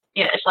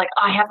 Yeah, it's like,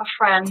 I have a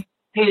friend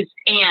whose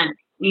aunt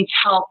needs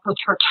help with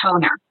her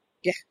toner.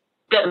 Yeah.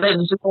 That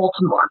lives in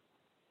Baltimore.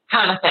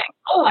 Kind of thing.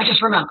 Oh, I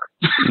just remembered.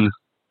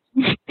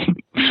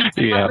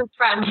 Yeah. His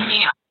friend's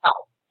aunt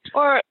help.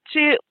 Or,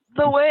 see,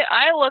 the way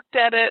I looked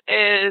at it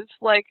is,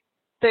 like,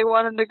 they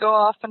wanted to go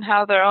off and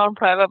have their own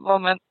private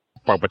moment.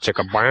 Wow,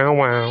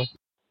 wow.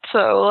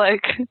 So,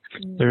 like,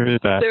 there is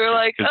that. They were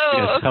like, oh,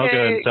 yes, okay,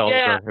 Helga and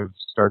Salazar have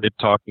started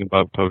talking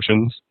about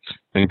potions,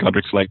 and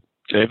Godric's like,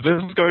 if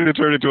this is going to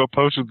turn into a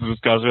potions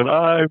discussion,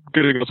 I'm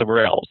going to go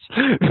somewhere else.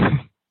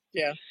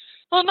 Yeah.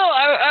 Well, no,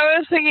 I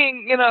was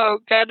thinking, you know,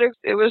 Godric,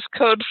 it was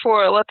code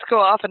for let's go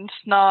off and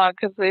snog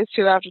because these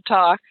two have to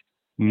talk.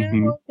 Yeah,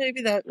 well,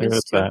 maybe that There was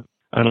is too. that.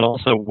 And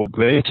also what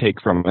they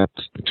take from it,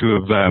 the two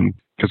of them,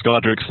 because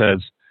Godric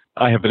says,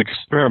 I have an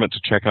experiment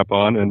to check up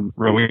on, and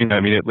Rowena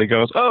immediately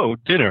goes, oh,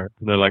 dinner.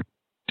 And they're like,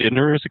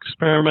 dinner is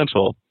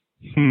experimental.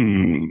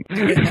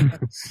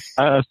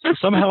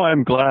 Somehow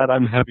I'm glad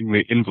I'm having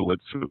the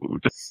invalid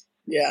food.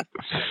 Yeah.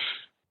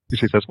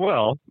 She says,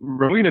 well,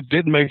 Rowena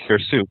did make your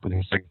soup. And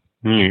he's like,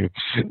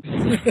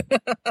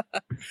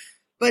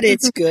 But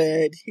it's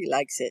good. He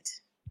likes it.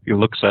 He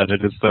looks at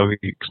it as though he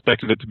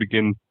expected it to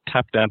begin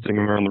tap dancing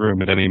around the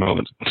room at any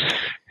moment.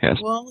 Yes.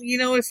 Well,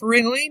 if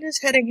Rowena's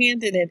had a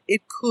hand in it,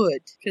 it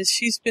could, because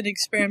she's been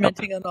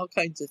experimenting on all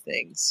kinds of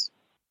things.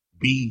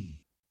 Be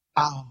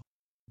our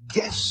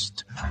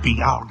guest.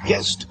 Be our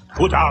guest.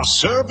 Put our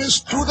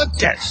service to the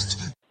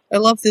test. I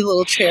love the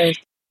little chairs.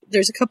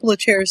 There's a couple of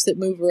chairs that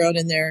move around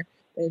in there,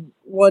 and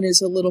one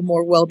is a little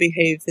more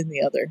well-behaved than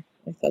the other.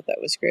 I thought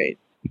that was great.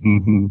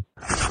 Mm-hmm.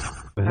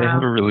 They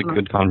have a really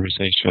good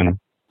conversation.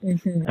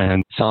 Mm-hmm.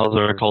 And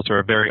Salazar calls her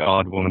a very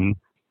odd woman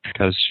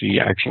because she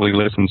actually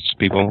listens to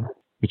people,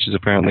 which is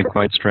apparently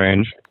quite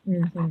strange.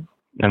 Mm-hmm.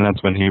 And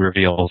that's when he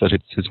reveals that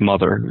it's his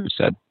mother who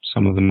said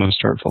some of the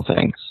most hurtful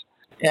things.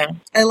 Yeah.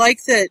 I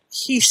like that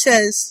he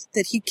says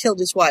that he killed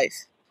his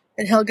wife.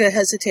 And Helga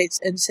hesitates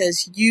and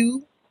says,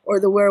 you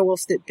or the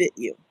werewolf that bit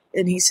you?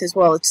 And he says,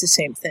 well, it's the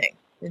same thing.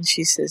 And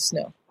she says,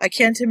 no. I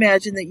can't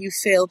imagine that you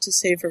failed to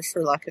save her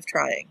for lack of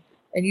trying.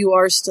 And you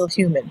are still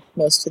human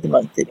most of the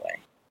month anyway.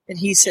 And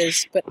he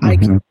says, but I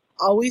can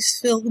always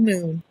feel the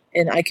moon,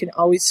 and I can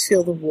always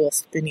feel the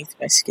wolf beneath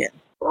my skin.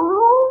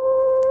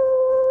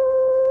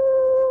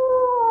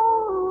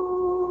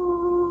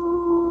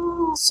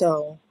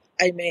 So,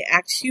 I may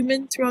act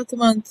human throughout the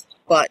month,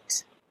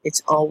 but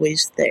it's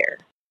always there.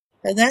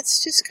 And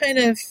that's just kind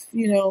of,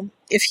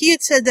 if he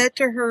had said that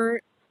to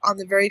her on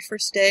the very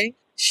first day,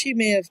 she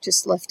may have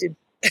just left him,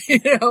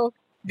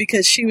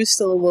 because she was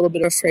still a little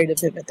bit afraid of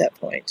him at that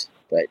point.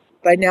 But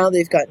by now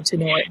they've gotten to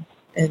know him.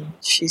 And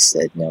she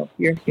said, no,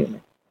 you're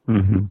human.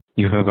 Mm-hmm.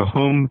 You have a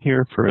home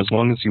here for as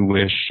long as you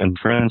wish, and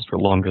friends for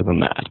longer than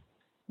that.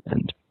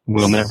 And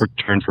we'll never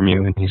turn from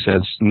you. And he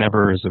says,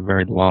 never is a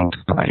very long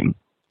time.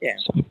 Yeah.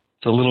 So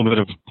it's a little bit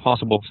of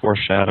possible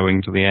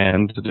foreshadowing to the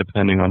end,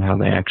 depending on how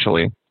they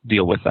actually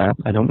deal with that.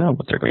 I don't know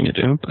what they're going to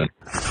do, but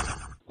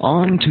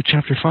on to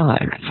chapter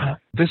 5.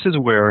 This is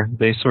where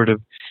they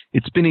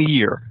it's been a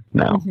year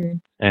now,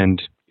 and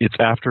it's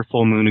after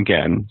full moon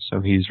again, so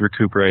he's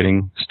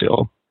recuperating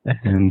still.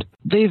 And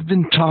they've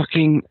been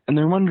talking, and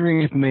they're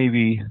wondering if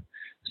maybe,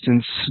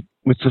 since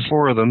with the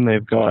 4 of them,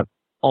 they've got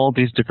all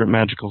these different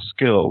magical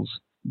skills,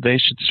 they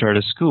should start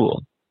a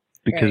school.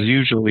 Because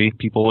usually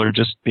people are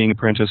just being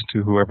apprenticed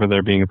to whoever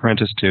they're being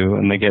apprenticed to,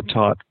 and they get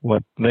taught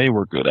what they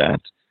were good at,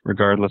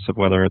 regardless of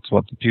whether it's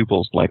what the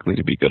pupil's likely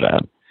to be good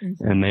at.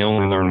 Mm-hmm. And they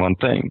only learn one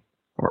thing,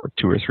 or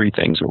 2 or 3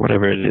 things, or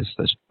whatever it is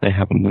that they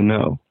happen to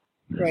know.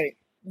 Right.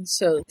 And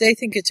so they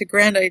think it's a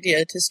grand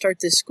idea to start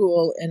this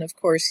school, and of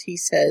course he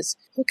says,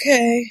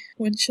 okay,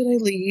 when should I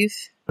leave?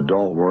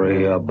 Don't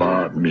worry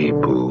about me,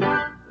 Pooh.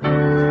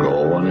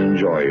 Go and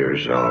enjoy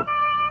yourself.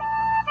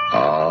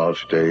 I'll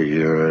stay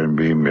here and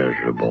be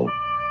miserable.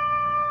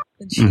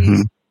 And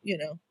she,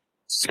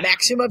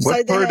 smacks him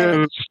upside the head. What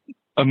part of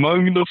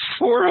among the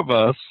 4 of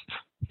us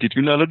did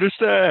you not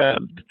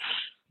understand?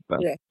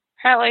 But, yeah.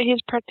 Apparently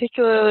he's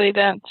particularly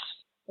dense.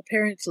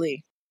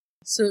 Apparently.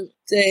 So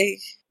they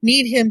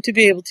need him to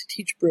be able to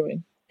teach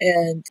brewing.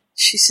 And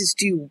she says,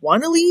 do you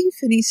want to leave?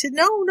 And he said,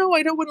 no,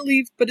 I don't want to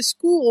leave, but a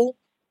school.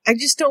 I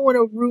just don't want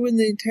to ruin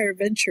the entire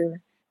venture.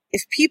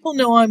 If people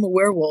know I'm a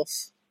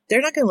werewolf, they're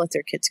not going to let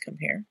their kids come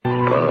here.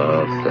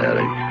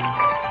 Pathetic.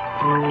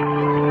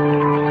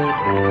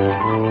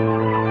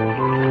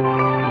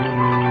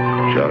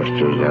 Just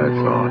as I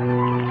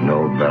thought.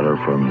 No better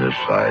from this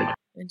side.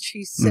 And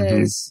she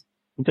says...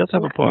 He does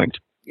have a point.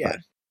 Yeah.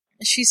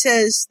 She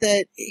says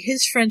that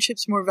his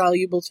friendship's more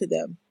valuable to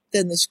them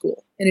than the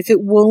school. And if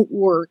it won't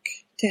work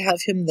to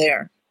have him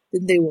there,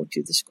 then they won't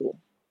do the school.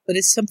 But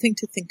it's something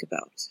to think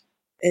about.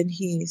 And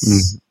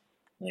he's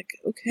like,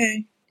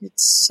 okay,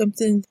 it's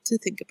something to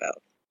think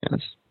about.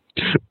 Yes.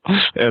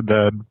 And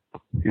then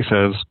he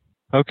says,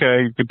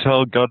 okay, you can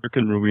tell Godric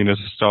and Rowena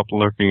to stop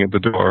lurking at the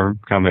door.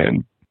 Come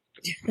in.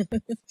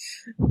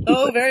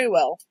 Oh, very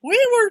well. We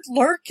weren't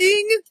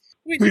lurking.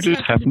 We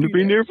just happen to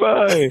be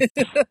nearby.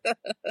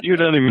 You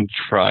don't even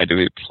try to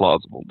be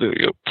plausible, do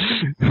you?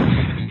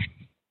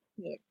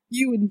 Look,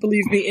 you wouldn't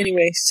believe me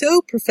anyway.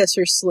 So,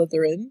 Professor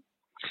Slytherin,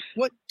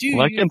 what do you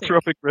think?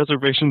 Lycanthropic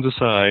reservations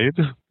aside,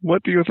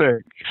 what do you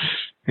think?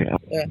 Yeah.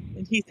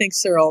 And he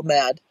thinks they're all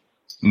mad.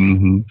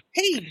 Mm-hmm.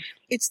 Hey,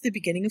 it's the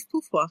beginning of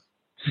Poufwa.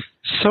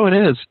 So it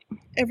is.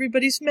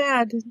 Everybody's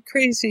mad and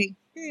crazy.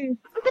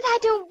 But I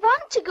don't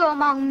want to go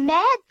among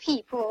mad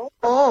people.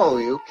 Oh,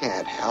 you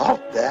can't help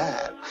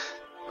that.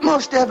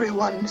 Most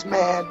everyone's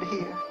mad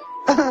here.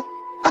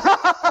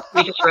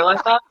 We just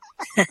realized that?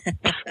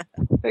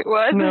 Wait,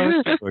 what? No,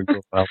 it's not going to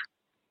go well.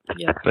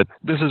 Yeah. But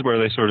this is where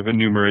they sort of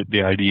enumerate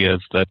the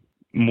ideas that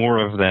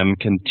more of them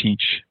can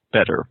teach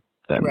better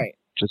than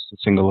just a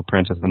single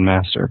apprentice and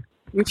master.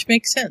 Which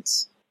makes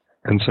sense.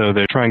 And so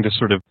they're trying to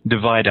sort of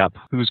divide up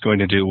who's going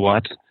to do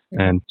what.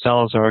 And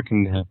Salazar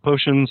can have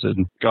potions,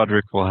 and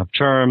Godric will have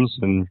charms,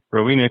 and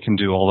Rowena can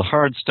do all the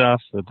hard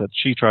stuff that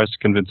she tries to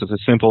convince us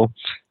is simple.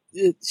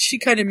 She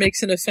kind of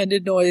makes an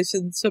offended noise,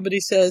 and somebody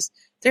says,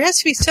 there has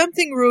to be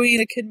something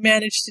Rowena can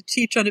manage to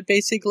teach on a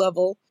basic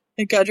level.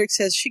 And Godric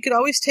says she could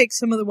always take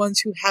some of the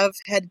ones who have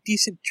had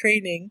decent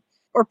training.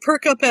 or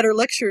perk up at her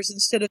lectures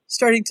instead of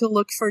starting to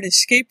look for an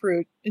escape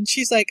route. And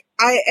she's like,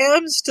 I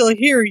am still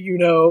here, you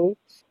know.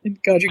 And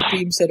Godric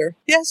beams at her.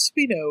 Yes,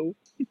 we know.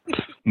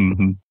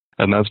 Mm-hmm.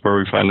 And that's where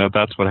we find out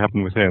that's what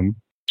happened with him.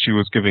 She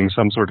was giving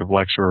some sort of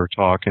lecture or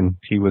talk, and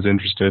he was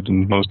interested,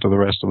 and most of the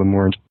rest of them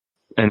weren't.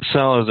 And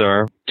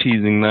Salazar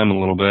teasing them a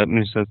little bit, and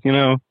he says, you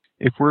know,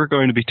 if we're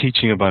going to be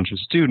teaching a bunch of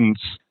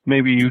students,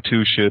 maybe you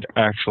two should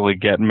actually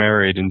get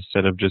married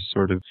instead of just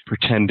sort of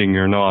pretending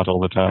you're not all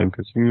the time,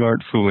 because you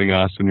aren't fooling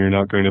us and you're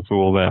not going to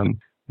fool them.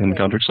 And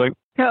Godric's like,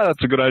 yeah,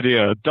 that's a good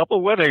idea.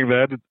 Double wedding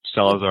then.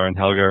 Salazar and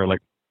Helga are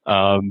like,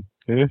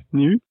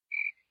 you?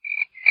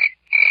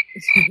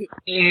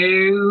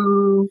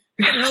 Ew.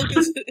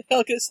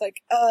 Helga's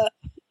like,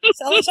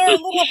 Salazar, a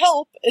little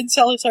help. And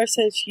Salazar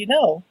says, you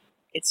know,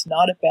 it's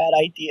not a bad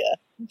idea.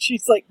 And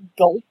she's like,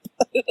 gulp.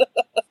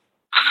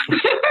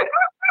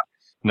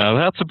 Now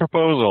that's a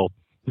proposal.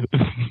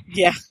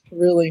 Yeah,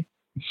 really.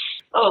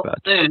 Oh,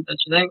 dude,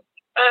 don't you think?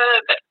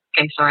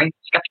 Okay, sorry.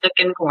 Skeptic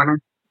in the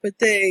corner. But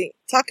they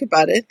talk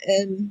about it,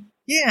 and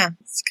yeah,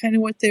 it's kind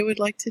of what they would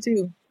like to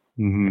do.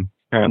 Mm-hmm.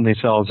 Apparently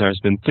Salazar's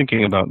been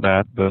thinking about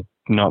that, but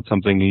not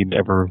something he'd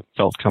ever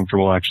felt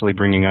comfortable actually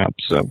bringing up,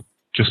 so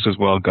just as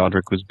well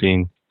Godric was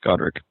being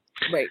Godric.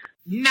 Right.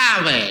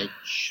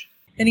 Knowledge!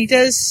 And he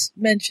does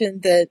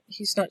mention that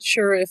he's not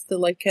sure if the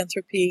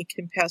lycanthropy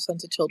can pass on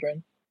to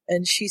children.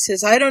 And she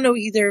says, I don't know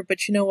either,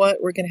 but you know what?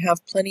 We're going to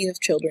have plenty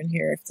of children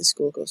here if the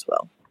school goes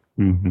well.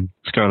 Mm-hmm.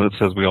 Scarlet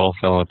says we all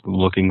fell at the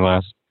looking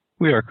glass.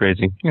 We are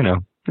crazy, you know.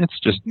 It's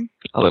just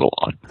a little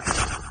odd.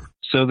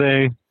 So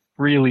they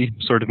really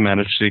sort of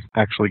managed to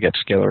actually get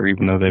together,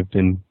 even though they've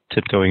been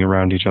tiptoeing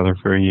around each other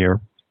for a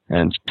year.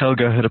 And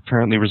Helga had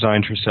apparently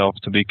resigned herself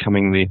to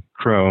becoming the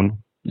crone,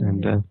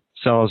 and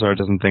Salazar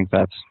doesn't think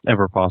that's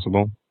ever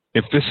possible.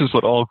 If this is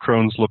what all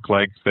crones look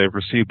like, they've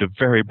received a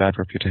very bad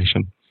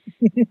reputation.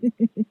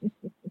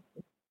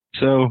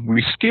 So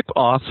we skip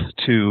off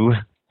to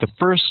the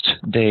first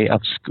day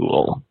of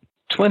school.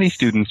 20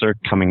 students are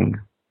coming,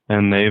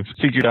 and they've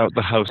figured out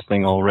the house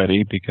thing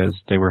already because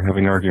they were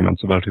having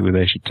arguments about who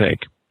they should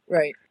take.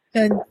 Right.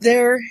 And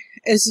they're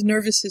as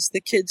nervous as the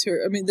kids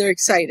are. I mean, they're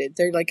excited.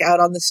 They're like out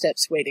on the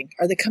steps waiting.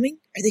 Are they coming?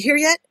 Are they here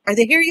yet? Are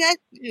they here yet?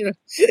 You know,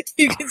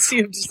 you can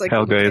see them just like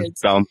Helga is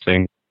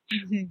bouncing.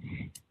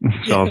 Mm-hmm.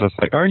 Salazar's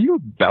like, are you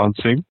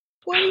bouncing?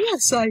 Well,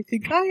 yes, I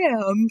think I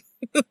am.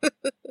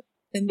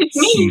 And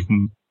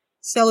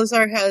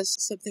Salazar has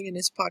something in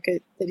his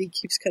pocket that he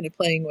keeps kind of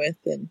playing with,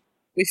 and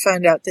we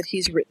find out that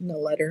he's written a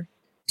letter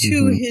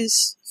to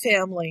his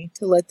family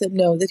to let them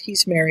know that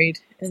he's married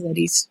and that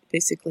he's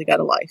basically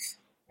got a life.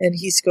 And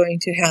he's going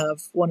to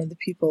have one of the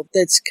people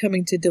that's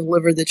coming to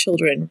deliver the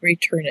children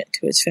return it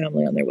to his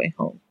family on their way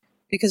home.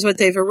 Because what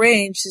they've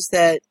arranged is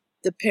that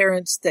the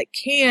parents that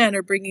can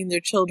are bringing their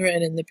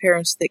children, and the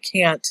parents that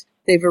can't,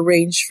 they've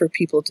arranged for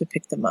people to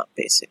pick them up,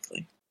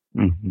 basically.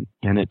 Mm-hmm.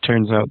 And it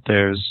turns out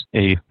there's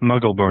a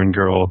Muggle-born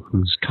girl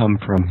who's come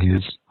from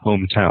his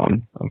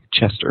hometown of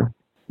Chester,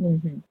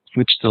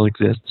 which still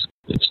exists.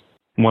 It's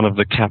one of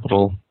the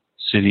capital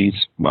cities.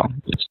 Well,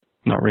 it's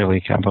not really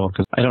a capital,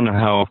 because I don't know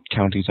how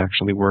counties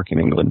actually work in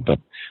England, but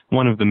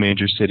one of the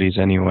major cities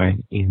anyway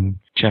in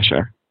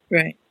Cheshire.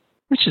 Right.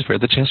 Which is where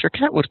the Cheshire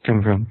Cat would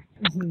come from.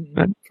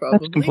 But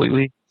that's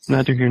completely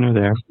neither here nor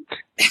there.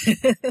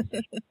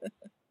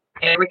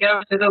 Here we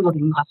go to the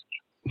looking glass.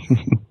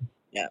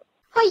 Yeah.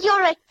 Oh,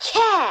 you're a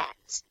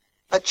cat.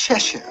 A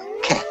Cheshire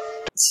cat.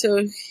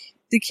 So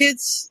the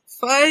kids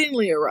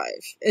finally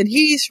arrive, and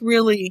he's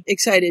really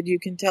excited, you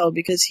can tell,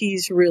 because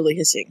he's really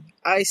hissing.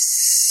 I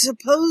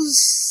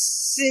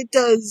suppose it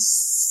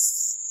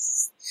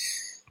does.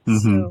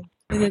 So,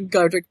 and then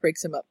Godric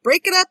breaks him up.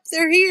 Break it up,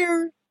 they're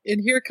here!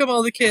 And here come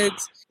all the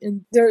kids,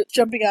 and they're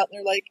jumping out, and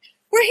they're like,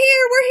 we're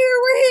here, we're here,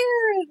 we're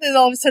here! And then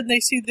all of a sudden they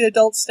see the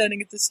adults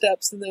standing at the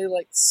steps, and they're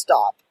like,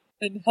 stop.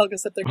 And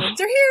Helga's up there going,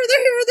 they're here,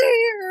 they're here, they're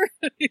here!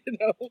 You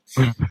know?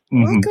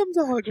 Welcome to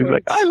Hogwarts. She's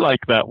like, I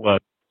like that one.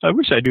 I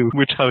wish I knew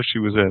which house she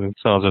was in. It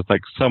sounds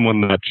like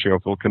someone that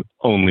cheerful can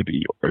only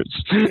be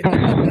yours.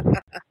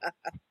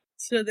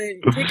 So they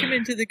take him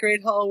into the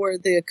Great Hall where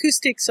the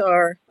acoustics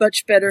are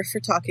much better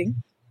for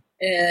talking.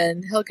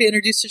 And Helga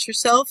introduces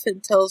herself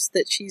and tells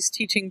that she's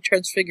teaching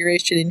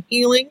transfiguration and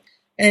healing,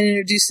 and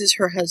introduces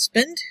her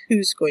husband,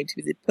 who's going to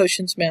be the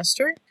potions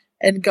master,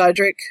 and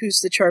Godric, who's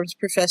the charms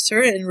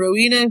professor, and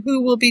Rowena,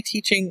 who will be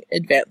teaching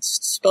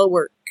advanced spell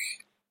work.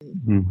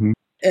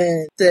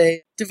 And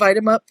they divide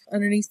them up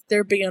underneath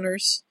their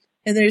banners.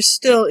 And there's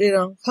still, you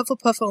know,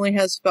 Hufflepuff only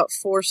has about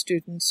 4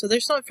 students, so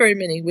there's not very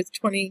many. With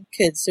 20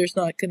 kids, there's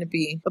not going to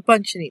be a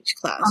bunch in each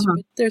class,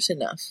 but there's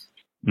enough.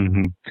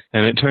 And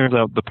it turns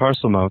out the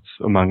Parselmouth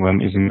among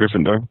them is in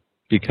Gryffindor,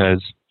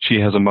 because she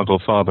has a Muggle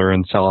father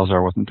and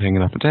Salazar wasn't paying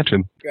enough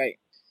attention. Right.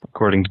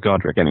 According to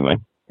Godric, anyway.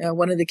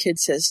 One of the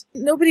kids says,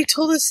 nobody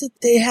told us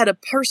that they had a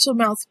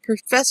Parselmouth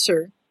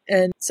professor.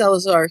 And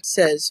Salazar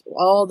says,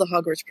 all the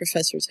Hogwarts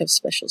professors have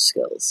special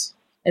skills.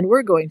 And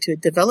we're going to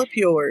develop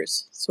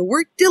yours. So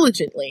work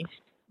diligently.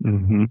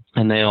 And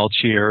they all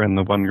cheer, and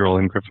the one girl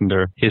in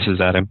Gryffindor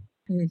hisses at him.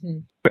 Mm-hmm.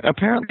 But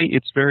apparently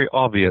it's very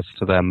obvious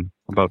to them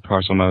about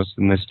Parselmouse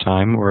in this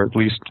time, or at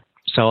least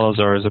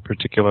Salazar is a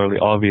particularly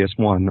obvious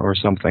one or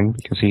something,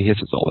 because he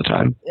hisses all the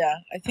time. Yeah,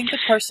 I think the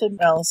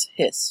Parselmouse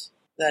hiss.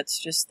 That's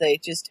just, they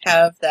just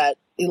have that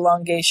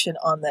elongation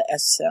on the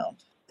S sound.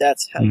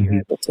 That's how you're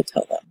able to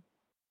tell them.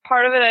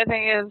 Part of it, I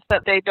think, is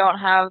that they don't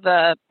have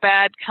the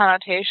bad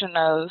connotation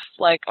of,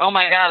 like, oh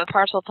my god, a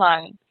parcel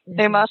tongue.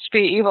 They must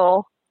be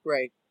evil.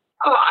 Right.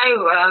 Oh,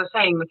 I was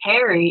saying with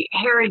Harry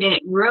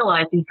didn't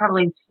realize he's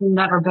probably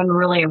never been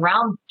really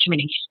around too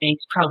many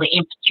snakes, probably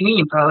in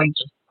between, probably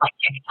just like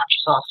anytime she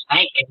saw a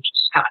snake, it would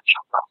just kind of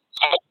jump off his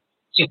head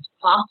as soon as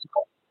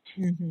possible.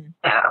 Mm-hmm.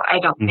 So I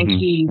don't think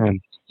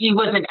he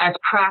wasn't as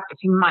practiced.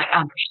 He might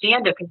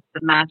understand it because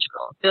of the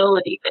magical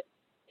ability, but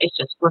it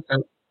just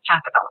wasn't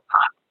happening all the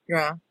time.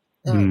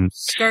 Yeah.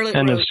 Scarlet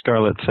and wrote, as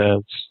Scarlet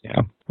says,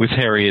 with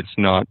Harry it's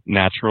not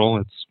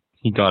natural.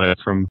 He got it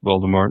from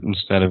Voldemort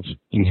instead of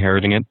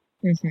inheriting it.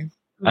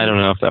 Mm-hmm. I don't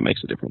know if that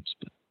makes a difference.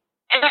 But.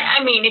 And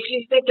I mean, if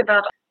you think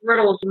about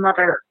Riddle's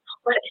mother,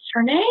 what is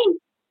her name?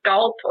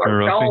 Gulp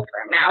or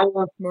now?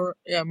 Murray.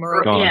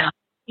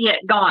 Yeah,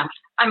 gone.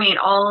 I mean,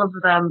 all of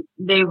them,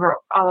 they were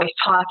always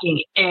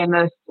talking, and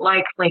most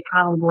likely,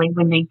 probably,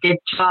 when they did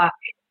talk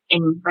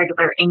in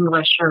regular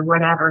English or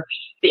whatever,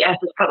 the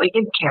S's probably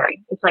did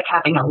carry. It's like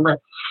having a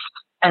lisp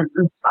and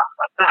stuff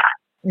like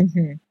that.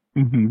 Mm-hmm.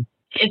 Mm-hmm.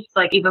 It's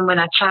like even when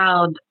a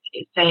child,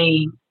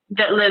 say,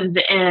 that lives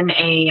in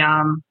a,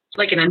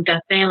 like in a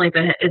deaf family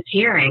but is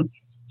hearing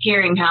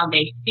how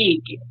they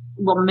speak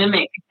will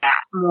mimic that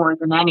more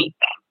than anything.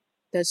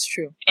 That's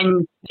true.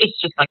 And it's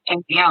just like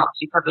anything else.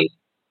 You probably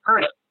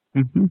heard it.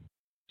 Mm-hmm.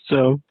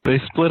 So they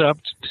split up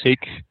to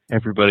take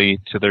everybody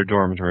to their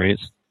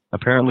dormitories.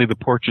 Apparently the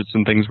portraits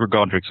and things were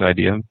Godric's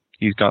idea.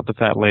 He's got the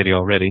fat lady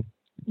already.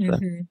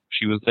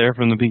 She was there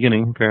from the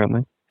beginning,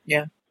 apparently.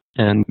 Yeah.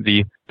 And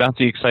the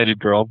bouncy, excited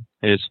girl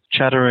is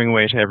chattering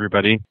away to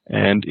everybody,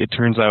 and it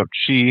turns out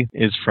she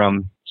is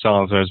from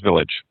Salazar's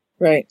village.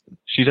 Right.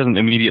 She doesn't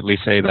immediately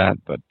say that,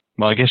 but,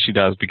 well, I guess she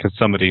does because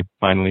somebody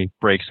finally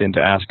breaks in to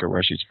ask her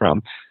where she's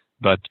from.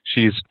 But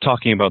she's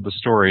talking about the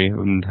story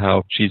and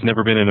how she's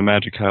never been in a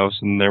magic house,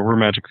 and there were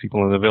magic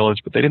people in the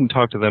village, but they didn't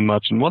talk to them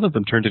much, and one of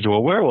them turned into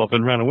a werewolf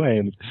and ran away.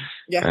 And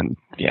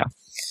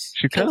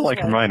she's kind of like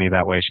Hermione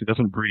that way. She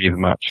doesn't breathe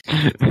much.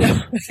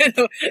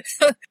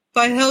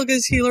 By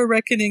Helga's healer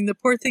reckoning, the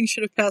poor thing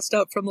should have passed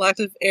out from lack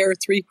of air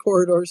 3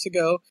 corridors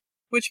ago,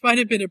 which might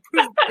have been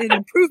an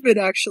improvement,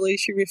 actually,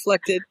 she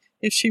reflected,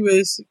 if she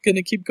was going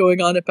to keep going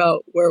on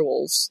about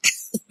werewolves.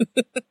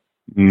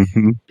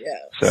 Mm-hmm. Yes.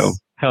 So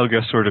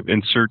Helga sort of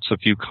inserts a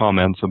few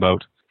comments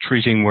about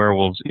treating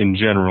werewolves in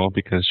general,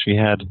 because she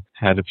had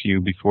a few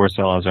before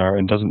Salazar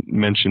and doesn't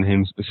mention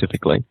him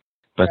specifically.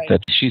 But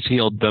that she's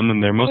healed them,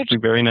 and they're mostly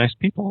very nice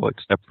people,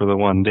 except for the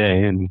one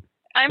day. And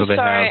I'm so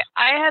sorry,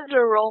 I had to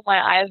roll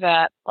my eyes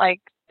at.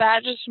 Like,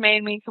 that just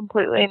made me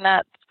completely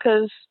nuts,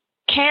 because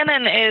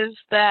canon is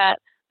that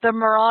the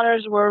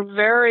Marauders were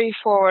very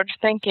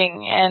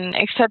forward-thinking and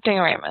accepting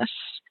Ramus.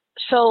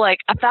 So, like,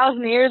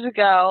 1,000 years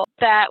ago,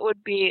 that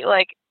would be,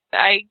 like,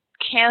 I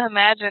can't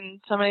imagine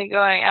somebody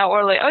going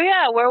outwardly, oh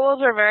yeah,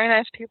 werewolves are very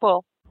nice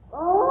people.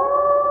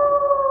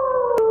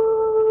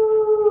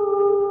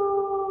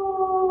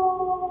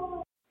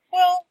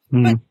 Well,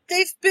 but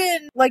they've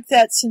been like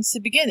that since the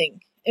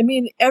beginning. I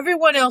mean,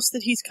 everyone else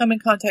that he's come in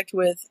contact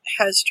with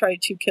has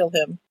tried to kill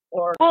him,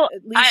 or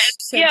at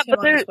least send him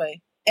on his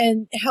way.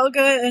 And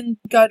Helga and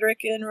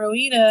Godric and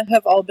Rowena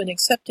have all been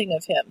accepting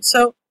of him.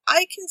 So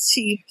I can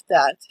see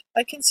that.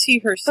 I can see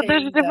her saying that.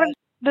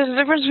 There's a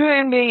difference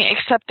between being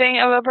accepting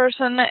of a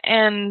person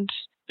and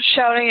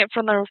shouting it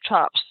from the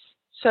rooftops,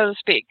 so to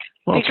speak.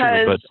 Well,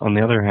 because, true, but on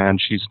the other hand,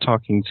 she's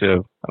talking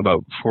to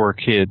about 4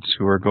 kids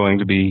who are going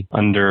to be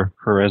under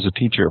her as a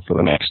teacher for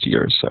the next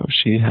year, so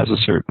she has a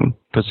certain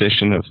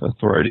position of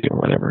authority or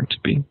whatever to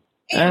be.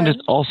 And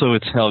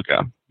it's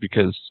Helga,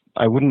 because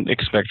I wouldn't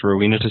expect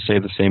Rowena to say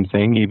the same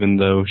thing, even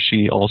though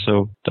she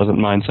also doesn't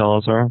mind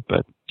Salazar,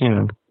 but, you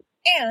know.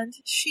 And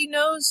she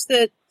knows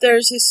that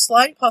there's a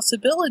slight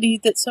possibility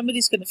that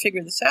somebody's going to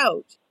figure this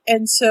out.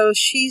 And so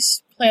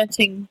she's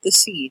planting the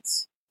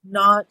seeds.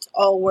 Not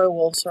all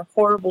werewolves are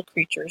horrible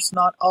creatures.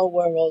 Not all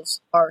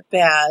werewolves are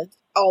bad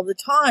all the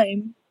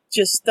time,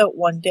 just that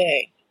one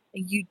day.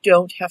 You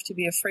don't have to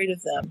be afraid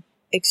of them,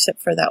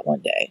 except for that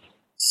one day.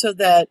 So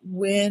that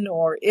when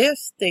or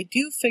if they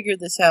do figure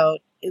this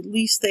out, at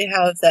least they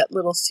have that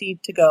little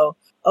seed to go,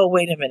 oh,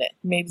 wait a minute,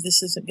 maybe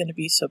this isn't going to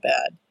be so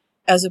bad.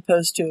 As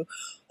opposed to,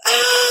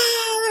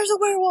 there's a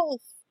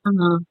werewolf.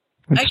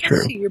 Mm-hmm. I can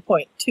see your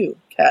point too,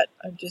 Kat.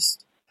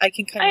 I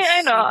can kind of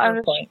see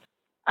your point.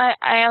 I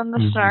am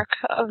the snark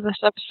of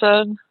this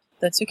episode.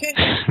 That's okay.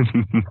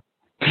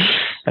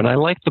 And I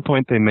like the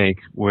point they make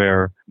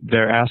where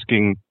they're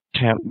asking,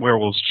 can't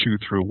werewolves chew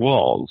through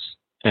walls?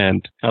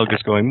 And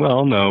Helga's going,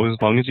 well, no, as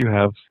long as you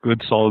have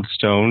good solid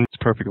stone, it's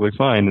perfectly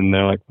fine. And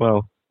they're like,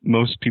 well,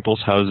 most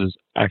people's houses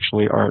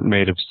actually aren't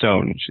made of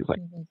stone. And she's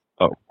like,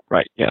 oh,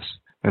 right, yes.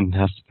 And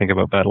has to think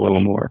about that a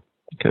little more.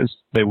 because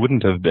they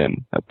wouldn't have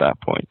been at that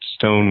point.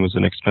 Stone was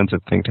an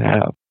expensive thing to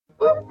have.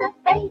 Who's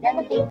afraid of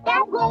the big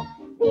bad wolf?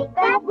 Big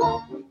bad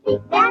wolf,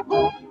 big bad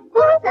wolf.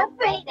 Who's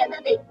afraid of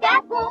the big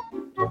bad wolf?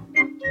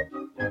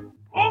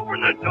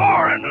 Open the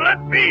door and let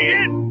me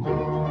in. Not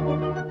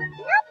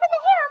for the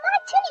hair on my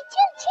chinny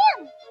chin chin.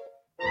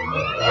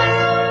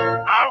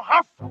 I'll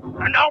huff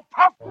and I'll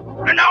puff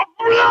and I'll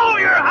blow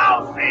your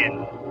house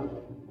in.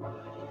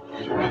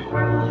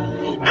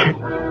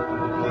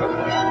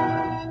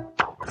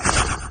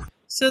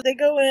 So they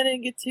go in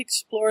and get to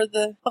explore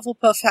the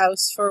Hufflepuff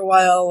house for a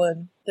while,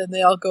 and then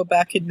they all go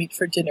back and meet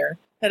for dinner.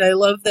 And I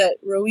love that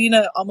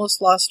Rowena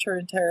almost lost her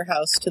entire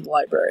house to the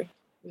library.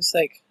 It was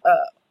like,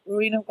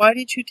 Rowena, why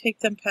did you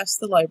take them past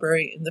the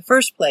library in the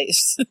first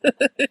place?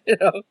 You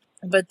know,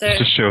 but they're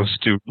To show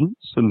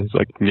students, and he's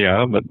like,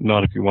 yeah, but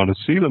not if you want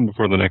to see them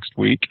before the next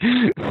week.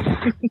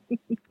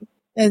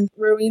 And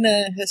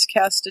Rowena has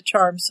cast a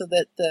charm so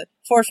that the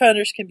 4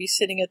 founders can be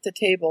sitting at the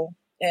table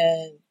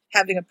and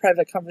having a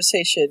private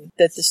conversation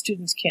that the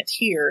students can't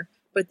hear,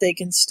 but they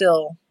can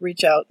still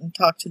reach out and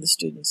talk to the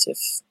students if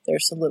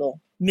there's a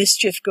little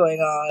mischief going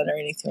on or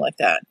anything like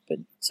that. But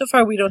so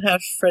far we don't have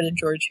Fred and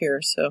George here,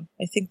 so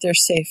I think they're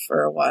safe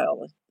for a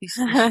while, at least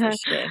this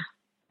first day.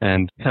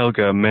 And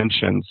Helga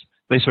mentions,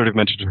 they sort of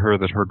mentioned to her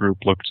that her group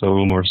looked a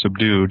little more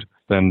subdued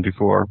than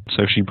before,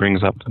 so she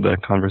brings up the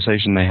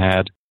conversation they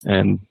had,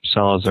 and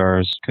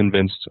Salazar's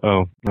convinced,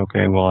 oh,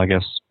 okay, well, I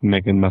guess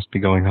Megan must be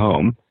going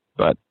home.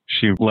 But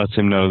she lets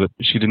him know that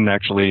she didn't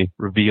actually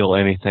reveal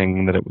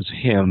anything, that it was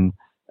him,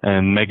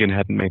 and Megan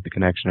hadn't made the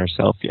connection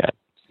herself yet.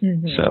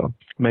 Mm-hmm. So,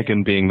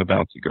 Megan being the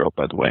bouncy girl,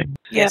 by the way.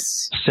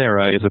 Yes.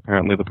 Sarah is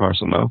apparently the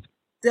Parselmouth.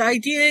 The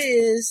idea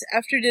is,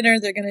 after dinner,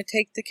 they're going to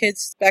take the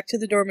kids back to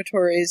the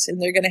dormitories, and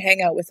they're going to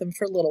hang out with them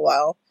for a little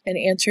while and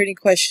answer any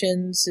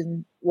questions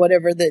and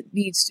whatever that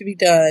needs to be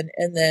done,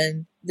 and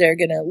then they're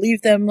going to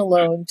leave them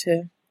alone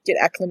to get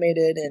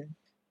acclimated, and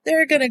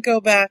they're going to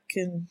go back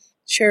and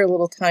share a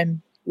little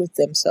time with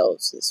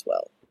themselves as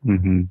well.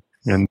 Mm-hmm.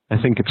 And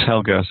I think it's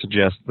Helga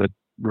suggests that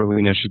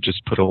Rowena should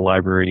just put a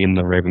library in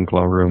the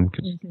Ravenclaw room,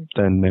 because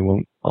then they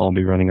won't all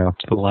be running off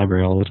to the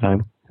library all the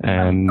time.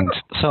 And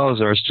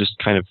Salazar's just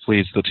kind of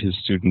pleased that his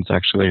students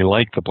actually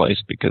like the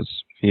place, because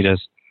he has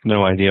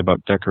no idea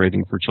about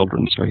decorating for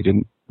children, so he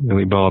didn't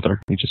really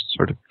bother. He just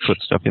sort of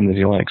put stuff in that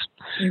he likes.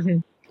 Mm-hmm.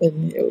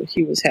 And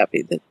he was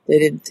happy that they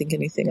didn't think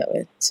anything of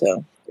it,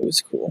 so it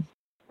was cool.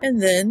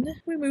 And then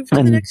we move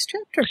to the next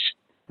chapter.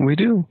 We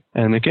do.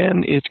 And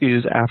again, it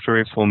is after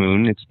a full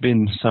moon. It's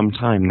been some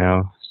time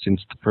now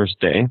since the first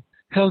day.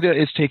 Helga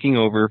is taking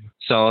over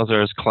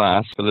Salazar's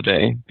class for the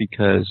day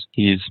because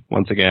he's,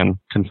 once again,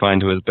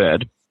 confined to his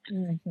bed.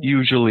 Mm-hmm.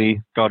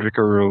 Usually, Godric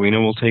or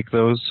Rowena will take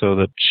those so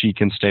that she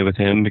can stay with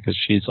him because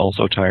she's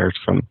also tired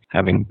from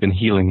having been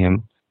healing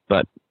him.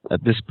 But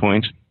at this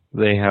point,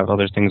 they have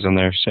other things on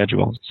their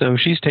schedule. So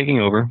she's taking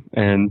over,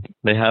 and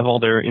they have all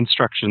their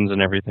instructions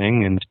and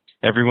everything, and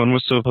everyone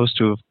was supposed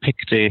to have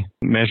picked a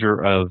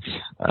measure of,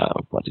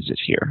 what is it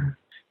here?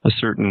 A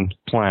certain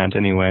plant,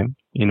 anyway,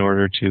 in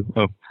order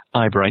to,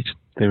 Eyebright.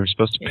 They were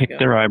supposed to pick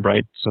their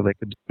Eyebright so they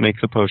could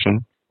make the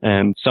potion.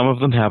 And some of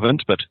them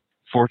haven't, but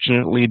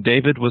fortunately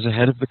David was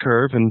ahead of the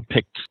curve and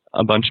picked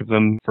a bunch of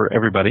them for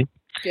everybody.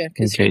 Yeah,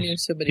 because he knew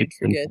somebody would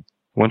forget.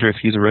 Wonder if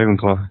he's a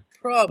Ravenclaw.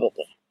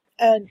 Probably.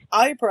 And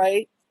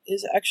Eyebright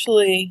is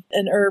actually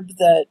an herb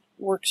that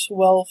works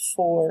well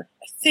for,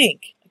 I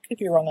think, I could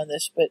be wrong on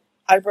this, but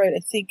Eyebright, I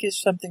think, is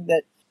something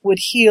that would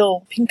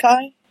heal pink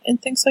eye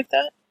and things like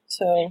that.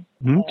 So,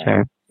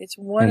 it's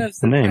one of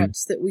the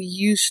plants that we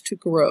used to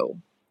grow.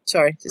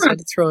 Sorry, just had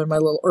to throw in my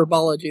little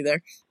herbology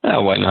there.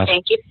 Oh, why not?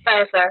 Thank you,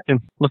 Professor. You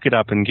can look it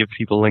up and give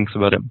people links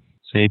about it.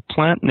 It's a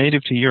plant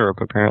native to Europe,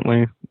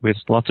 apparently, with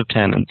lots of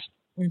tannins.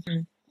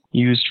 Mm-hmm.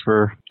 Used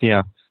for,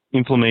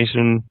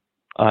 inflammation,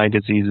 eye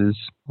diseases,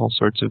 all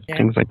sorts of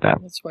things like that.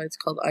 That's why it's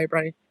called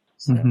Eyebright.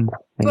 So. Mm-hmm.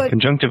 And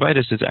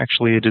conjunctivitis is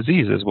actually a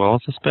disease as well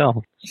as a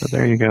spell. So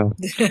there you go.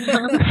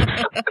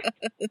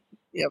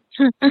 Yep.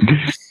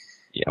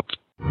 Yep.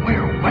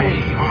 We're way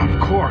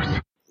off course.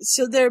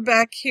 So they're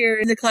back here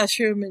in the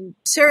classroom, and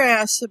Sarah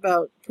asks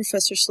about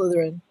Professor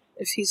Slytherin,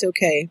 if he's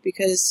okay,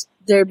 because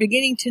they're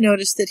beginning to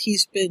notice that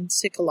he's been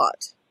sick a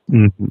lot.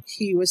 Mm-hmm.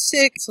 He was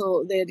sick,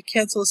 so they had to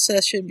cancel a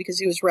session because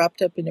he was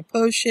wrapped up in a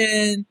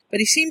potion, but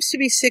he seems to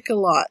be sick a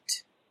lot.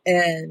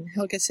 And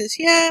Helga says,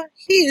 yeah,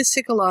 he is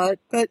sick a lot,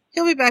 but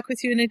he'll be back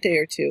with you in a day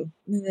or two.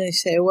 And they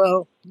say,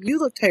 well, you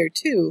look tired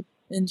too.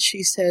 And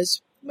she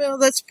says, well,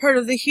 that's part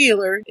of the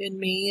healer in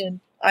me,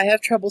 and I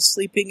have trouble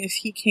sleeping if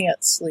he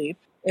can't sleep.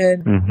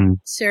 And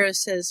Sarah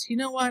says, you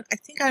know what, I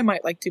think I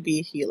might like to be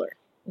a healer.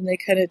 And they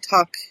kind of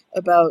talk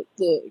about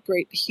the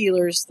great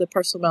healers, the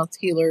Parselmouth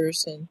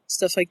healers and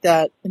stuff like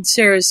that. And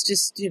Sarah's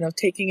just,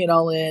 taking it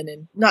all in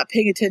and not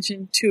paying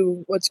attention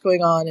to what's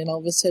going on. And all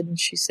of a sudden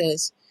she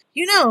says,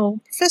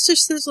 Professor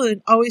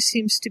Slytherin always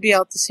seems to be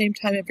out the same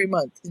time every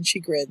month. And she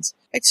grins.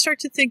 I'd start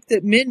to think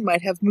that Min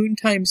might have moon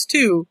times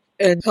too.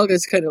 And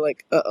Helga's kind of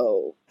like,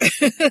 uh-oh.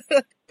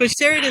 But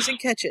Sarah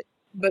doesn't catch it.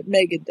 But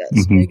Megan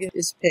does. Megan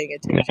is paying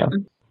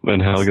attention.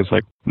 And Helga's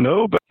like,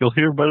 no, but you'll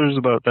hear better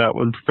about that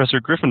when Professor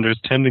Gryffindor's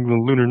tending the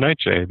lunar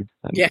nightshade.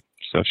 And Yeah.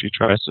 So she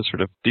tries to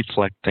sort of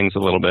deflect things a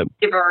little bit.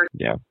 Give her.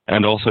 Yeah.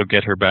 And also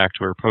get her back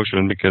to her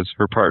potion because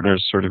her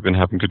partner's sort of been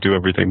having to do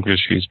everything because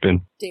she's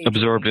been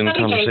absorbed in the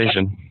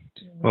conversation.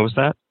 What was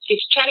that?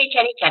 She's chatty.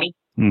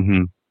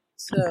 Mm-hmm.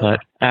 So,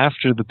 But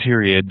after the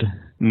period,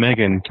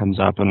 Megan comes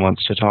up and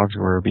wants to talk to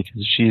her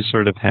because she's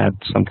sort of had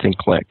something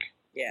click.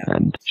 yeah.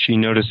 And she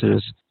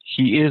notices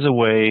he is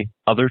away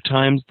other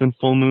times than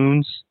full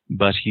moons,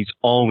 but he's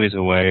always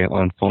away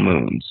on full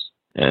moons.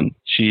 And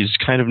she's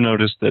kind of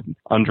noticed that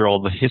under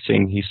all the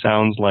hissing, he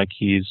sounds like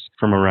he's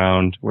from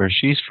around where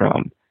she's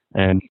from.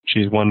 And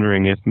she's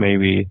wondering if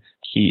maybe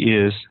he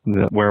is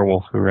the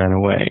werewolf who ran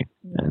away.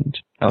 And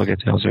Helga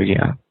tells her,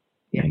 yeah,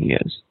 he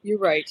is. You're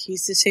right.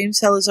 He's the same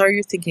Salazar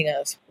you're thinking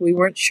of. We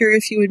weren't sure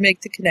if you would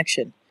make the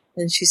connection.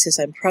 And she says,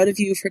 I'm proud of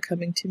you for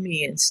coming to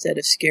me instead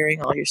of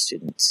scaring all your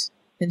students.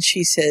 And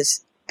she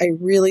says, I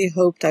really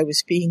hoped I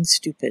was being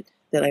stupid,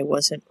 that I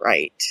wasn't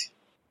right.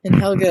 And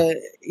Helga,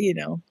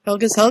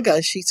 Helga's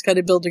Helga. She's kind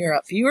of building her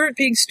up. You weren't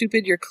being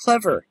stupid. You're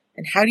clever.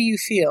 And how do you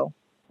feel?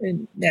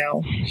 And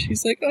now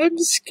she's like, I'm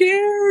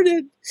scared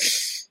and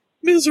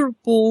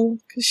miserable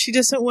because she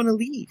doesn't want to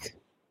leave.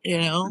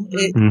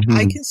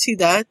 I can see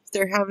that.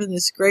 They're having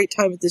this great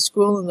time at the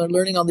school and they're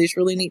learning all these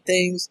really neat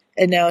things.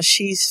 And now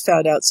she's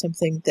found out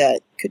something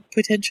that could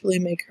potentially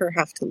make her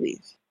have to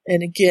leave.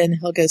 And again,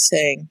 Helga's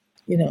saying,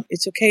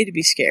 it's okay to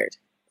be scared,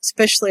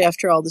 especially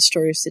after all the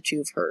stories that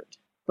you've heard.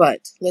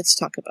 But let's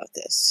talk about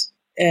this.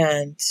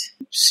 And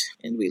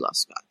we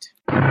lost Scott.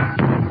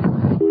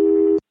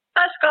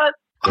 Hi, Scott.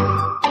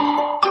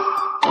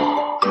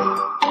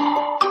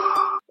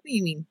 What do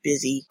you mean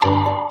busy?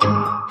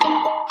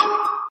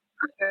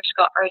 There's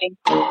Scott writing.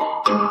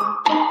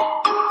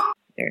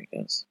 There it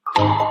goes.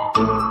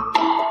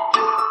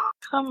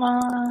 Come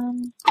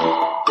on.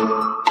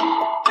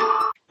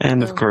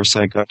 And of course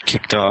I got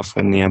kicked off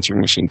when the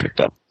answering machine picked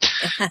up.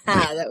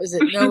 That was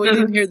it. No, we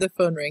didn't hear the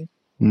phone ring.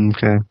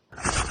 Okay.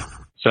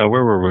 So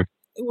where were we?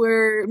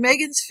 Where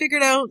Megan's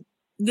figured out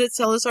that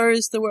Salazar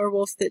is the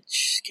werewolf that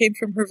came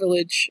from her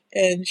village,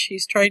 and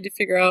she's trying to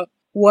figure out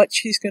what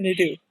she's going to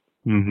do.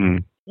 Mm-hmm.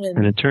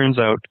 And it turns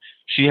out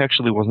she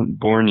actually wasn't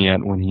born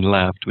yet when he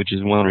left, which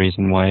is one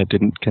reason why it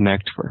didn't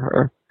connect for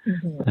her.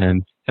 Mm-hmm.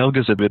 And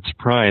Helga's a bit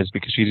surprised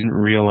because she didn't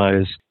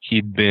realize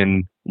he'd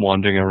been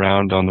wandering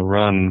around on the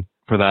run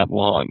for that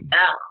long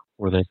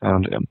where they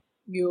found him.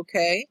 You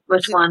okay?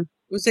 Which one?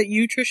 Was that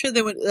you, Trisha,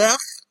 that went, ugh?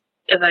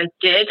 If I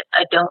did,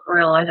 I don't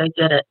realize I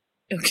did it.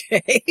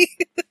 Okay.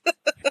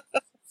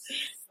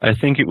 I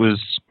think it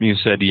was, you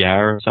said yeah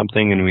or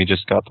something, and we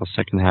just got the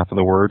second half of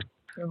the word.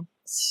 Oh.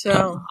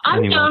 So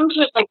I'm known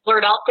to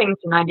blurt out things,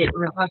 and I didn't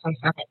realize I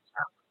said it,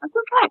 so that's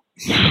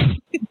okay.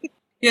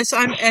 Yes,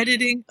 I'm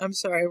editing. I'm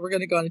sorry, we're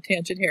going to go on a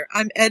tangent here.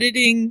 I'm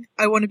editing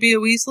I Want to Be a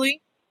Weasley,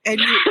 and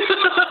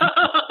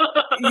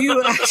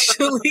you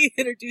actually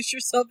introduce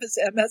yourself as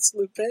MS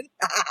Lupin,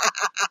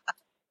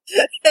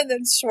 and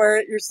then swear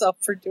at yourself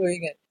for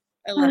doing it.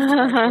 I left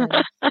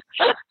it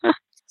in.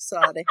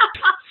 Sorry.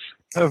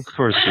 Of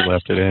course you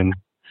left it in.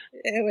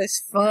 It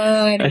was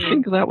fun. I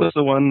think that was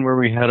the one where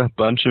we had a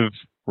bunch of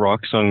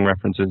rock song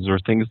references or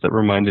things that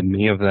reminded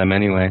me of them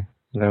anyway.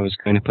 That I was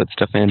going to put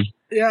stuff in.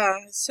 Yeah,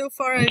 so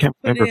far I've can't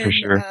put remember in for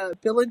sure.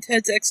 Bill and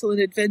Ted's Excellent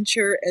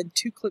Adventure and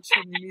 2 clips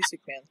from The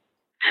Music Man.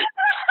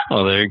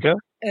 Oh, there you go.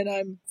 And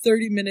I'm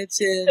 30 minutes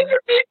in.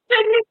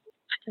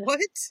 What?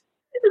 Is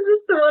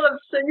this the one I'm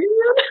singing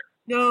in?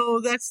 No,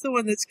 that's the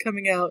one that's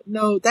coming out.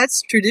 No,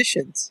 that's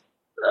Traditions.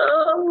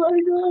 Oh my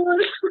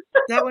god.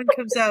 That one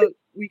comes out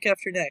week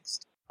after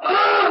next.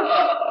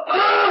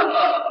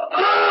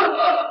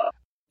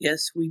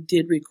 Yes, we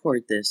did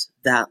record this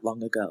that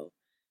long ago.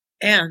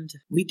 And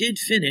we did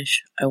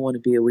finish I Want to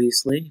Be a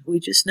Weasley. We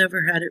just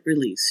never had it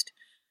released.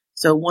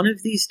 So one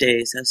of these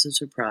days, as a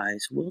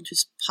surprise, we'll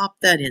just pop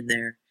that in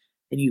there,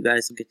 and you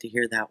guys will get to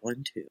hear that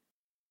one too.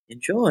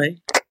 Enjoy.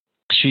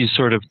 She's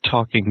sort of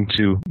talking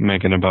to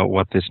Megan about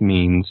what this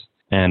means,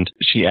 and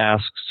she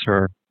asks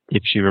her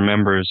if she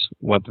remembers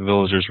what the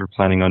villagers were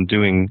planning on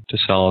doing to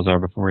Salazar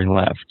before he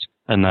left.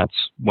 And that's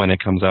when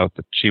it comes out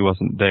that she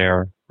wasn't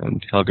there,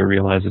 and Helga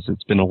realizes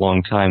it's been a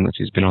long time that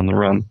she's been on the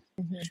run.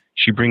 Mm-hmm.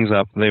 She brings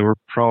up they were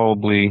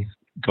probably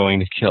going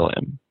to kill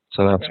him,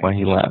 so that's why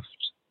he left.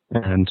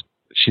 And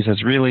she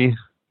says, really,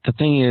 the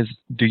thing is,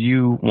 do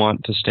you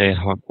want to stay at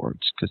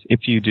Hogwarts? Because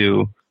if you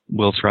do,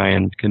 we'll try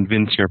and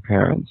convince your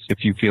parents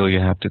if you feel you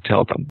have to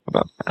tell them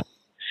about that.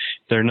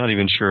 They're not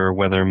even sure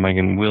whether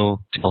Megan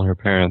will tell her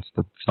parents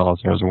that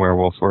Salazar is a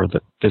werewolf or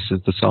that this is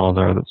the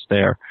Salazar that's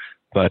there.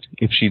 But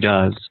if she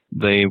does,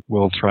 they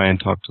will try and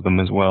talk to them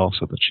as well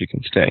so that she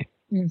can stay.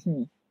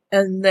 Mm-hmm.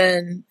 And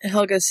then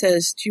Helga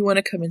says, do you want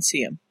to come and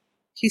see him?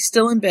 He's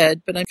still in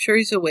bed, but I'm sure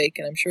he's awake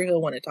and I'm sure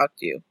he'll want to talk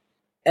to you.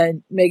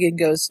 And Megan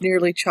goes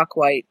nearly chalk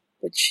white,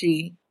 but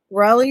she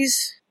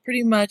rallies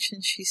pretty much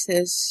and she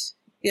says,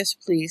 yes,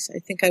 please, I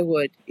think I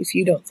would, if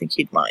you don't think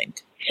he'd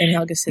mind. And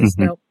Helga says,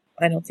 nope,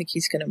 I don't think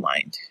he's going to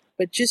mind.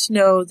 But just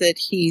know that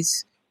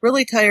he's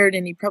really tired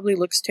and he probably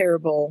looks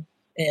terrible.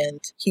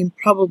 and he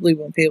probably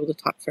won't be able to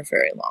talk for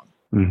very long.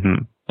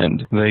 Mm-hmm.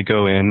 And they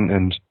go in,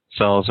 and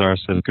Salazar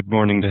says good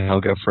morning to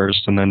Helga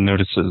first, and then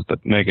notices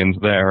that Megan's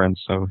there, and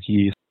so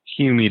he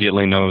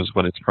immediately knows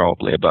what it's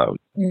probably about.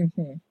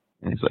 Mm-hmm.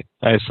 And he's like,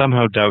 I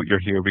somehow doubt you're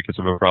here because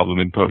of a problem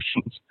in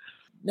potions.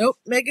 Nope,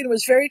 Megan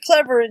was very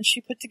clever, and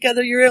she put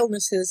together your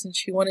illnesses, and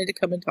she wanted to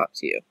come and talk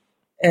to you.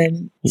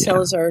 And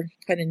Salazar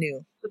kind of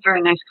knew. It's a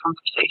very nice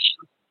conversation.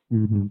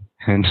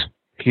 Mm-hmm. And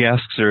he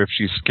asks her if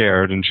she's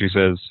scared, and she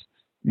says,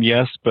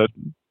 yes, but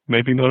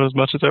maybe not as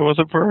much as I was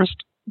at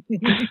first.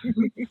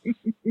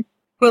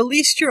 Well, at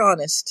least you're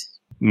honest.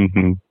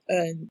 Mm-hmm.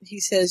 And he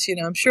says,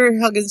 I'm sure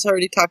Helga's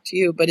already talked to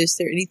you, but is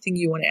there anything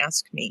you want to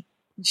ask me?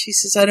 And she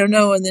says, I don't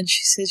know. And then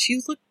she says,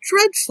 you look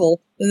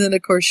dreadful. And then,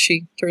 of course,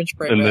 she turns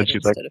bright red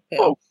instead of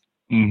pale. Oh.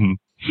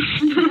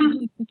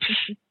 Mm-hmm.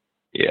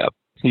 Yeah.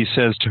 He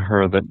says to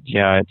her that,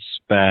 yeah, it's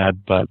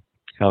bad, but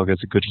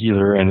Helga's a good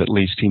healer, and at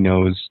least he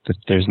knows that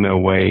there's no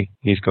way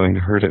he's going to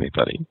hurt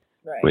anybody.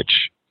 Right.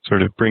 Which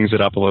sort of brings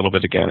it up a little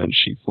bit again, and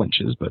she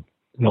flinches, but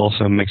it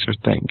also makes her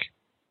think.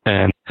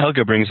 And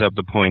Helga brings up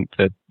the point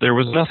that there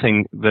was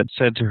nothing that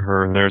said to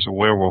her there's a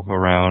werewolf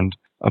around,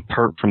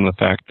 apart from the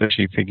fact that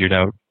she figured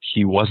out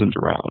he wasn't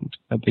around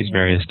at these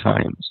various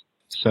times.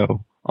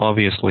 So,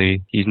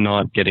 obviously, he's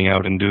not getting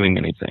out and doing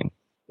anything.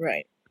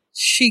 Right.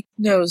 She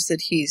knows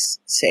that he's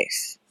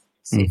safe.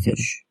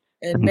 Safe-ish.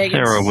 And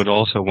Sarah would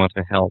also want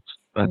to help,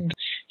 but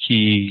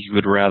he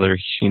would rather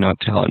she not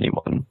tell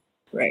anyone.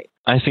 Right.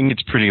 I think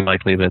it's pretty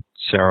likely that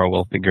Sarah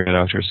will figure it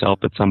out herself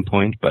at some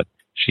point, but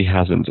she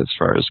hasn't as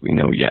far as we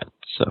know yet,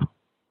 so.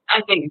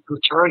 I think it's a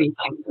maturity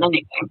thing than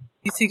anything.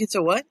 You think it's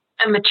a what?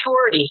 A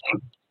maturity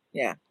thing.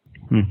 Yeah.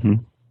 Mm-hmm.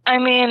 I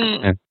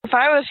mean, if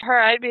I was her,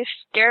 I'd be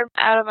scared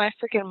out of my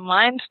freaking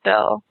mind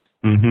still.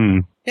 Mm-hmm.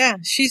 Yeah,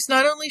 she's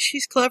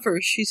clever,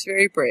 she's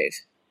very brave.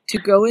 To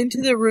go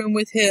into the room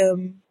with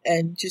him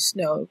and just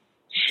know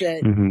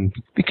that... Mm-hmm.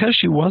 Because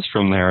she was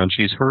from there and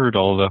she's heard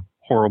all the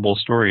horrible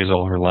stories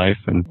all her life,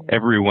 and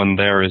everyone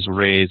there is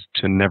raised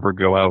to never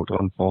go out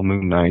on full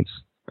moon nights.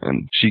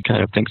 And she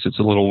kind of thinks it's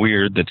a little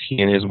weird that he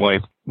and his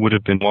wife would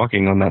have been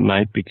walking on that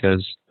night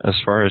because,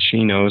 as far as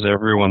she knows,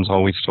 everyone's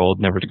always told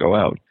never to go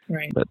out.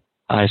 Right. But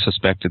I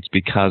suspect it's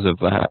because of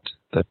that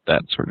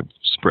sort of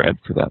spread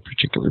for that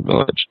particular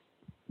village.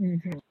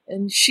 Mm-hmm.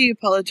 And she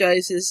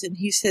apologizes, and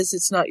he says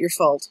it's not your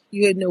fault.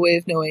 You had no way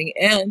of knowing,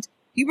 and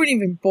you weren't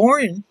even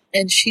born.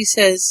 And she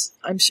says,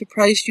 I'm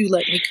surprised you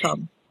let me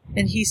come.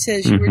 And he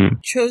says, you were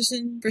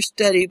chosen for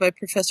study by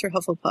Professor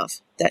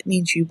Hufflepuff. That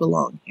means you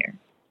belong here.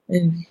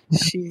 And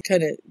she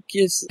kind of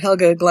gives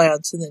Helga a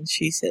glance, and then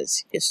she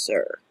says, yes,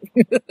 sir.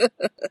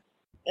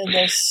 And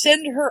they'll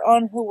send her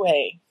on her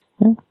way.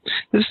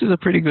 This is a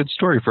pretty good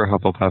story for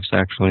Hufflepuffs,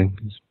 actually.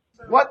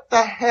 What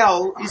the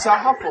hell is a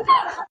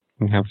Hufflepuff?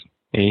 We have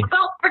a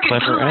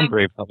clever and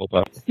brave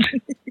Hufflepuff.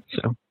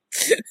 So.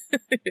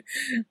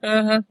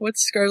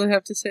 What's Scarlet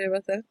have to say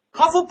about that?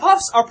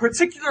 Hufflepuffs are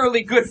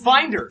particularly good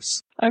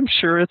finders. I'm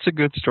sure it's a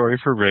good story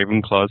for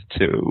Ravenclaws,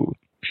 too.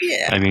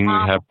 Yeah. I mean,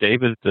 you have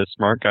David, the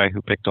smart guy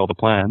who picked all the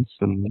plants,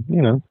 and,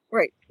 you know.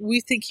 Right.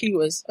 We think he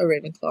was a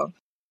Ravenclaw.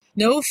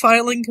 No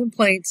filing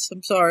complaints,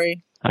 I'm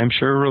sorry. I'm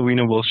sure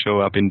Rowena will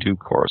show up in due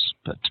course,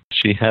 but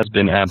she has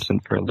been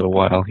absent for a little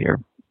while here.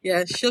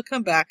 Yeah, she'll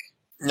come back.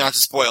 Not to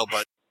spoil,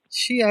 but...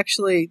 She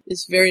actually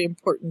is very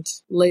important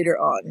later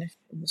on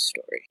in the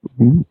story.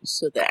 Mm-hmm.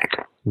 So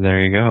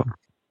there you go.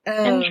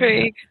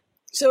 Intrigue.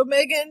 So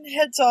Megan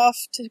heads off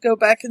to go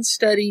back and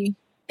study,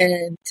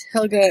 and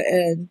Helga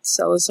and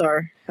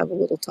Salazar have a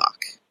little talk.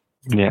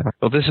 Yeah.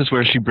 Well, this is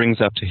where she brings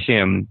up to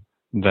him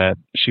that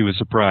she was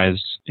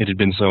surprised it had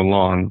been so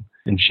long,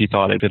 and she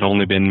thought it had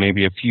only been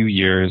maybe a few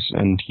years,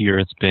 and here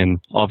it's been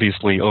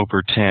obviously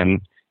over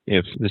 10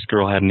 if this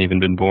girl hadn't even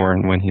been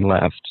born when he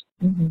left.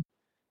 Mm-hmm.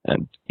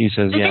 And he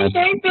says, yeah,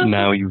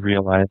 now you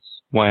realize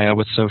why I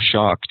was so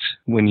shocked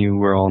when you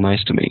were all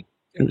nice to me.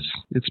 Because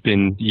it's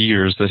been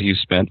years that he's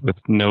spent with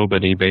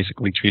nobody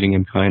basically treating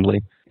him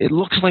kindly. It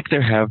looks like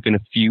there have been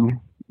a few,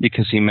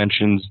 because he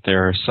mentions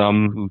there are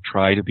some who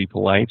try to be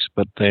polite,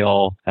 but they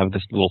all have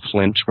this little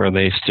flinch where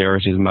they stare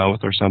at his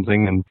mouth or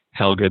something, and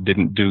Helga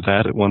didn't do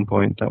that at one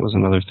point. That was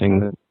another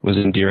thing that was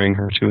endearing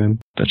her to him,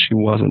 that she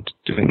wasn't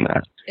doing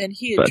that. And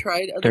he had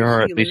tried other there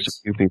are healers. at least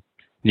a few people.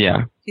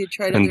 Yeah. He had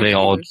tried and other they healers.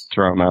 all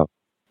throw him out.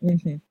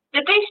 Mm-hmm.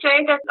 Did they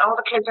say that all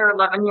the kids are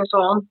 11 years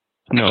old?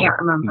 No, I can't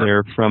remember.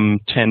 they're from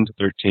 10 to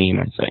 13,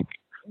 I think.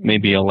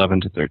 Maybe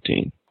 11 to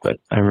 13. But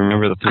I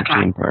remember the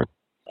 13 part.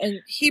 And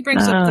he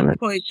brings up the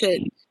point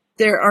that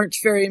there aren't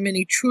very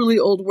many truly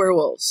old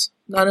werewolves.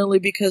 Not only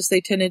because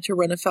they tended to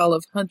run afoul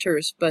of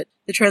hunters, but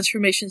the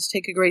transformations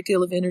take a great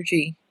deal of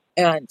energy.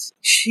 And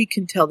she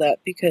can tell that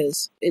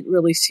because it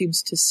really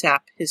seems to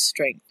sap his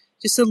strength.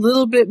 Just a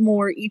little bit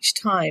more each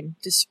time,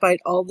 despite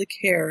all the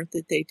care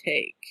that they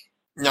take.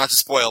 Not to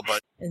spoil,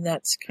 but... And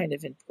that's kind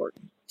of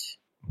important.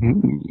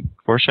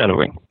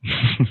 Foreshadowing.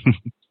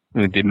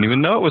 I didn't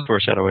even know it was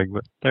foreshadowing,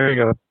 but there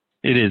you go.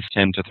 It is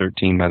 10 to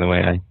 13, by the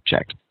way, I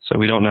checked. So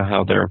we don't know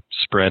how they're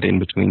spread in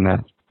between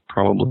that.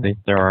 probably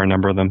there are a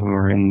number of them who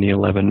are in the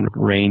 11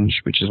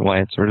 range, which is why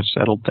it's sort of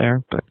settled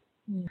there, but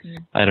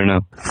I don't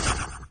know.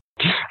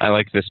 I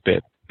like this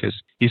bit, because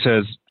he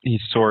says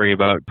he's sorry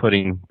about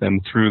putting them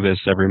through this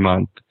every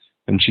month,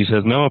 and she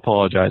says, no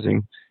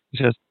apologizing. He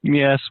says,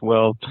 yes,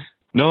 well,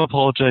 no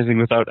apologizing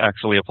without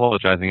actually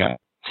apologizing.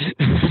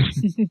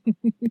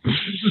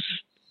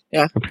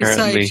 Yeah.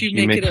 Apparently, Besides,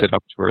 he makes it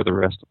up to her the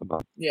rest of the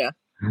month. Yeah.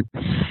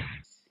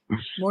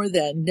 More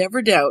than,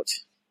 never doubt.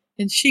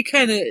 And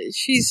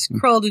she's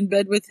crawled in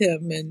bed with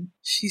him, and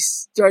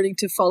she's starting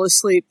to fall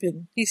asleep,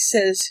 and he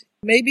says,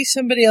 maybe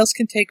somebody else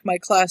can take my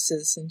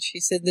classes. And she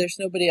said, there's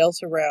nobody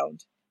else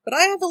around. But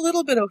I have a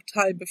little bit of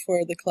time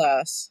before the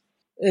class.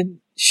 And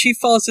she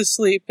falls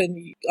asleep, and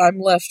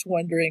I'm left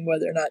wondering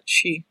whether or not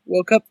she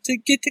woke up to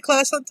get to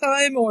class on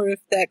time, or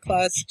if that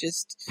class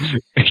just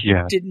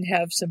didn't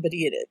have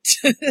somebody in it.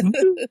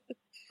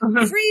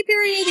 Free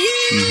period,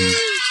 yay!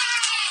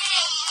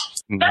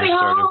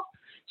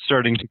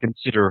 Starting to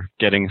consider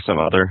getting some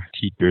other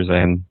teachers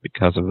in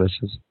because of this.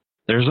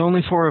 There's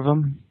only 4 of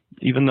them.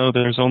 Even though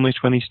there's only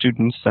 20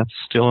 students, that's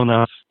still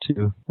enough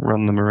to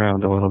run them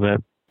around a little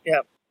bit.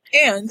 Yep.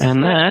 And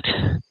that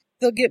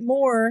they'll get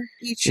more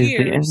each is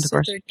year, the end so of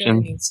our they're section.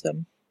 going to need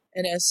some.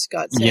 And as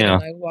Scott said,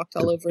 and I walked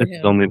all over it's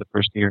him, only the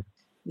first year.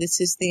 this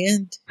is the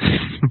end.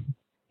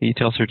 He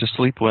tells her to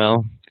sleep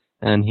well,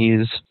 and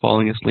he's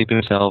falling asleep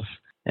himself,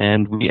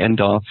 and we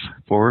end off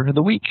for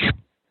the week.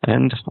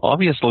 And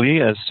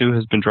obviously, as Sue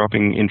has been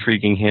dropping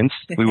intriguing hints,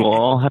 we will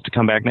all have to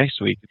come back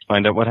next week to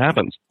find out what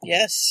happens.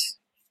 Yes.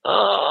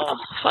 Oh,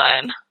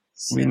 fine.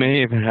 We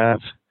may even have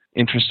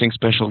interesting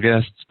special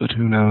guests, but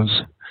who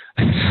knows?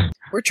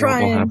 We're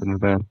trying. What will happen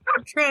with that?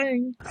 I'm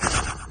trying.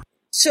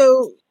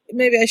 So,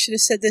 maybe I should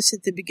have said this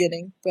at the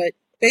beginning, but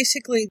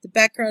basically the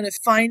background of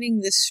finding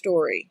this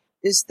story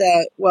is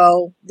that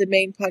while the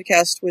main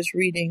podcast was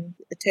reading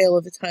A Tale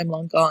of a Time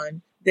Long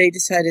Gone, they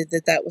decided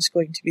that that was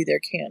going to be their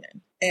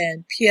canon.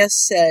 And PS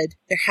said,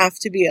 there have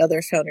to be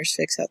other Founders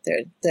Fics out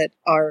there that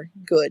are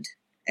good,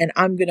 and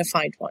I'm going to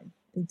find one.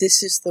 And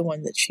this is the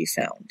one that she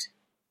found.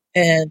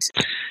 And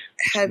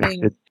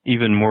having... It's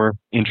even more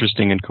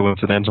interesting and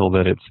coincidental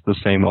that it's the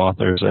same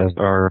authors as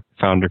our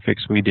Founder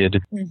Fics we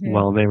did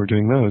while they were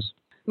doing those.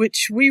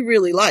 Which we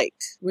really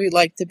liked. We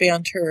liked the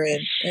banter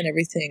and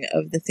everything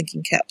of the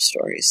Thinking Cap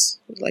stories.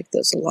 We liked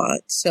those a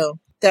lot. So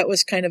that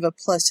was kind of a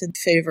plus in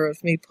favor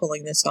of me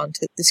pulling this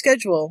onto the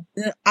schedule.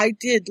 And I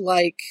did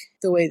like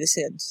the way this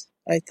ends.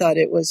 I thought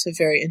it was a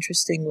very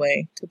interesting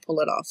way to pull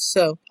it off.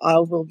 So I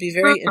will be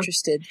very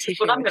interested to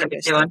hear what you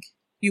guys think.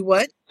 You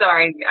what?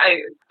 Sorry,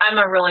 I'm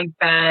a really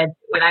bad,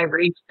 when I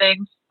read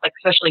things, like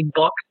especially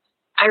books,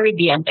 I read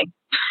the ending.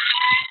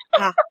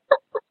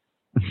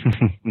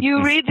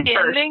 You read the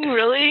ending,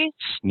 really?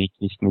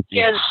 Sneaky.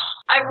 Yes,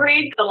 I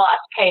read the last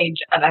page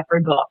of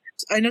every book.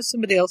 I know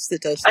somebody else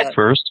that does that.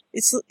 First?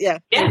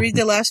 They read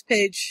the last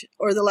page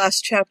or the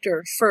last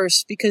chapter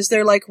first because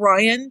they're like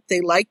Ryan. They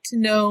like to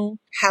know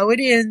how it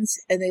ends,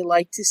 and they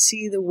like to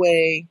see the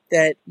way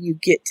that you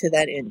get to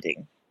that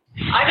ending.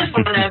 I just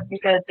want to know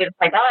because it's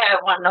like, I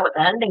want to know what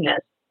the ending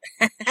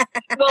is.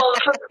 Well,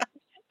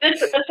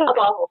 this is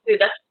awful too.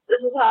 This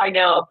is how I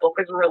know a book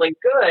is really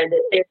good.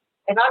 If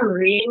I'm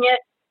reading it,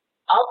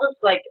 I'll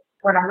just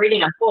when I'm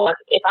reading a book,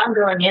 if I'm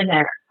going in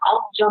there,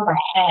 I'll jump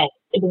ahead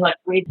and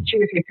read 2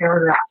 or 3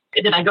 paragraphs,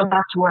 and then I go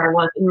back to where I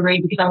was and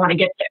read because I want to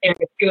get there. If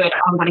it's good,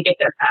 I want to get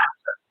there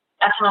faster.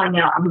 That's how I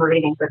know I'm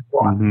reading a good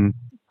book. I'm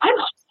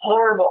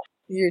horrible.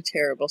 You're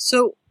terrible.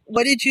 So,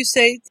 what did you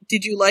say?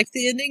 Did you like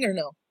the ending or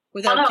no?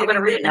 Without giving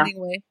the ending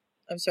away.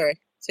 I'm sorry.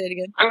 Say it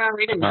again. I'm going to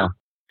read it now.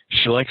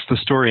 She likes the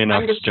story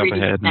enough to jump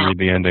ahead and read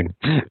the ending.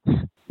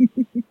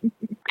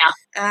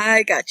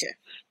 I gotcha.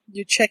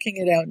 You're checking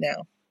it out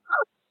now.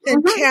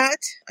 And Kat,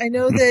 I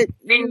know that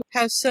you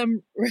have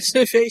some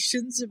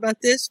reservations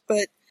about this,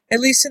 but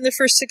at least in the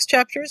first 6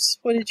 chapters,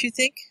 what did you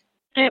think?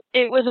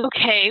 It was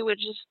okay, which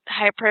is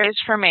high praise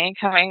for me.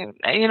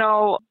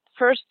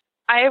 First,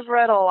 I've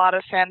read a lot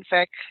of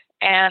fanfic,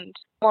 and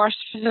more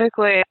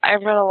specifically,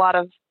 I've read a lot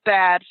of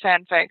bad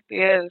fanfic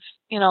because,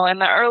 in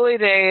the early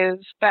days,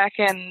 back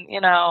in,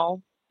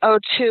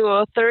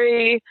 02,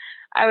 03,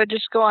 I would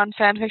just go on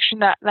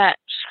fanfiction.net,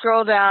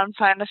 scroll down,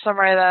 find a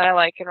summary that I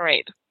like and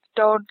read.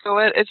 Don't do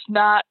it. It's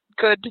not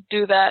good to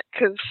do that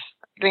because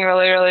getting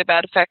really, really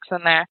bad fics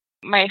in there.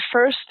 My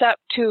first step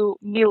to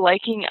me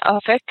liking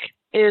a fic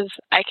is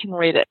I can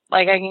read it.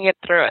 I can get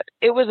through it.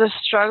 It was a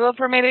struggle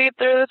for me to get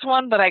through this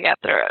one, but I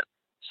got through it.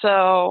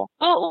 So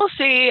we'll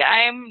see.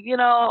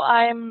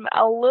 I'm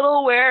a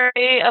little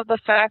wary of the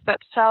fact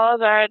that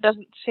Salazar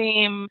doesn't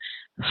seem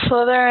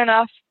Slytherin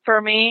enough for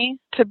me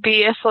to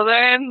be a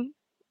Slytherin,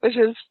 which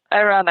is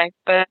ironic.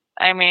 But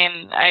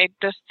I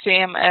just see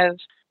him as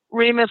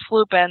Remus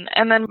Lupin.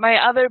 And then my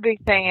other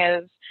big thing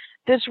is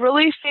this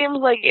really seems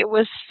like it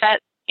was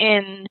set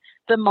in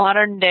the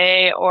modern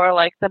day or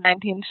the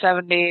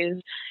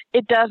 1970s.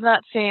 It does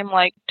not seem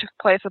like it took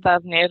place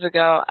 1,000 years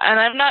ago. And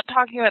I'm not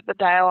talking about the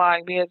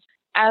dialogue because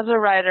as a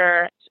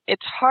writer,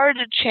 it's hard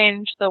to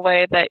change the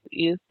way that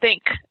you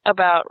think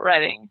about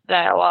writing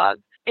dialogue.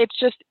 It's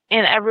just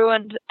in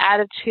everyone's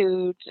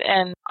attitude,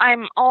 and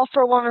I'm all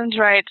for women's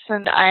rights,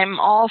 and I'm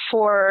all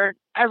for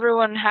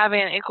everyone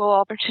having an equal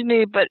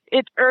opportunity, but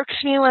it irks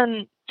me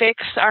when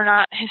fics are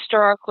not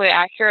historically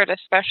accurate,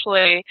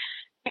 especially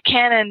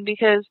canon,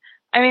 because,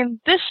 I mean,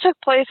 this took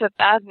place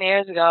 1,000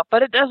 years ago,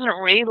 but it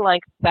doesn't read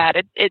like that.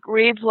 It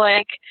reads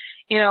like,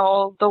 you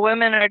know, the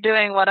women are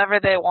doing whatever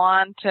they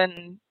want,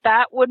 and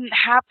that wouldn't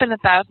happen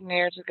 1,000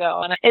 years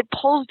ago. And it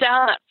pulls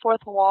down that fourth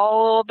wall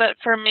a little bit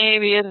for me,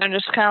 because I'm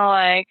just kind of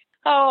like,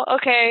 oh,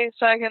 okay,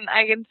 so I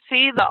can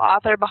see the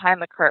author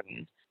behind the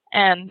curtain.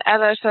 And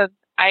as I said,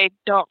 I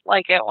don't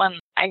like it when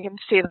I can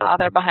see the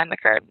author behind the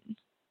curtain.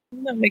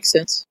 That makes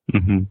sense.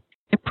 Mm-hmm.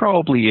 It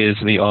probably is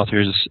the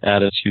author's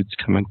attitudes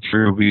coming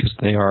through, because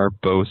they are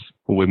both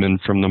women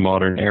from the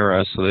modern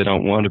era, so they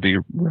don't want to be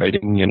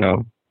writing, you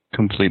know,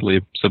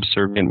 completely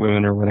subservient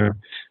women or whatever.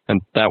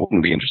 And that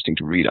wouldn't be interesting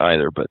to read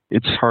either, but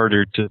it's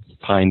harder to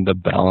find the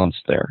balance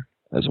there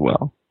as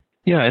well.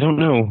 Yeah, I don't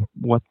know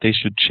what they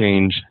should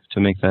change to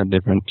make that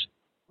different.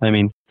 I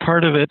mean,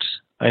 part of it,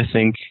 I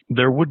think,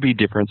 there would be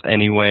difference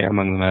anyway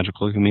among the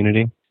magical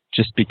community,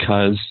 just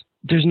because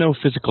there's no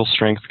physical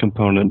strength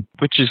component.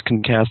 Witches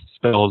can cast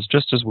spells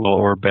just as well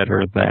or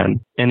better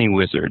than any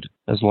wizard,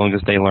 as long as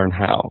they learn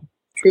how.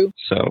 True.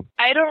 So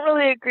I don't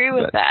really agree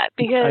with that,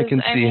 because I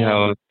can see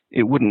how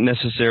it wouldn't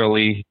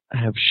necessarily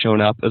have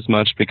shown up as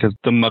much, because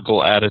the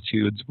Muggle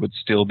attitudes would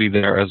still be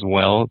there as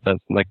well.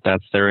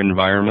 That's their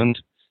environment.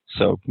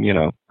 So, you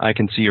know, I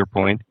can see your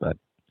point, but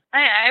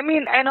I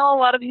mean, I know a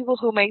lot of people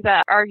who make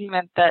that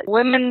argument that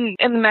women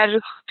in the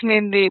magical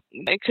community,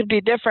 it could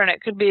be different.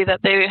 It could be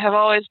that they have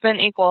always been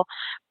equal.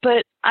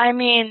 But, I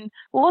mean,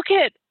 look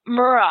at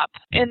Murop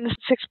in the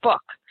 6th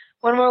book,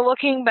 when we're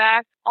looking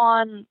back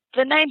on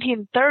the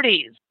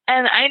 1930s.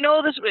 And I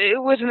know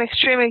it was an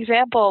extreme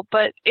example,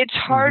 but it's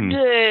hard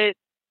to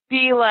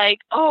be like,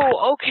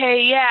 oh,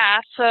 okay,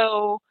 yeah,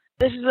 so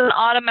this is an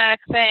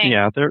automatic thing.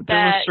 Yeah, there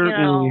was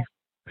certainly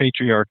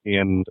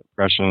patriarchy and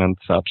oppression and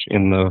such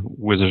in the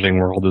wizarding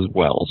world as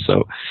well.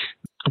 So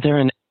they're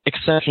an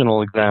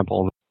exceptional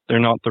example. They're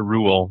not the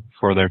rule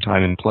for their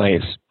time and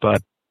place,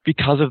 but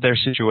because of their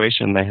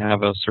situation, they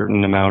have a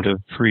certain amount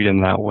of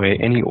freedom that way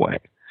anyway,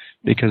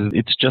 because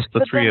it's just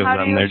the three of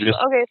them. They're just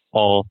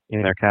all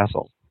in their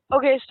castle.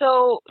 Okay,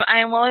 so I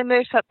am willing to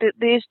accept that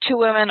these two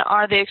women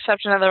are the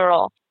exception of the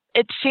rule.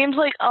 It seems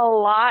like a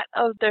lot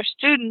of their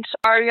students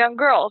are young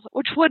girls,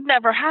 which would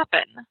never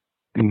happen.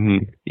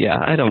 Mm-hmm. Yeah,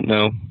 I don't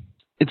know.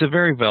 It's a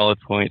very valid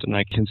point, and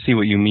I can see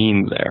what you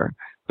mean there.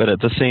 But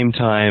at the same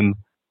time,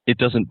 it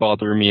doesn't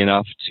bother me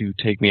enough to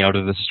take me out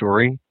of the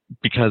story,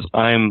 because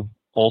I'm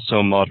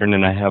also modern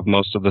and I have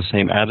most of the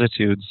same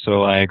attitudes,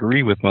 so I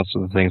agree with most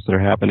of the things that are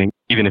happening,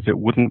 even if it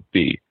wouldn't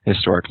be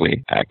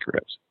historically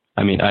accurate.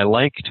 I mean, I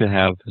like to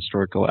have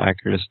historical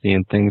accuracy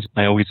in things.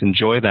 I always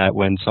enjoy that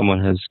when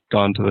someone has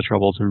gone to the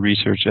trouble to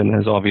research and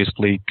has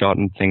obviously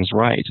gotten things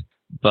right.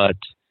 But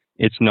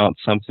it's not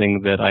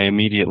something that I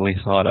immediately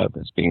thought of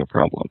as being a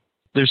problem.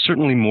 There's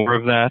certainly more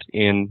of that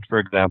in, for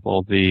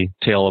example, the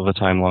Tale of a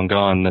Time Long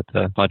Gone that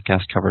the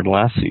podcast covered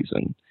last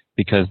season,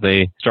 because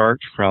they start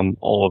from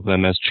all of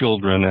them as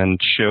children and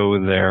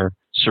show their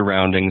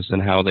surroundings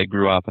and how they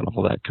grew up and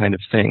all that kind of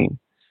thing.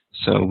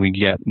 So we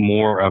get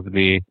more of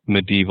the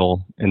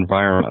medieval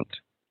environment.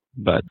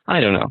 But I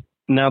don't know.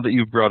 Now that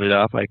you've brought it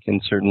up, I can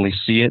certainly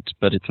see it,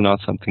 but it's not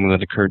something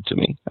that occurred to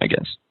me, I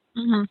guess.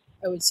 Mm-hmm.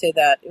 I would say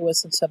that it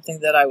wasn't something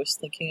that I was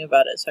thinking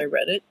about as I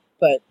read it,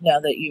 but now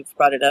that you've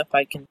brought it up,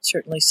 I can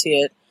certainly see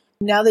it.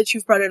 Now that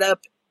you've brought it up,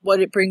 what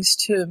it brings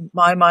to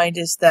my mind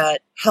is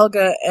that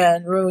Helga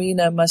and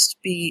Rowena must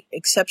be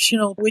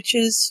exceptional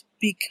witches,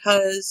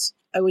 because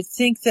I would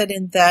think that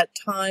in that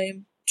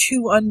time,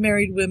 2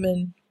 unmarried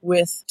women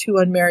with 2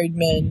 unmarried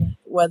men,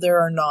 whether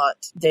or not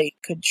they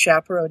could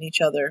chaperone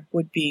each other,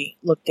 would be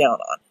looked down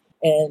on.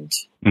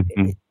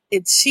 And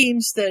it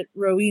seems that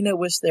Rowena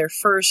was there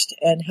first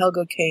and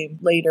Helga came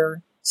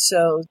later.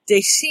 So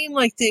they seem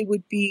like they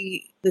would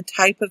be the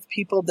type of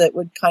people that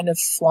would kind of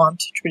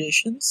flaunt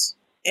traditions.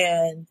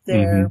 And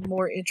they're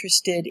more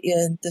interested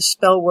in the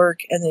spell work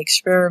and the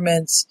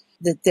experiments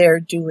that they're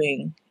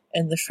doing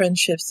and the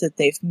friendships that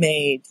they've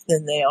made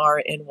than they are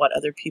in what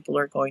other people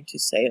are going to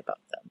say about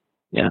them.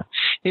 Yeah,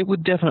 it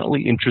would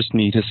definitely interest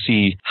me to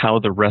see how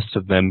the rest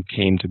of them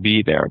came to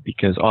be there,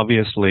 because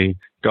obviously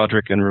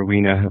Godric and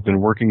Rowena have been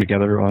working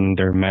together on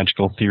their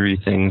magical theory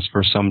things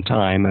for some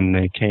time, and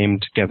they came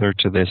together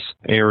to this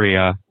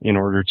area in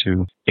order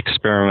to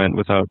experiment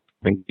without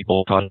having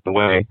people caught in the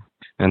way.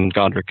 And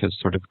Godric has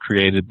sort of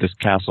created this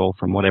castle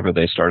from whatever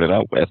they started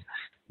out with.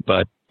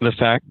 But the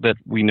fact that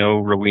we know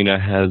Rowena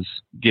has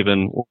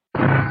given...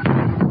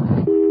 Hello?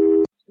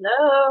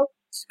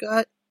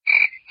 Scott?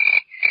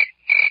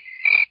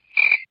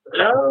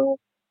 Hello?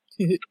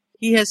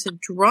 He hasn't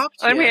dropped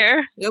yet. I'm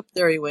here. Yep,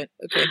 there he went.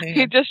 Okay, hang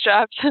He on. just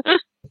dropped.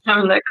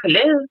 I'm like,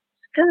 hello?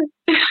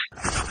 Good.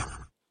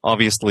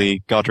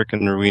 Obviously, Godric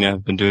and Rowena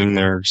have been doing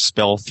their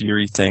spell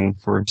theory thing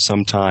for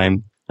some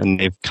time, and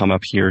they've come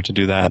up here to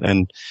do that.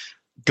 And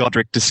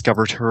Godric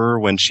discovered her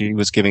when she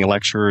was giving a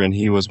lecture and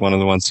he was one of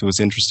the ones who was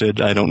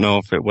interested. I don't know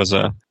if it was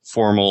a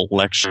formal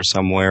lecture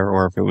somewhere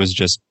or if it was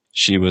just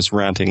she was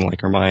ranting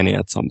like Hermione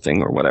at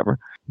something or whatever.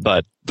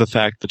 But the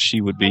fact that she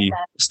would be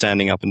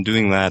standing up and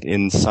doing that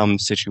in some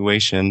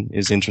situation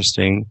is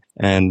interesting.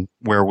 And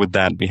where would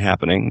that be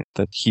happening?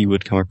 That he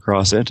would come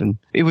across it. And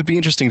it would be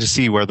interesting to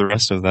see where the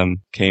rest of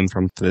them came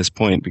from to this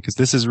point, because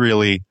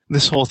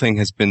this whole thing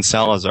has been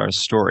Salazar's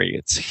story.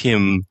 It's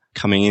him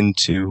coming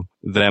into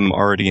them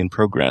already in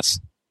progress.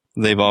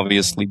 They've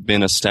obviously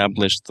been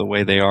established the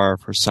way they are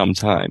for some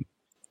time.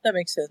 That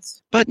makes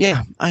sense. But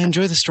yeah, I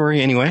enjoy the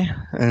story anyway,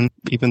 and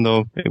even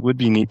though it would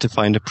be neat to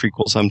find a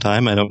prequel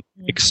sometime, I don't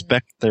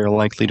expect they're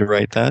likely to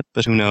write that,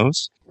 but who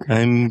knows?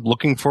 I'm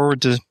looking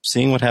forward to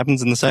seeing what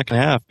happens in the second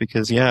half,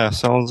 because yeah,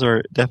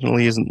 Salazar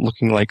definitely isn't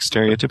looking like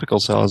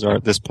stereotypical Salazar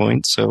at this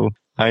point, so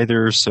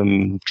either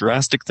some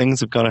drastic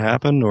things have got to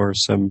happen, or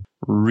some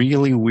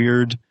really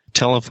weird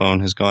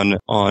telephone has gone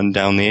on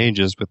down the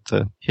ages with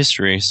the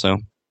history, so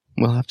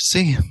we'll have to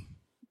see.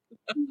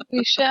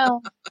 We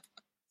shall.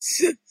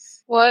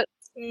 What?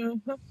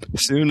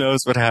 Sue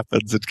knows what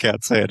happens and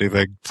can't say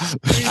anything.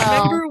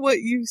 Remember what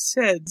you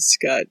said,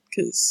 Scott,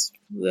 because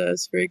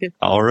that's very good.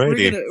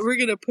 Alrighty. We're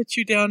gonna put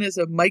you down as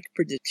a Mike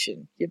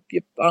prediction. Yep,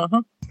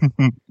 uh-huh.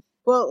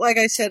 Well, like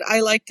I said,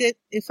 I liked it.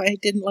 If I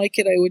didn't like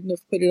it, I wouldn't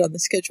have put it on the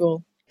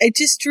schedule. It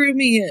just drew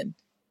me in.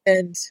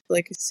 And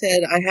like I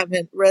said, I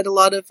haven't read a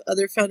lot of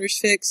other Founders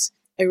fics.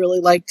 I really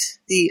liked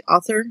the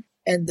author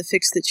and the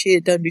fics that she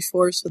had done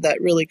before, so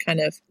that really kind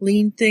of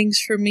leaned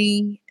things for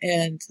me,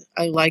 and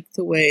I like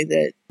the way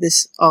that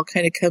this all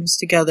kind of comes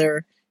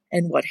together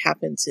and what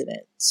happens in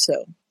it.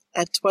 So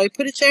that's why I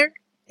put it there,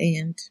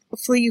 and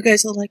hopefully you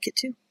guys will like it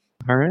too.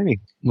 Alrighty.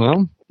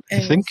 Well,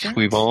 I think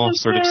we've all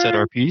sort of said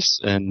our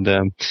piece, and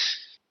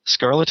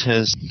Scarlett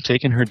has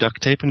taken her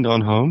duct tape and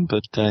gone home,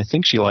 but I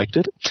think she liked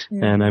it,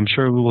 and I'm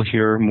sure we will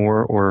hear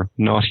more or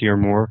not hear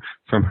more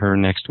from her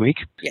next week.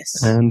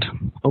 Yes. And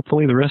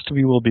hopefully the rest of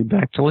you will be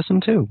back to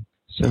listen too.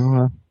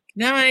 So,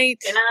 night.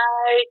 Good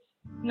night.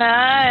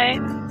 Night.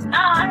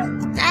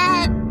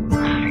 Night.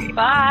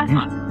 Bye.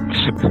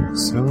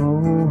 So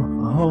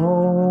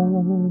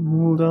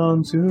hold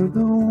on to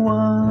the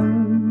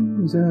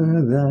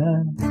wonder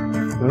that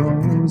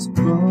those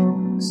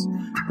books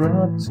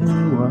brought to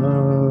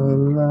our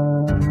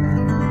lives.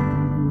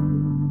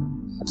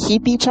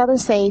 Keep each other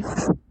safe.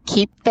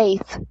 Keep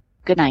faith.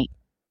 Good night.